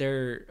that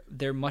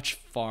they're much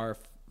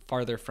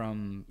farther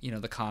from,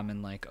 the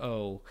common, like,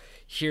 oh,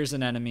 here's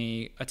an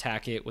enemy,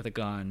 attack it with a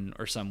gun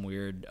or some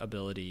weird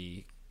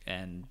ability,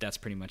 and that's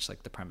pretty much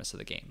like the premise of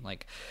the game.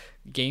 Like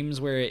games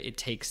where it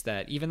takes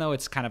that, even though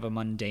it's kind of a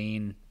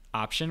mundane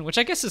option, which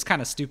I guess is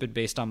kind of stupid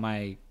based on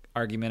my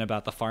argument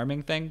about the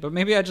farming thing, but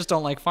maybe I just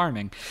don't like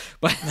farming.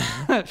 But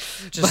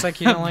just like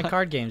you don't like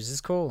card games.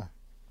 It's cool.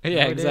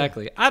 Yeah,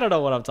 exactly. I don't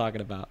know what I'm talking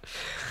about,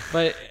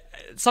 but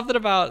something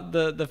about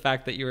the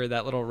fact that you were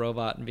that little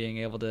robot and being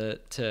able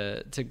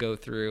to go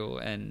through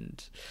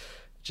and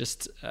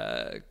just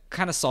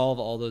kind of solve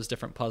all those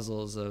different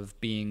puzzles of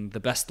being the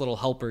best little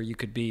helper you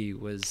could be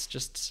was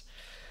just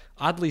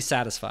oddly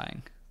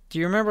satisfying. Do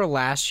you remember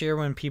last year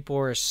when people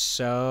were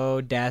so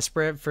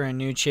desperate for a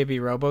new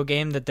Chibi Robo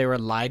game that they were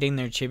lighting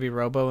their Chibi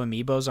Robo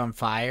amiibos on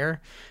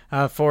fire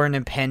for an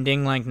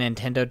impending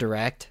Nintendo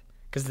Direct?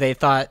 Because they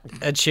thought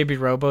a Chibi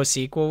Robo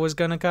sequel was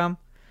going to come?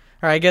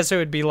 Or I guess it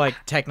would be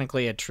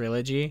technically a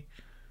trilogy.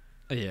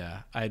 Yeah,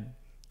 I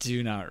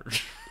do not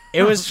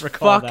It was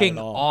recall fucking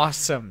that at all.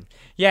 awesome.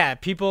 Yeah,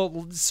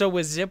 so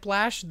with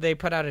Ziplash, they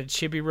put out a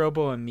Chibi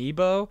Robo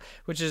amiibo,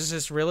 which is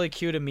this really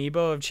cute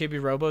amiibo of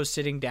Chibi Robo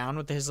sitting down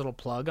with his little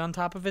plug on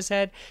top of his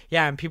head.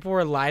 Yeah, and people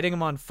were lighting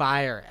him on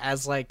fire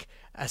as a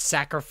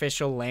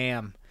sacrificial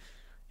lamb.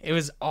 It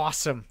was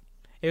awesome.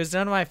 It was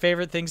one of my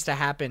favorite things to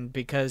happen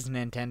because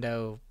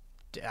Nintendo,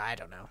 I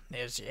don't know.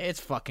 It's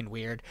fucking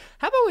weird.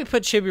 How about we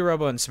put Chibi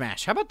Robo in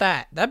Smash? How about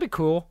that? That'd be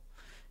cool.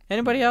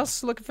 Anybody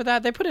else looking for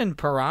that? They put in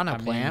Piranha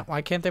Plant.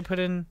 Why can't they put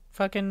in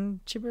fucking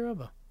Chibi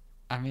Robo?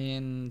 I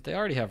mean, they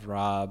already have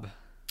Rob.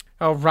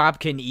 Oh, Rob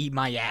can eat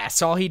my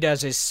ass. All he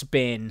does is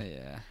spin.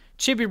 Yeah.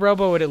 Chibi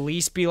Robo would at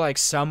least be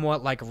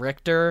somewhat like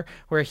Richter,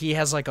 where he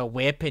has a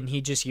whip and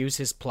he just uses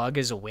his plug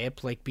as a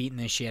whip, beating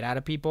the shit out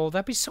of people.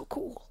 That'd be so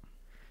cool.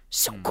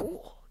 So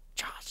cool,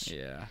 Josh.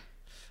 Yeah.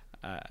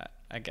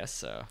 I guess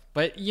so.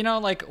 But,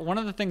 one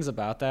of the things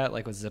about that,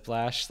 with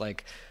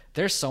Ziplash,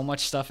 there's so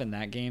much stuff in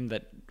that game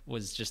that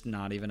was just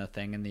not even a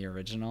thing in the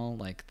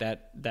original.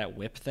 That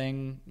whip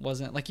thing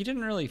wasn't, you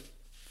didn't really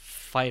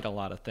fight a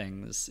lot of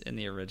things in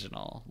the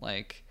original.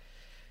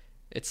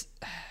 It's,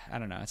 I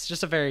don't know. It's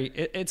just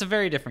it's a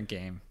very different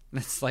game.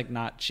 It's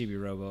not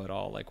Chibi Robo at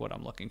all, what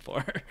I'm looking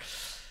for.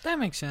 That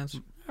makes sense.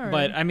 All right.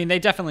 But I mean, they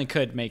definitely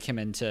could make him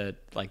into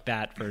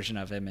that version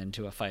of him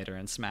into a fighter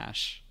in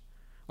Smash,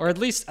 or at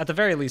the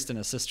very least, an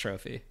assist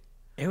trophy.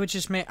 It would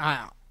just make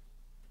I'd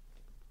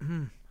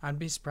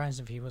be surprised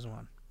if he was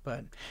one.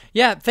 But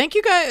yeah, thank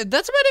you guys.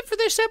 That's about it for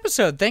this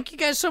episode. Thank you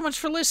guys so much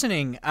for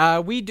listening.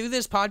 We do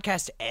this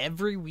podcast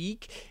every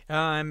week.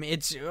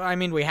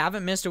 We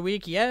haven't missed a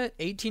week yet.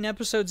 18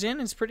 episodes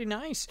in. It's pretty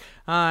nice.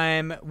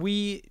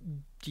 We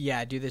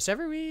do this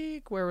every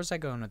week. Where was I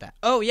going with that?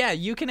 Oh, yeah,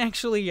 you can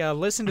actually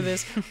listen to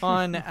this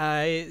on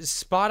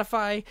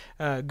Spotify,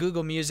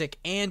 Google Music,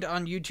 and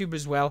on YouTube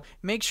as well.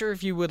 Make sure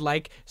if you would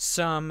like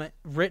some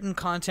written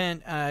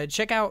content,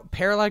 check out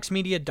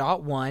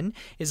parallaxmedia.one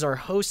is our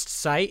host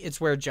site.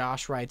 It's where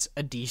Josh writes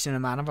a decent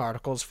amount of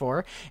articles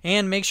for.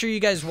 And make sure you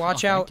guys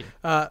watch out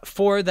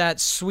for that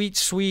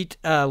sweet,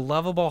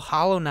 lovable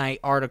Hollow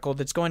Knight article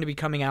that's going to be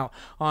coming out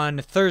on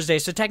Thursday.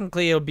 So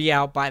technically it'll be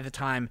out by the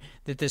time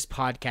that this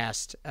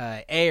podcast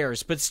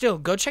airs, but still,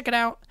 go check it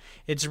out.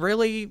 It's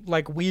really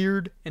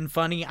weird and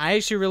funny. I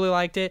actually really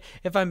liked it.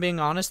 If I'm being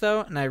honest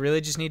though, and I really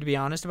just need to be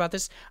honest about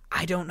this,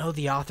 I don't know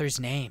the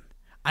author's name.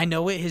 I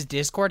know what his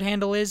Discord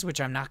handle is,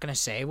 which I'm not going to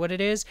say what it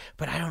is,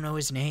 but I don't know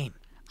his name.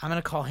 I'm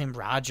going to call him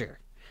Roger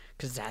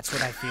because that's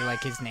what I feel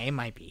like his name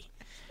might be.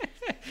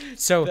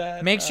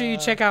 So make sure you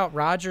check out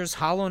Roger's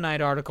Hollow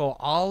Knight article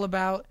all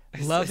about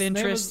love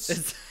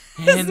interests.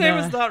 His name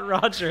is not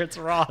Roger, it's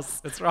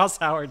Ross. It's Ross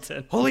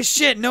Howerton. Holy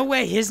shit, no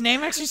way. His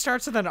name actually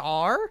starts with an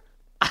R?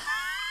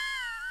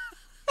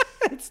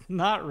 It's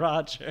not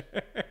Roger.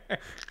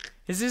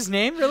 Is his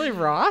name really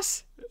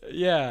Ross?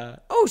 Yeah.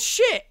 Oh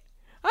shit.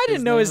 I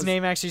didn't know his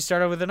name actually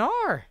started with an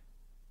R.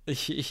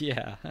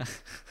 Yeah.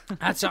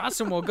 That's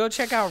awesome. Well, go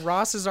check out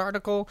Ross's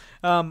article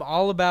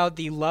all about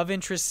the love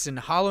interests in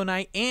Hollow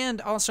Knight,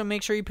 and also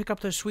make sure you pick up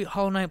those sweet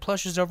Hollow Knight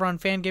plushes over on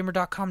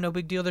fangamer.com. No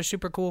big deal. They're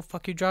super cool.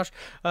 Fuck you, Josh.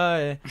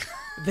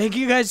 Thank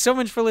you guys so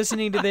much for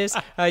listening to this.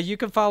 You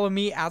can follow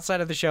me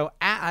outside of the show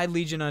at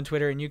iLegion on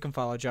Twitter, and you can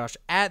follow Josh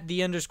at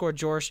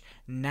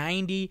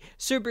 _Jorsh90.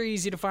 Super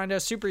easy to find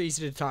us, super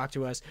easy to talk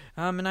to us.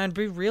 And I'd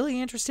be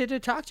really interested to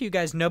talk to you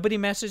guys. Nobody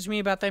messaged me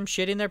about them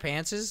shitting their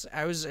pantses.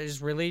 I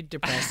was really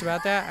depressed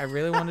about that. I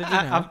really wanted to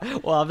know.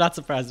 I'm not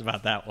surprised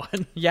about that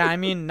one. Yeah, I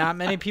mean, not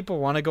many people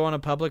want to go on a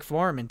public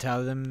forum and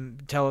tell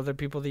other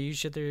people that you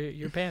shit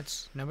your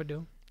pants. Nobody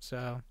do.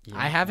 So yeah,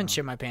 I haven't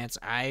shit my pants.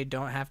 I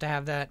don't have to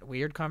have that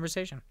weird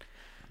conversation.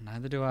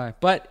 Neither do I.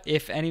 But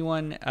if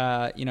anyone,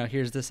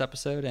 hears this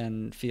episode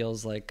and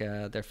feels like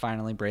they're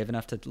finally brave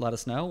enough to let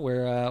us know,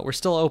 we're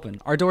still open.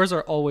 Our doors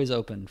are always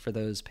open for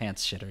those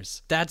pants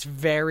shitters. That's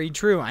very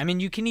true. I mean,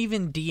 you can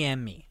even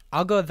DM me.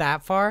 I'll go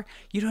that far.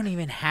 You don't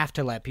even have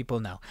to let people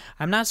know.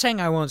 I'm not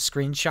saying I won't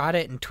screenshot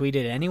it and tweet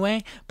it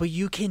anyway, but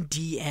you can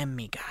DM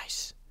me,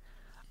 guys.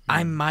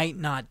 I might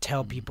not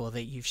tell people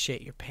that you've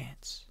shit your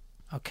pants.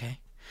 Okay?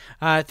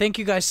 Thank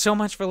you guys so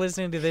much for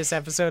listening to this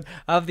episode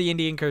of the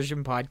Indie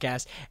Incursion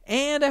Podcast,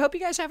 and I hope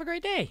you guys have a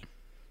great day.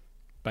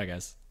 Bye,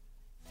 guys.